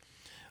Anthony,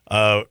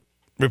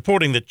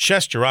 reporting that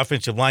Chester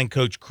offensive line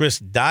coach Chris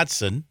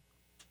Dodson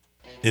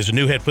is a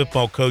new head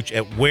football coach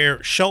at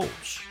Ware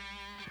Shoals.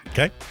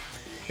 Okay?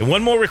 And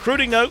one more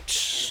recruiting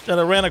note that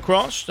I ran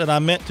across that I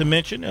meant to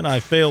mention and I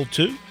failed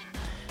to,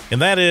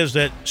 and that is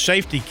that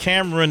safety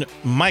Cameron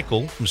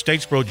Michael from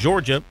Statesboro,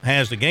 Georgia,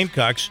 has the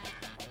Gamecocks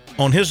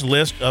on his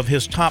list of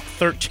his top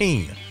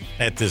 13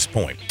 at this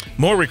point.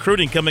 More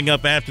recruiting coming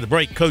up after the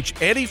break. Coach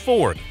Eddie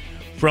Ford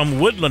from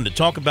Woodland to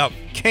talk about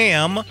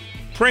Cam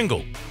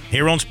Pringle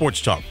here on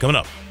Sports Talk. Coming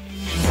up.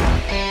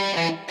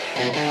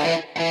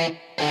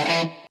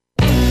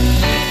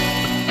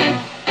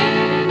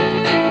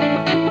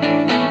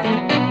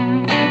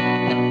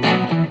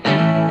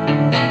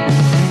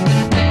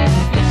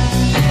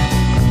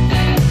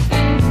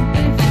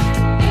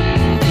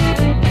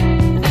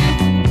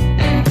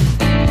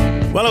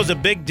 Well, it was a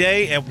big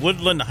day at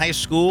Woodland High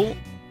School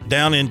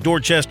down in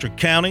Dorchester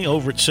County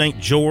over at St.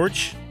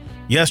 George.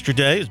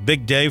 Yesterday is a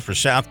big day for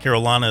South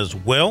Carolina as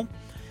well,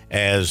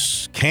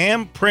 as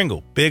Cam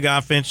Pringle, big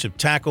offensive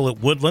tackle at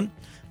Woodland,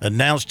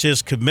 announced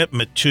his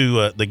commitment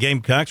to the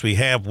Gamecocks. We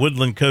have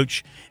Woodland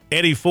coach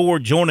Eddie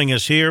Ford joining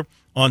us here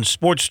on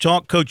Sports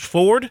Talk. Coach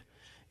Ford,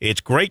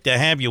 it's great to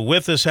have you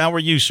with us. How are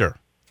you, sir?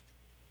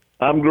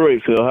 I'm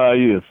great, Phil. How are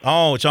you?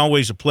 Oh, it's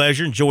always a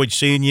pleasure. Enjoyed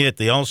seeing you at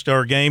the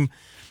All-Star game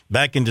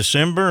back in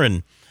December.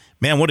 And,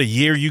 man, what a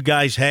year you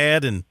guys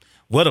had and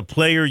what a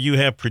player you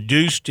have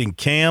produced in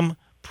Cam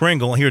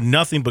Pringle. I hear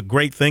nothing but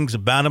great things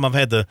about him. I've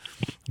had the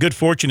good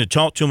fortune to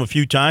talk to him a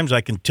few times.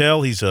 I can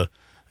tell he's a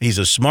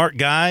smart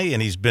guy,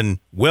 and he's been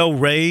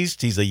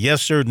well-raised. He's a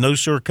yes, sir, no,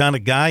 sir kind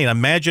of guy. And I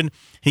imagine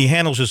he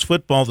handles his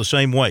football the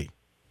same way.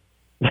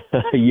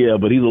 Yeah,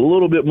 but he's a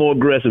little bit more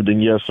aggressive than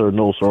yes, sir,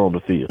 no, sir on the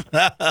field.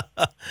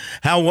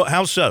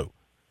 How so?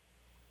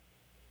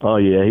 Oh,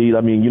 yeah.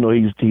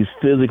 He's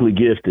physically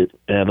gifted.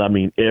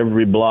 And,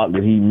 every block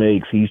that he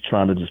makes, he's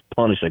trying to just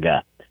punish a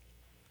guy.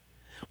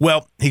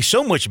 Well, he's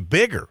so much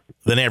bigger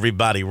than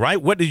everybody,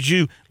 right? What did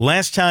you –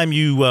 last time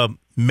you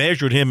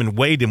measured him and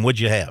weighed him, what'd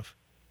you have?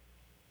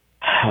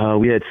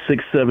 We had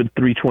 6'7",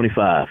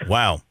 325.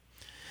 Wow.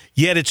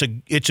 Yet it's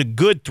a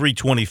good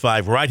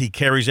 325, right? He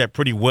carries that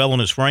pretty well on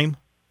his frame?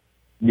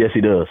 Yes,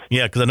 he does.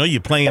 Yeah, because I know you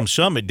play him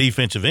some at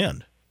defensive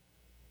end.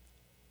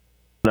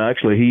 No,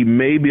 actually, he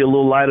may be a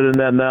little lighter than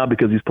that now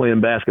because he's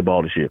playing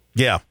basketball this year.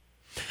 Yeah.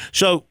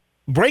 So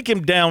break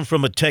him down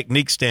from a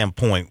technique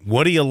standpoint.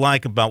 What do you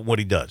like about what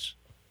he does?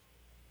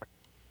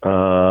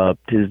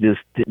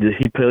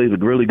 He plays a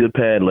really good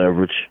pad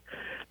leverage.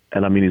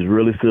 And, he's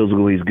really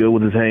physical. He's good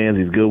with his hands.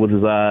 He's good with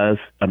his eyes.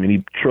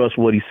 He trusts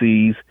what he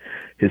sees.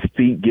 His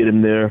feet get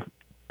him there.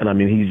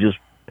 And, he's just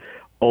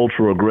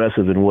ultra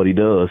aggressive in what he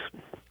does.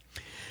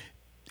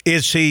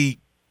 Is he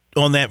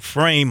on that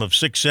frame of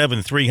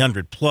 6'7",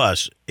 300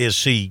 plus?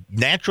 Is he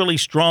naturally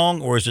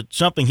strong, or is it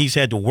something he's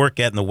had to work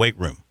at in the weight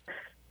room?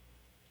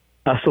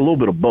 That's a little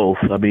bit of both.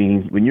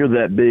 When you're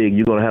that big,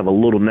 you're going to have a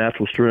little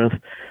natural strength.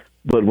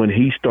 But when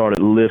he started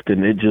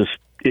lifting,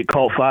 it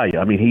caught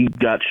fire. He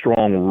got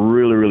strong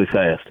really, really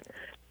fast.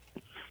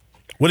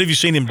 What have you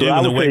seen him do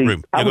in the weight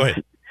room? Go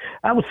ahead.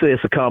 I would say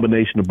it's a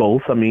combination of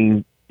both.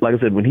 Like I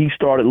said, when he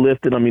started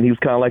lifting, he was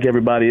kind of like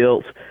everybody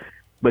else,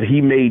 but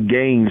he made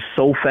gains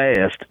so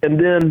fast. And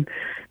then,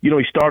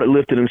 he started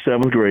lifting in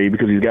 7th grade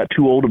because he's got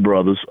two older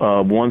brothers.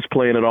 One's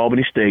playing at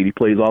Albany State. He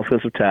plays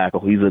offensive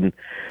tackle. He's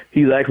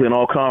actually an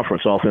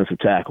all-conference offensive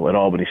tackle at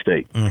Albany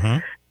State. Mm-hmm.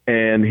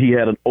 And he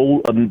had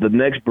the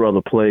next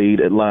brother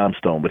played at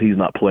Limestone, but he's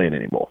not playing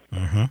anymore.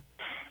 Mm-hmm.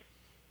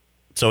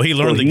 So he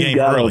learned the game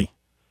early.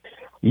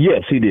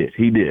 Yes, he did.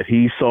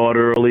 He saw it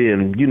early,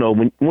 and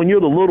when you're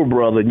the little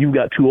brother and you've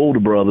got two older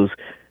brothers,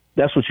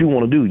 that's what you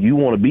want to do. You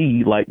want to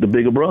be like the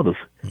bigger brothers.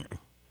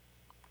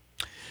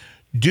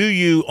 Do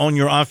you, on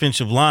your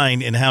offensive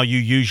line and how you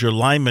use your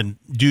linemen,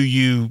 do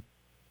you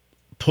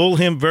pull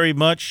him very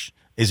much?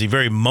 Is he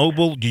very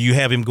mobile? Do you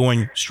have him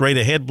going straight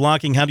ahead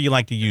blocking? How do you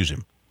like to use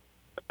him?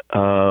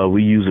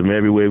 We use him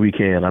every way we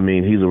can.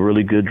 He's a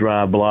really good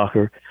drive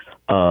blocker.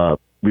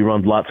 We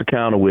run lots of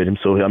counter with him,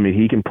 so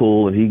he can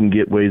pull and he can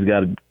get where he's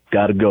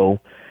got to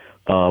go.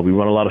 We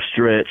run a lot of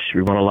stretch.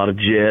 We run a lot of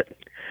jet.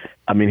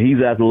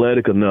 He's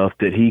athletic enough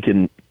that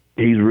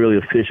he's really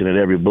efficient at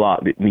every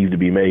block that needs to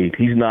be made.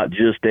 He's not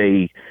just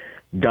a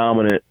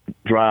dominant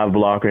drive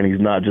blocker, and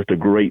he's not just a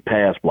great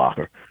pass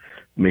blocker.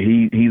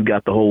 He's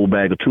got the whole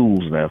bag of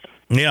tools now.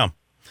 Yeah.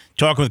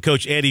 Talking with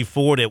Coach Eddie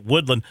Ford at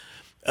Woodland.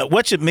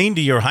 What's it mean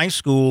to your high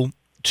school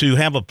to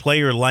have a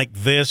player like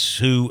this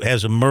who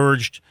has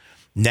emerged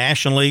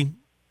nationally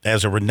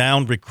as a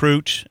renowned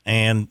recruit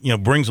and,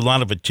 brings a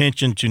lot of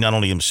attention to not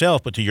only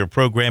himself but to your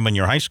program and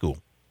your high school?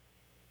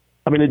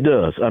 It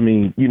does.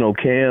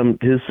 Cam,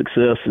 his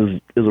success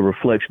is a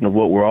reflection of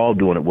what we're all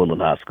doing at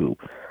Woodland High School.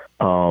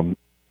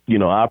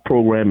 Our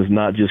program is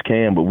not just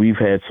Cam, but we've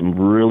had some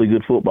really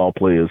good football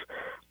players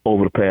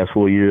over the past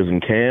 4 years, and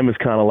Cam is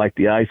kind of like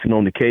the icing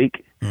on the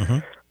cake. Mm-hmm.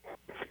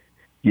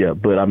 Yeah,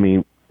 but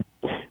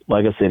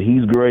like I said,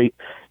 he's great.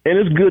 And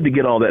it's good to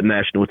get all that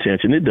national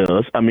attention. It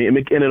does. I mean,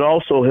 and it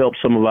also helps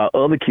some of our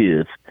other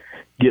kids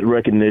get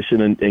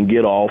recognition and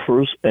get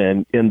offers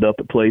and end up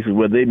at places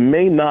where they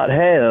may not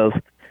have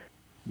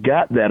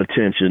got that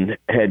attention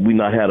had we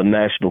not had a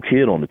national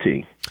kid on the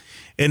team.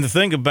 And the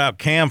thing about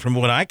Cam, from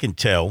what I can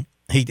tell,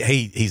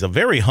 he's a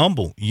very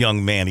humble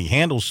young man. He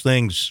handles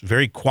things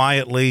very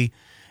quietly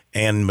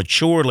and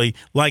maturely,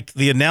 like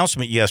the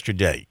announcement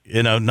yesterday.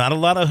 You know, not a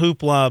lot of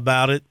hoopla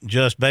about it,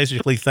 just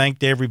basically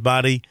thanked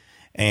everybody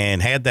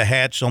and had the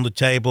hats on the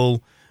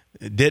table,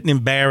 didn't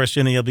embarrass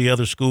any of the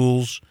other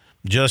schools,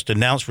 just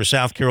announced for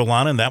South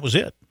Carolina, and that was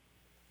it.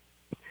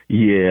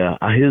 Yeah,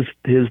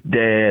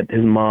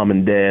 his mom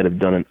and dad have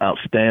done an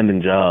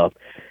outstanding job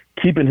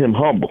keeping him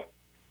humble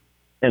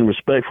and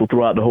respectful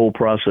throughout the whole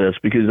process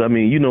because, I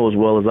mean, you know as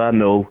well as I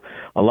know,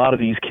 a lot of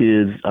these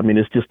kids, I mean,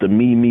 it's just a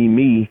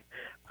me,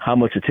 how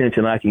much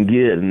attention I can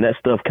get, and that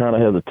stuff kind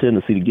of has a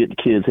tendency to get in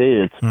kids'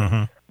 heads.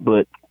 Mm-hmm.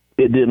 But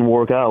it didn't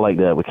work out like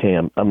that with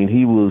Cam. I mean,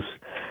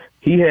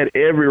 he had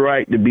every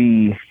right to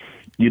be,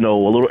 you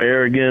know, a little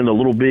arrogant, a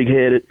little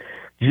big-headed,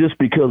 just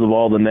because of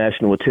all the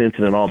national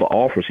attention and all the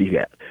offers he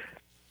got.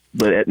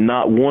 But at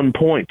not one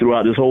point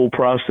throughout this whole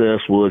process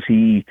was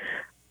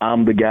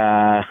I'm the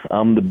guy,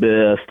 I'm the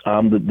best,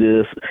 I'm the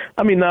this.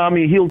 I mean,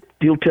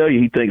 he'll tell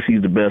you he thinks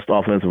he's the best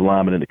offensive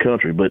lineman in the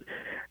country, but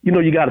you know,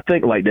 you got to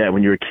think like that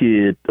when you're a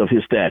kid of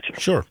his stature.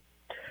 Sure.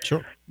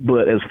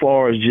 But as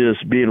far as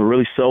just being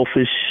really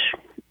selfish,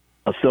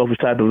 a selfish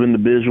type of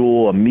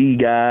individual, a me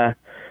guy,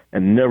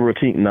 and never a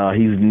team,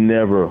 he's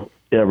never,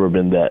 ever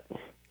been that.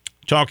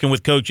 Talking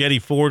with Coach Eddie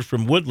Ford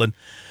from Woodland.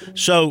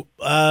 So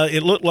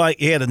it looked like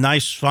he had a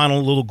nice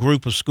final little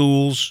group of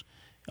schools,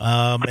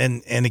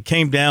 and it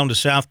came down to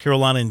South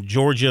Carolina and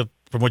Georgia,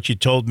 from what you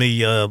told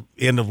me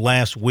end of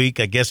last week.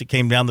 I guess it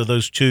came down to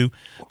those two.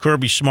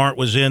 Kirby Smart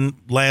was in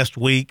last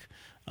week.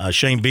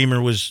 Shane Beamer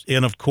was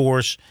in, of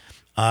course.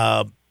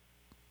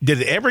 Did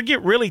it ever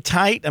get really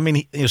tight? I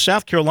mean,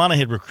 South Carolina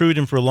had recruited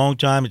him for a long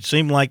time. It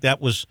seemed like that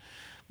was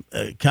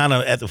kind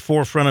of at the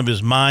forefront of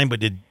his mind,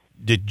 but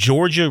did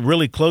Georgia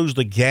really close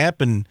the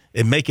gap and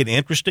make it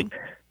interesting?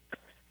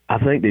 I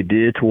think they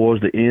did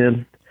towards the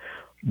end,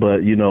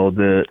 but, you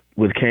know,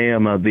 with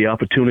Cam, the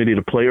opportunity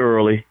to play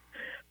early,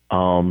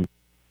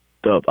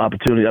 the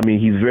opportunity, I mean,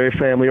 he's very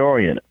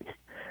family-oriented.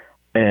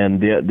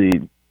 And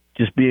the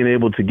just being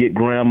able to get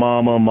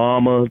grandmama,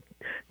 mama,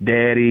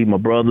 daddy, my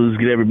brothers,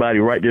 get everybody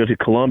right there to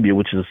Columbia,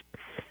 which is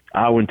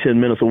an hour and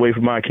 10 minutes away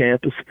from our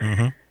campus.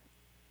 Mm-hmm.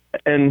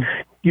 And,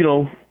 you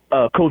know,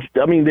 Coach,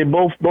 I mean, they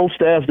both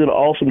staffs did an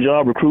awesome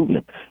job recruiting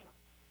him.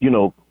 You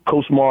know,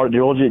 Coach Smart at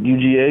Georgia at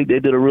UGA, they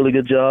did a really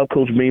good job.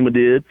 Coach Beamer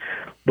did.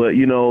 But,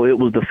 you know, it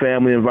was the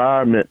family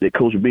environment that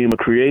Coach Beamer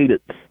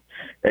created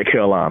at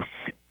Carolina.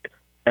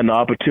 And the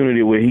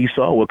opportunity where he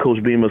saw where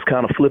Coach Beamer's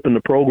kind of flipping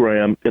the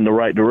program in the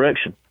right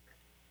direction.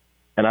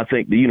 And I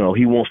think, you know,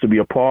 he wants to be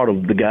a part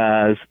of the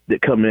guys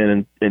that come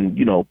in and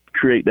you know,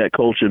 create that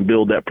culture and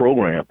build that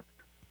program.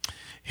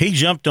 He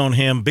jumped on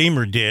him,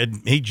 Beamer did.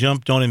 He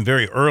jumped on him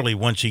very early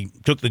once he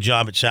took the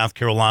job at South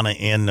Carolina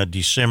in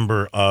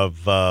December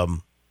of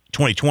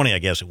 2020, I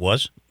guess it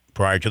was,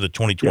 prior to the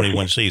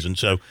 2021 season.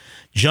 So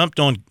jumped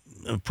on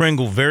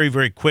Pringle very,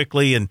 very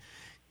quickly and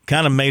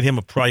kind of made him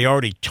a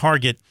priority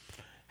target.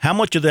 How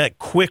much of that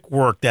quick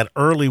work, that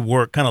early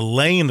work, kind of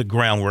laying the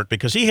groundwork,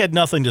 because he had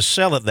nothing to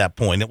sell at that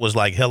point. It was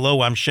like,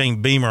 hello, I'm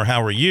Shane Beamer,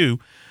 how are you?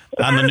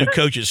 I'm the new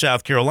coach at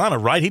South Carolina,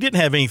 right? He didn't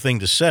have anything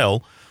to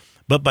sell.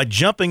 But by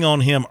jumping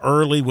on him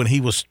early when he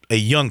was a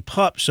young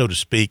pup, so to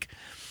speak,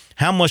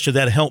 how much did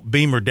that help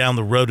Beamer down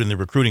the road in the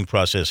recruiting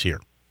process here?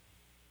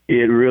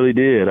 It really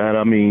did. And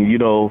I mean, you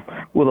know,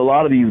 with a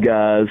lot of these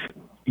guys,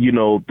 you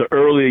know, the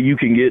earlier you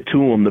can get to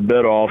them, the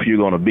better off you're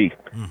going to be.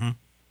 Mm-hmm.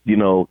 You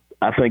know,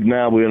 I think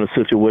now we're in a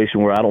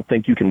situation where I don't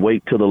think you can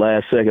wait till the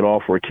last second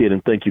off for a kid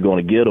and think you're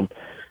going to get him.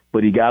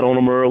 But he got on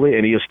him early,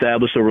 and he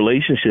established a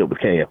relationship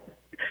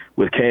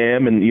with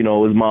Cam and, you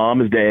know, his mom,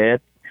 his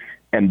dad.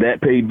 And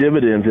that paid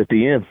dividends at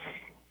the end.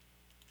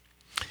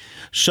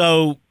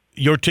 So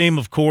your team,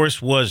 of course,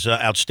 was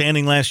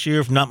outstanding last year.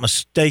 If not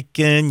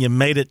mistaken, you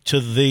made it to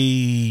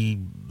the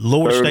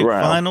lower state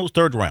finals.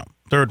 Third round,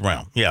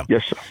 yeah.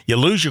 Yes, sir. You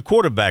lose your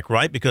quarterback,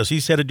 right, because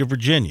he's headed to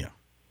Virginia.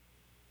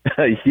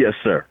 Yes,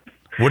 sir.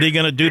 What are you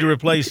going to do to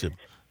replace him?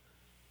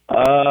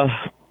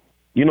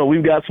 You know,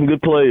 we've got some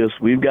good players.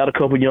 We've got a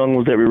couple young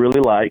ones that we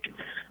really like.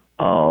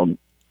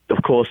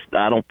 Of course,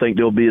 I don't think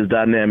they'll be as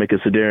dynamic as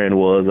Sedarian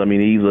was. I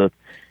mean,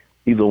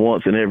 he's a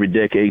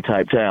once-in-every-decade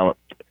type talent.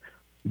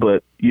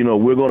 But, you know,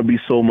 we're going to be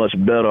so much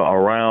better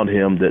around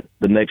him that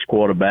the next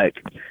quarterback,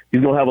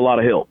 he's going to have a lot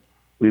of help.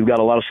 We've got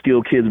a lot of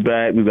skilled kids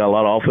back. We've got a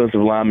lot of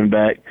offensive linemen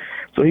back.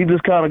 So he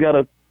just kind of got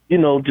to, you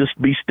know,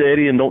 just be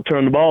steady and don't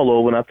turn the ball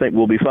over, and I think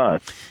we'll be fine.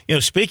 You know,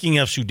 speaking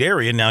of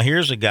Sedarian, now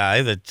here's a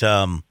guy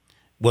that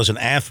was an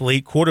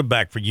athlete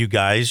quarterback for you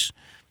guys.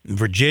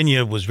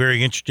 Virginia was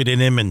very interested in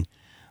him, and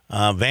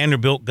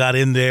Vanderbilt got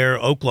in there,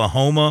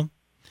 Oklahoma.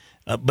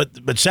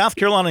 But South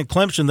Carolina and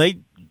Clemson,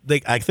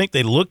 they I think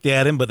they looked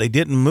at him, but they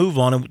didn't move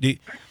on him.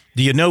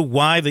 Do you know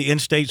why the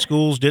in-state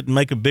schools didn't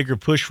make a bigger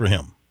push for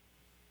him?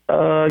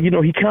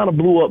 He kind of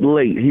blew up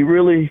late.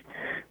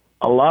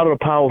 A lot of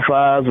the Power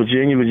Fives,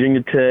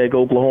 Virginia Tech,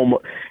 Oklahoma,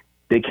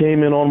 they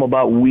came in on him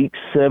about week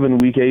 7,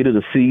 week 8 of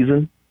the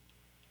season.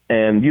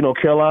 And,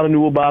 Carolina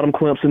knew about him,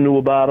 Clemson knew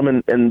about him,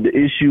 and the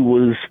issue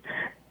was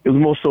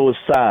more so his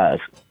size.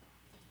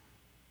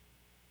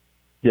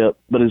 Yeah,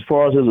 but as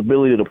far as his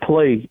ability to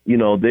play,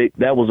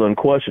 that was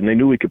unquestioned. They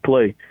knew he could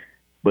play.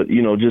 But,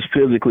 just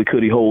physically,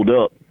 could he hold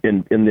up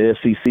in the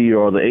SEC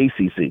or the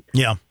ACC?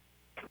 Yeah.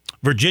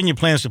 Virginia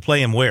plans to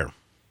play him where?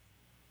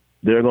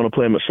 They're going to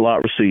play him at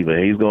slot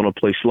receiver. He's going to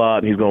play slot,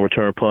 and he's going to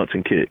return punts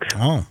and kicks.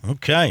 Oh,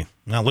 okay.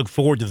 I look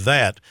forward to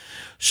that.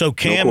 So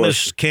Cam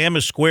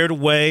is squared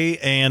away,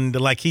 and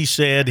like he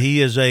said,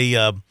 he is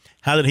a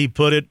how did he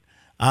put it?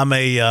 I'm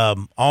a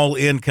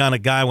all-in kind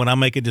of guy. When I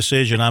make a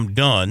decision, I'm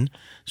done.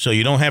 So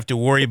you don't have to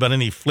worry about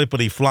any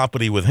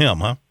flippity-floppity with him,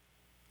 huh?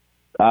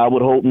 I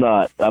would hope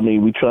not. I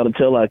mean, we try to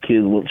tell our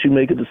kids, once you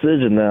make a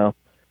decision now,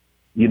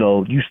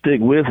 you stick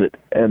with it.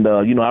 And,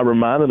 I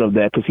reminded him of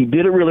that because he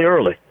did it really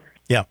early.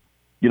 Yeah.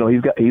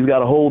 He's got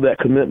to hold that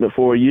commitment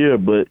for a year.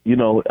 But, he's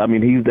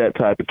that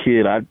type of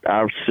kid. I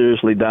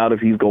seriously doubt if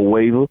he's going to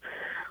waver.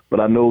 But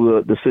I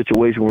know the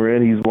situation we're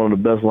in, he's one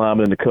of the best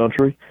linemen in the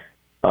country.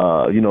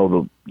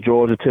 The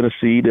Georgia,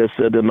 Tennessee, they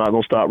said they're not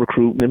going to start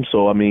recruiting him.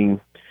 So,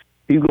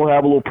 he's going to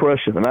have a little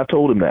pressure. And I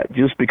told him that.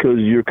 Just because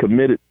you're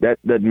committed, that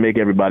doesn't make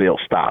everybody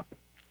else stop.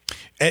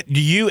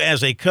 Do you,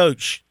 as a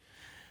coach,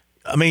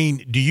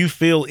 do you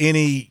feel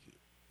any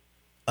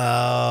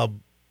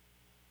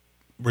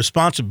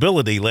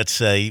responsibility, let's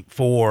say,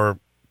 for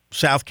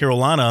South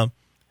Carolina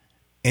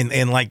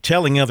and like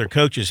telling other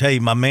coaches, hey,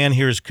 my man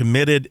here is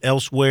committed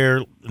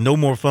elsewhere, no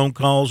more phone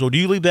calls? Or do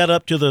you leave that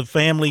up to the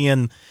family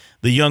and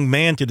the young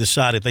man to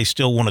decide if they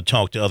still want to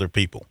talk to other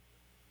people?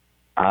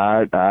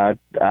 I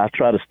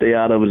try to stay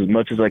out of it as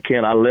much as I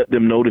can. I let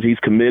them know that he's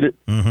committed.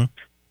 Mm-hmm.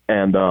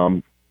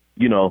 And,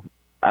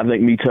 I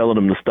think me telling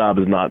him to stop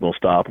is not going to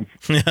stop him.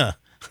 Yeah.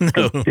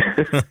 No.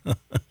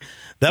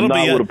 Not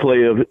with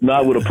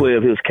a player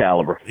of his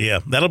caliber. Yeah,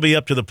 that'll be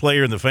up to the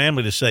player and the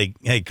family to say,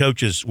 hey,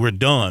 coaches, we're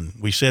done.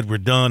 We said we're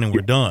done, and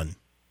we're done.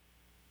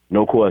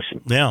 No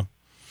question. Yeah.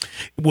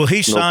 Will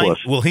he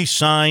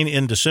sign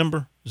in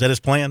December? Is that his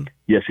plan?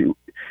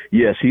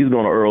 Yes, he's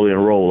going to early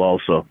enroll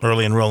also.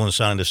 Early enroll and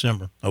sign in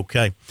December.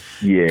 Okay.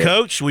 Yeah.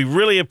 Coach, we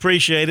really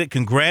appreciate it.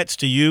 Congrats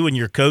to you and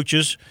your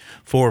coaches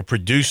for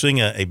producing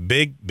a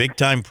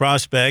big-time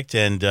prospect,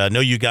 and I know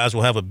you guys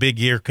will have a big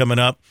year coming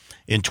up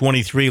in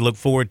 23. Look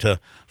forward to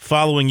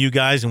following you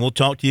guys, and we'll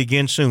talk to you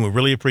again soon. We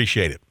really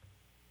appreciate it.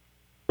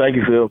 Thank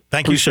you, Phil.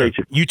 Thank you, sir.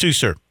 You too,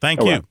 sir.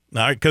 Thank you. All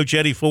right, Coach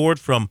Eddie Ford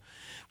from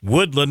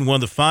Woodland, one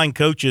of the fine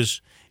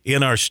coaches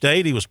in our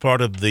state. He was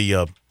part of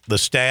the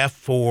staff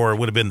for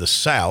would have been the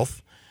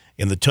South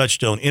in the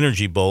Touchstone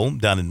Energy Bowl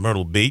down in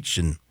Myrtle Beach,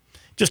 and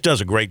just does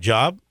a great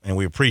job, and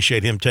we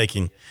appreciate him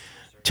taking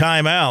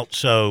time out.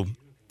 So,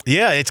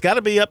 yeah, it's got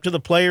to be up to the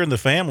player and the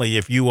family.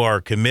 If you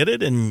are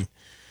committed and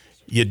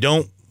you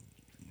don't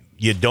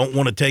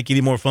want to take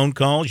any more phone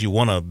calls, you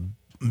want to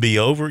be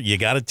over, you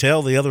got to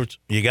tell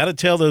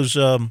those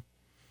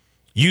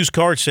used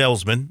car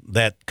salesmen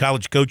that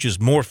college coaches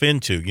morph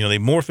into. They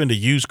morph into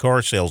used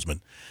car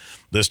salesmen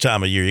this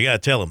time of year. You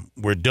got to tell them,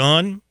 we're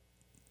done.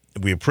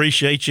 We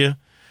appreciate you,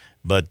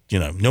 but,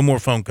 no more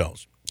phone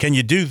calls. Can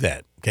you do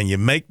that? Can you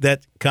make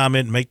that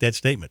comment, make that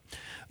statement?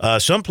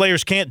 Some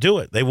players can't do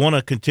it. They want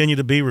to continue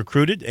to be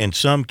recruited, and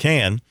some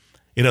can.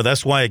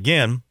 That's why,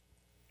 again,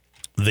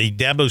 the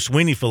Dabo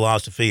Swinney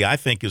philosophy, I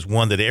think, is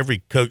one that every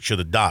coach should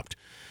adopt.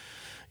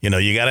 You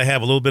got to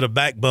have a little bit of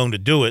backbone to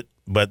do it,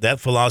 but that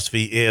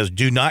philosophy is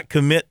do not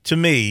commit to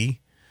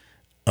me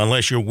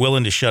unless you're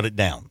willing to shut it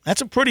down.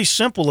 That's a pretty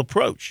simple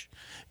approach.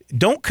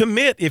 Don't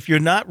commit if you're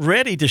not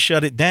ready to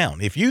shut it down.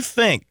 If you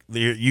think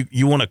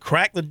you want to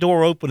crack the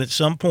door open at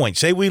some point,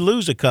 say we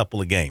lose a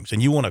couple of games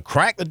and you want to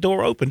crack the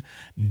door open,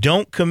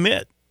 don't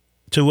commit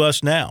to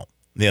us now.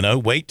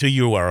 Wait till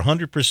you are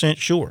 100%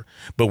 sure.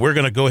 But we're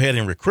going to go ahead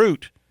and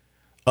recruit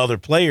other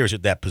players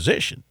at that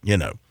position.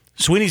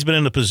 Sweeney's been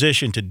in a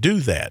position to do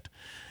that,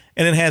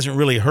 and it hasn't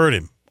really hurt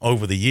him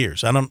over the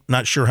years. I'm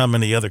not sure how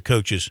many other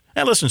coaches.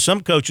 And listen,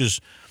 some coaches,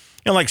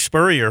 like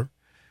Spurrier,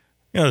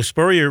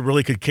 Spurrier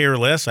really could care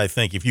less, I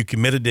think, if you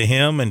committed to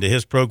him and to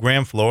his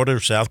program, Florida or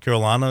South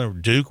Carolina or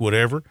Duke,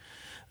 whatever.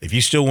 If you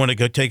still want to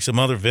go take some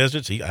other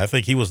visits, I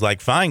think he was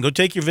like, fine, go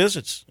take your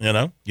visits.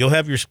 You'll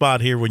have your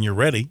spot here when you're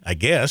ready, I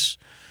guess.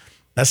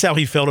 That's how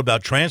he felt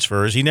about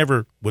transfers. He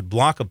never would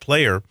block a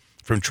player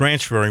from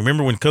transferring.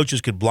 Remember when coaches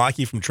could block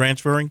you from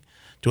transferring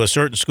to a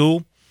certain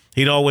school?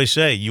 He'd always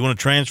say, you want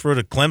to transfer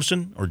to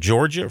Clemson or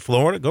Georgia or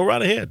Florida? Go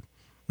right ahead.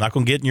 Not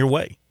going to get in your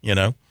way,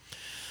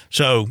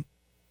 So,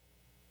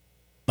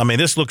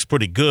 this looks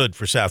pretty good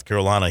for South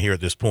Carolina here at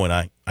this point.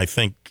 I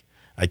think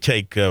I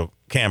take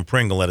Cam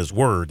Pringle at his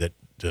word that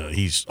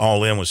he's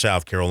all in with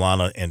South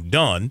Carolina and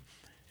done.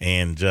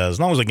 And as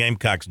long as the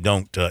Gamecocks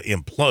don't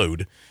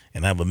implode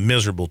and have a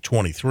miserable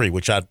 23,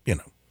 which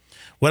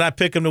would I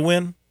pick them to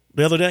win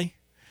the other day?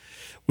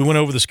 We went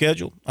over the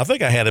schedule. I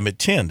think I had him at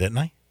 10, didn't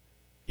I?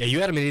 Yeah, you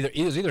had him at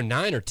either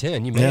 9 or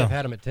 10. You may have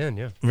had him at 10,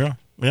 yeah.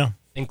 Yeah.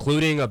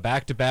 Including a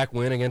back-to-back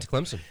win against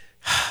Clemson.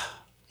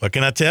 What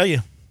can I tell you?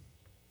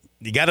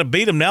 You got to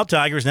beat them now,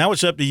 Tigers. Now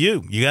it's up to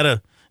you. You got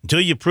to,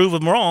 until you prove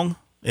them wrong,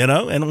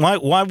 and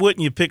why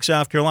wouldn't you pick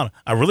South Carolina?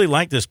 I really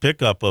like this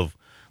pickup of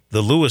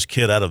the Lewis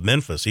kid out of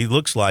Memphis. He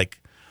looks like,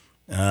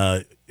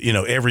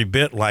 every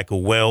bit like a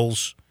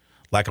Wells,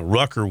 like a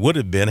Rucker would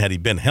have been had he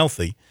been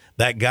healthy.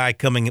 That guy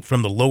coming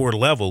from the lower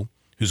level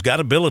who's got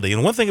ability.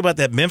 And one thing about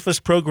that Memphis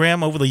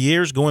program over the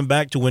years, going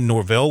back to when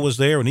Norvell was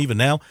there and even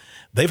now,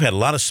 they've had a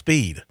lot of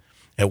speed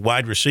at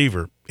wide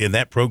receiver in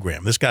that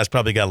program. This guy's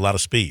probably got a lot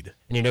of speed.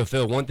 And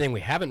Phil, one thing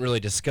we haven't really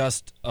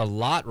discussed a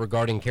lot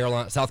regarding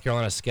South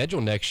Carolina's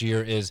schedule next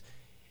year is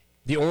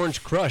the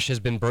Orange Crush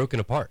has been broken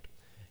apart.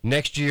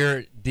 Next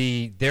year,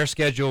 their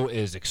schedule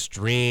is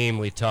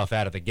extremely tough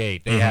out of the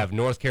gate. They have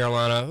North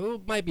Carolina,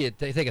 who they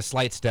take a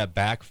slight step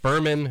back.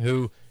 Furman,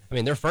 who,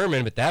 they're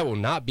Furman, but that will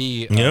not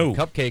be a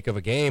cupcake of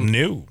a game.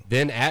 No.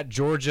 Then at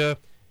Georgia,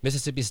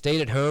 Mississippi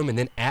State at home, and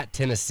then at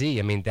Tennessee.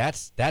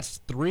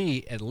 That's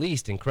 3 at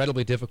least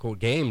incredibly difficult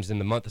games in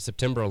the month of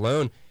September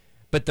alone.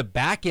 But the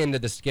back end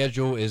of the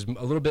schedule is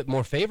a little bit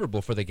more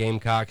favorable for the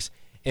Gamecocks.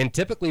 And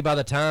typically by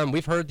the time,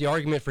 we've heard the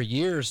argument for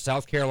years,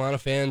 South Carolina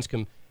fans,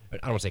 I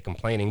don't want to say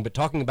complaining, but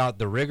talking about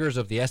the rigors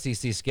of the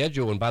SEC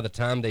schedule, and by the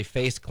time they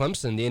face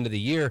Clemson the end of the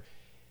year,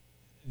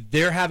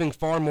 they're having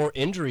far more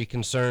injury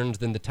concerns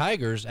than the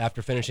Tigers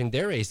after finishing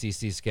their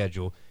ACC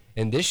schedule.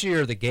 And this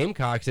year, the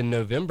Gamecocks in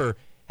November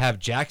have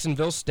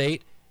Jacksonville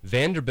State,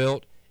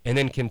 Vanderbilt, and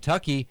then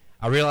Kentucky.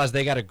 I realize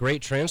they got a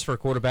great transfer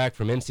quarterback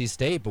from NC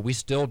State, but we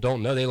still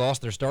don't know. They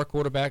lost their star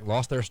quarterback,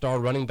 lost their star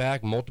running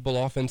back,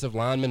 multiple offensive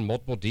linemen,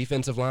 multiple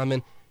defensive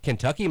linemen.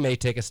 Kentucky may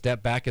take a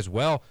step back as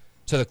well.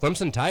 So the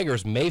Clemson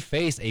Tigers may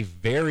face a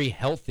very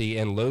healthy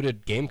and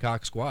loaded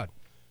Gamecock squad.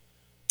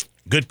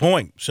 Good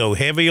point. So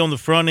heavy on the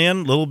front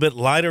end, a little bit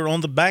lighter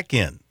on the back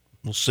end.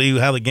 We'll see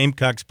how the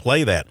Gamecocks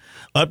play that.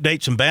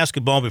 Update some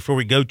basketball before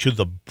we go to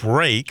the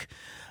break.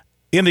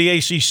 In the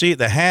ACC at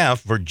the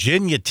half,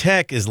 Virginia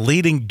Tech is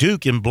leading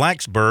Duke in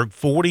Blacksburg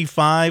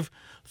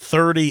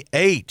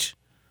 45-38.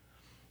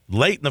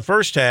 Late in the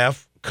first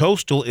half,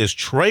 Coastal is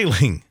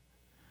trailing.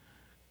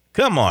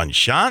 Come on,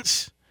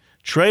 Shots.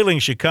 Trailing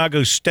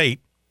Chicago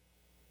State.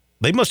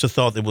 They must have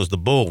thought it was the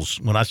Bulls.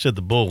 When I said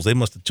the Bulls, they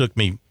must have took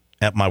me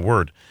at my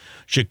word.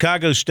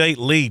 Chicago State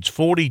leads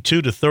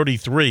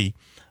 42-33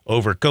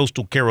 over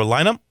Coastal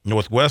Carolina.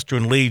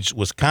 Northwestern leads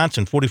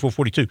Wisconsin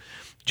 44-42. Did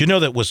you know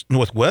that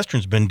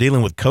Northwestern's been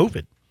dealing with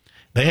COVID?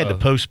 They had to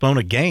postpone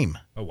a game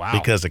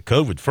because of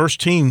COVID. First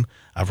team,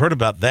 I've heard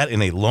about that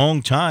in a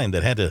long time,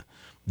 that had to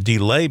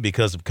delay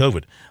because of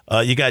COVID.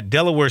 You got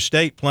Delaware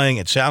State playing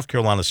at South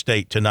Carolina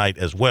State tonight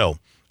as well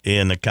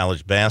in the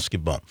college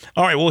basketball.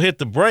 All right, we'll hit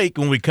the break.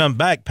 When we come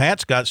back,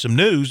 Pat's got some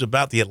news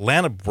about the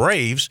Atlanta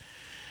Braves,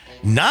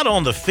 not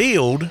on the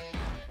field,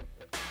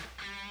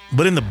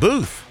 but in the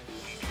booth,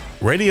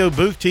 radio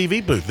booth,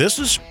 TV booth. This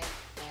is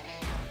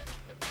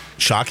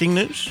shocking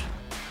news.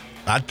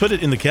 I'd put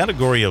it in the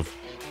category of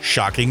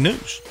shocking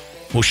news.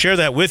 We'll share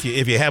that with you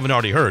if you haven't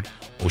already heard.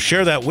 We'll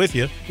share that with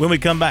you when we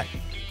come back.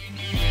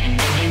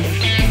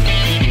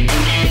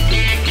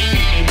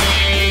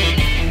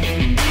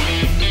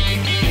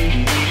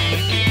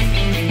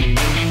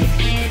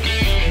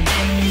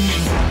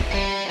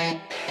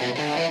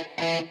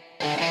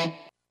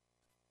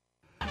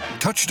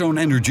 Touchstone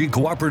Energy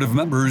Cooperative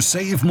members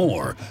save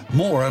more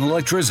on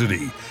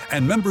electricity,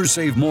 and members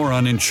save more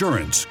on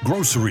insurance,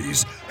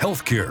 groceries,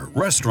 healthcare,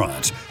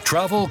 restaurants,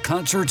 travel,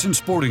 concerts, and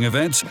sporting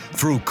events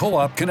through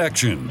Co-op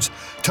Connections.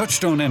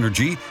 Touchstone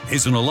Energy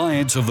is an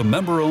alliance of the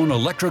member-owned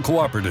electric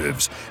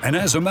cooperatives, and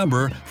as a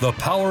member, the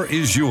power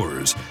is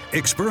yours.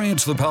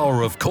 Experience the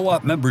power of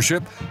co-op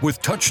membership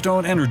with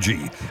Touchstone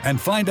Energy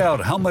and find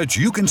out how much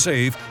you can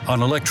save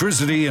on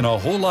electricity and a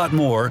whole lot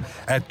more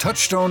at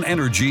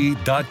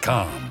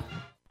touchstoneenergy.com.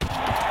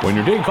 When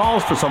your day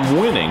calls for some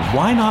winning,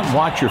 why not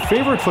watch your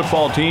favorite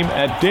football team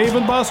at Dave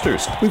 &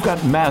 Buster's? We've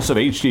got massive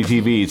HD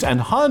TVs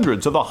and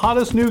hundreds of the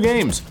hottest new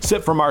games.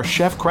 Sip from our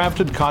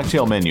chef-crafted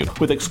cocktail menu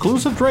with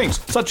exclusive drinks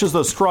such as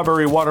the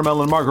Strawberry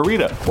Watermelon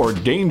Margarita or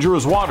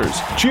Dangerous Waters.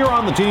 Cheer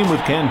on the team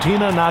with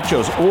Cantina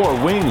Nachos or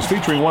wings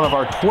featuring one of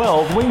our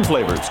 12 wing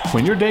flavors.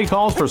 When your day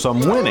calls for some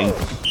winning,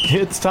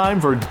 it's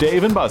time for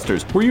Dave &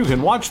 Buster's, where you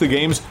can watch the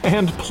games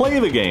and play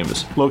the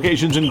games.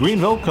 Locations in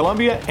Greenville,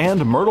 Columbia,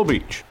 and Myrtle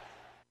Beach.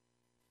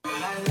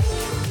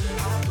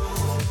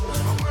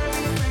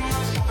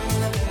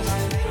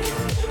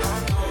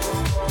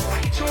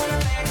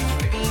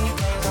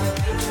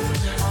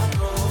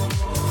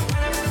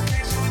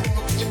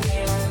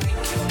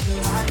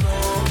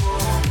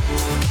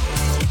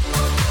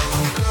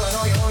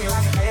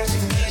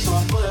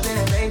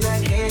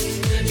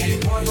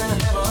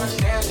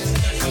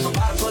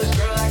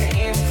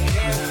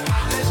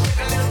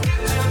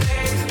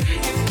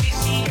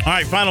 All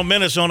right, final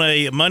minutes on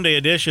a Monday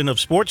edition of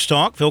Sports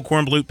Talk. Phil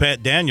Kornblut,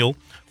 Pat Daniel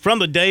from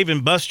the Dave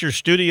 & Buster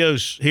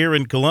studios here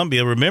in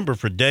Columbia. Remember,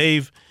 for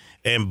Dave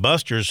And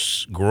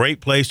Buster's,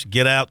 great place to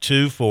get out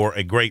to for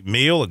a great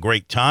meal, a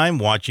great time,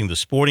 watching the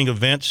sporting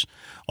events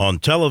on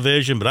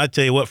television. But I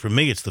tell you what, for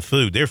me, it's the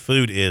food. Their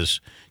food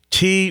is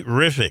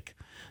terrific.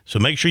 So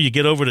make sure you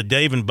get over to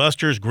Dave &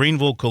 Buster's,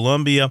 Greenville,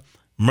 Columbia,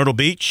 Myrtle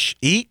Beach.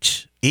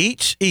 Eat,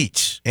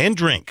 and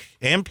drink,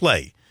 and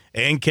play,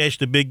 and catch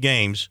the big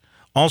games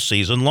all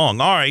season long.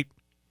 All right,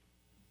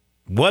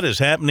 what is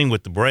happening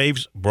with the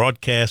Braves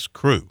broadcast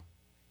crew?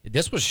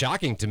 This was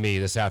shocking to me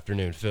this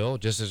afternoon, Phil.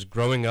 Just as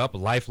growing up a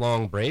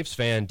lifelong Braves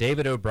fan,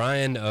 David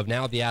O'Brien of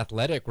Now The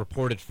Athletic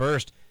reported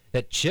first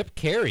that Chip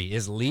Caray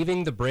is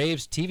leaving the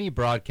Braves TV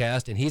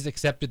broadcast, and he's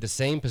accepted the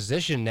same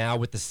position now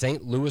with the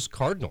St. Louis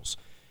Cardinals.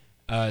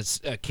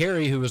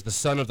 Caray, who was the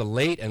son of the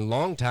late and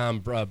longtime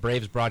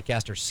Braves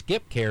broadcaster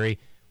Skip Caray,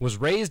 was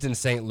raised in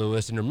St.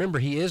 Louis, and remember,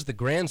 he is the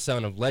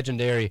grandson of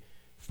legendary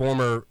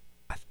former,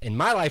 in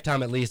my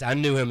lifetime at least, I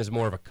knew him as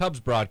more of a Cubs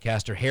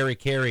broadcaster, Harry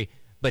Caray,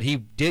 but he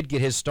did get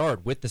his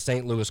start with the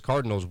St. Louis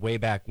Cardinals way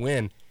back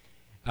when.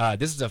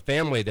 This is a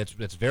family that's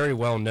very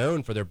well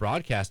known for their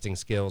broadcasting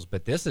skills,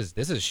 but this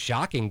is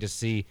shocking to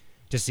see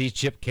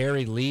Chip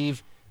Caray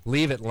leave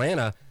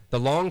Atlanta. The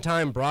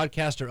longtime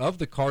broadcaster of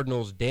the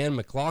Cardinals, Dan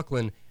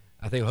McLaughlin,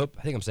 I think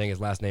I'm saying his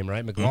last name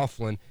right,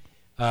 McLaughlin.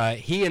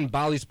 He and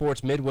Bally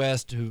Sports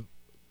Midwest, who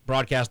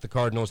broadcast the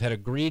Cardinals, had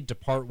agreed to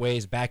part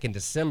ways back in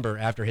December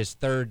after his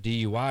third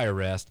DUI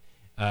arrest.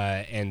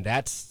 And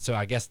so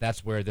I guess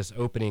that's where this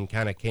opening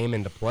kind of came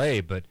into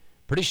play, but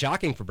pretty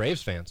shocking for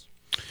Braves fans.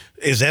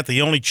 Is that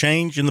the only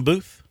change in the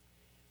booth?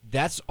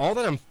 That's all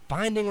that I'm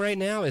finding right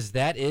now, is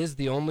that is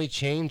the only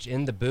change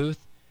in the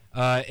booth.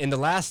 In the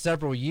last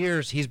several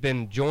years, he's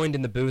been joined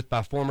in the booth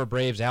by former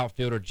Braves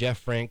outfielder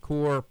Jeff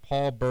Francoeur,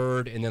 Paul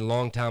Byrd, and then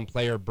longtime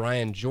player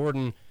Brian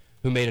Jordan,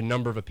 who made a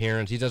number of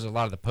appearances. He does a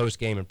lot of the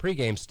post-game and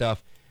pre-game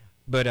stuff.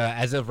 But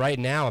as of right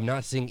now, I'm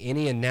not seeing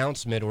any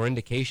announcement or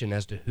indication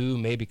as to who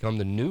may become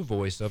the new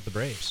voice of the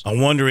Braves. I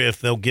wonder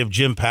if they'll give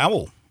Jim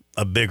Powell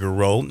a bigger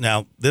role.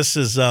 Now, this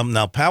is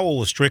now Powell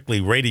was strictly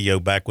radio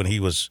back when he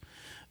was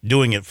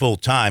doing it full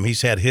time.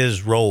 He's had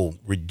his role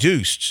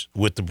reduced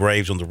with the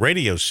Braves on the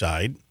radio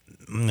side.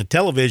 On the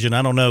television,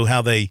 I don't know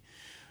how they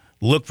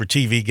look for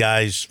TV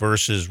guys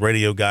versus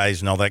radio guys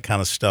and all that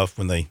kind of stuff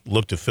when they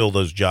look to fill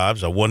those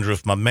jobs. I wonder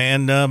if my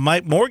man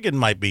Mike Morgan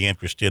might be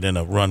interested in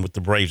a run with the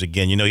Braves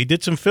again. You know, he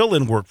did some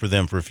fill-in work for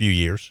them for a few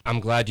years.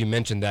 I'm glad you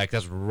mentioned that,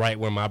 'cause that's right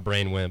where my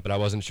brain went, but I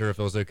wasn't sure if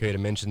it was okay to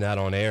mention that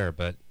on air.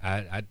 But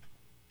I'd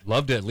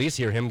love to at least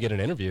hear him get an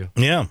interview.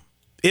 Yeah,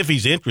 if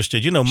he's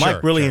interested. You know,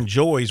 Mike really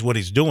enjoys what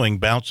he's doing,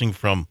 bouncing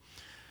from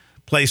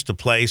place to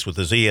place with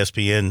his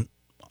ESPN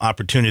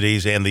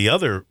opportunities and the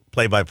other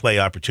play-by-play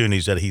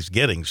opportunities that he's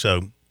getting.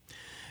 So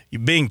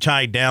being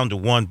tied down to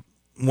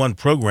one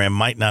program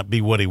might not be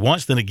what he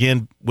wants. Then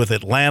again, with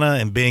Atlanta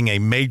and being a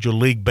Major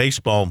League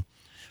Baseball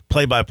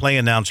play-by-play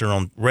announcer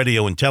on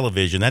radio and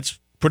television, that's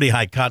pretty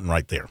high cotton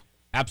right there.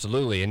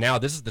 Absolutely. And now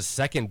this is the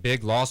second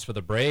big loss for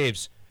the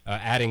Braves,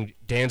 adding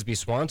Dansby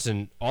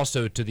Swanson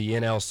also to the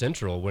NL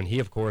Central when he,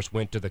 of course,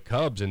 went to the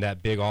Cubs in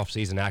that big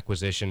offseason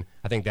acquisition.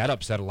 I think that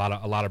upset a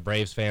lot of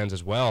Braves fans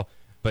as well.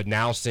 But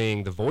now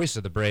seeing the voice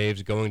of the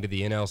Braves going to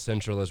the NL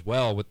Central as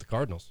well with the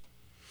Cardinals.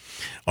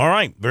 All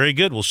right, very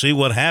good. We'll see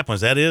what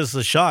happens. That is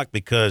the shock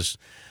because,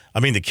 I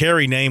mean, the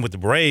Caray name with the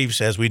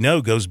Braves, as we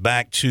know, goes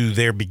back to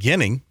their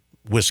beginning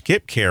with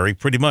Skip Caray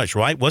pretty much,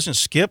 right? Wasn't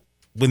Skip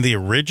in the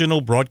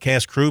original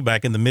broadcast crew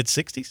back in the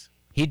mid-'60s?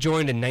 He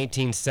joined in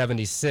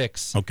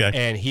 1976,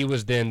 and he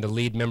was then the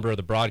lead member of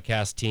the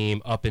broadcast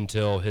team up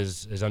until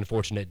his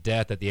unfortunate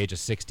death at the age of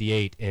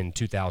 68 in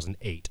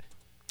 2008.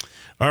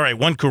 All right,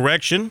 one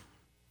correction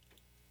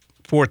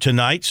for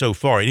tonight so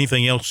far.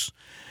 Anything else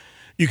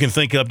you can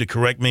think of to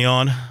correct me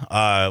on?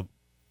 I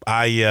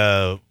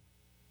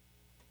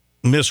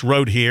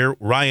miswrote here.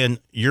 Ryan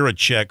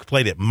Urachek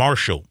played at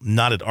Marshall,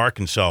 not at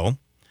Arkansas.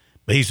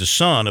 But he's the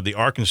son of the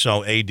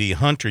Arkansas AD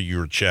Hunter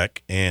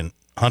Urachek, and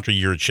Hunter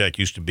Urachek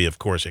used to be, of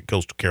course, at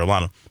Coastal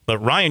Carolina. But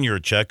Ryan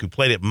Urachek, who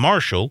played at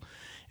Marshall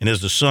and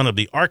is the son of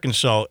the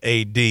Arkansas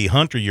AD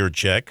Hunter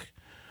Urachek,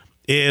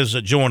 is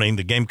joining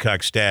the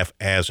Gamecock staff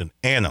as an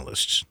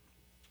analyst.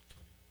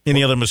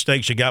 Any other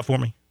mistakes you got for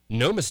me?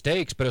 No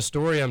mistakes, but a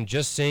story I'm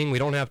just seeing. We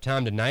don't have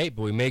time tonight,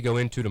 but we may go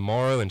into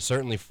tomorrow and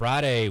certainly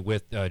Friday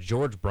with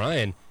George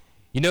Bryan.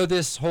 You know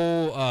this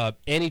whole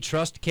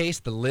antitrust case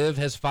the LIV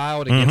has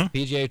filed against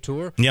the PGA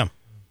Tour? Yeah.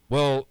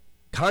 Well,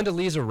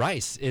 Condoleezza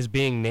Rice is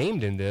being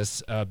named in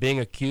this, being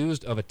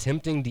accused of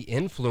attempting to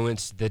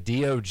influence the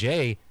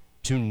DOJ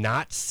to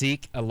not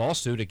seek a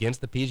lawsuit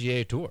against the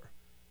PGA Tour,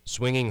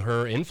 swinging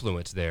her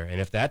influence there. And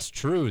if that's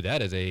true,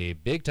 that is a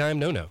big-time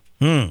no-no.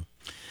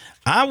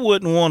 I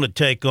wouldn't want to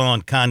take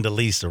on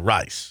Condoleezza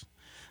Rice.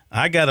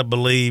 I got to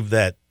believe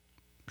that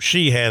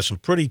she has some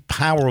pretty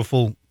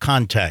powerful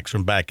contacts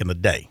from back in the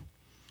day.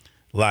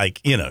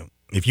 Like, you know,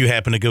 if you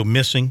happen to go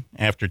missing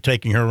after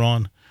taking her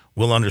on,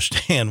 we'll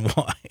understand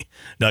why.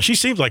 Now, she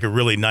seems like a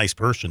really nice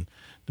person,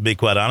 to be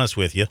quite honest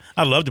with you.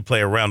 I'd love to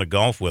play a round of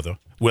golf with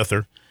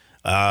her.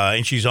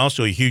 And she's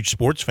also a huge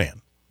sports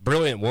fan.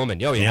 Brilliant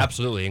woman. Oh, yeah, Yeah.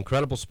 absolutely.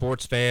 Incredible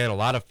sports fan. A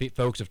lot of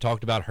folks have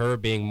talked about her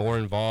being more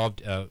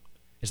involved.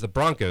 It's the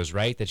Broncos,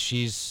 right, that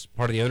she's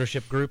part of the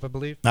ownership group, I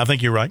believe? I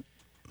think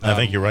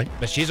you're right.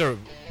 But she's a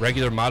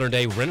regular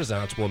modern-day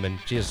Renaissance woman.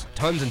 She has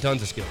tons and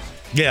tons of skills.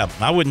 Yeah,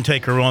 I wouldn't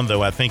take her on,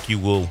 though. I think you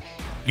will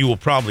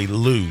probably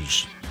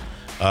lose.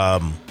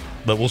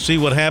 But we'll see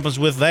what happens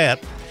with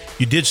that.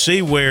 You did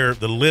see where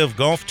the LIV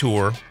Golf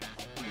Tour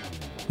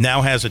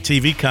now has a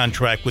TV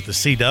contract with the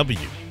CW.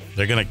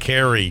 They're going to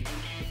carry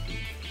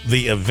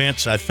the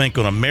events, I think,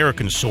 on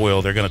American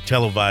soil. They're going to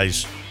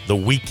televise the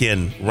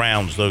weekend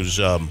rounds, those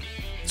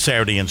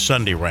Saturday and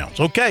Sunday rounds.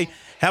 Okay,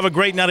 have a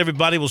great night,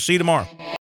 everybody. We'll see you tomorrow.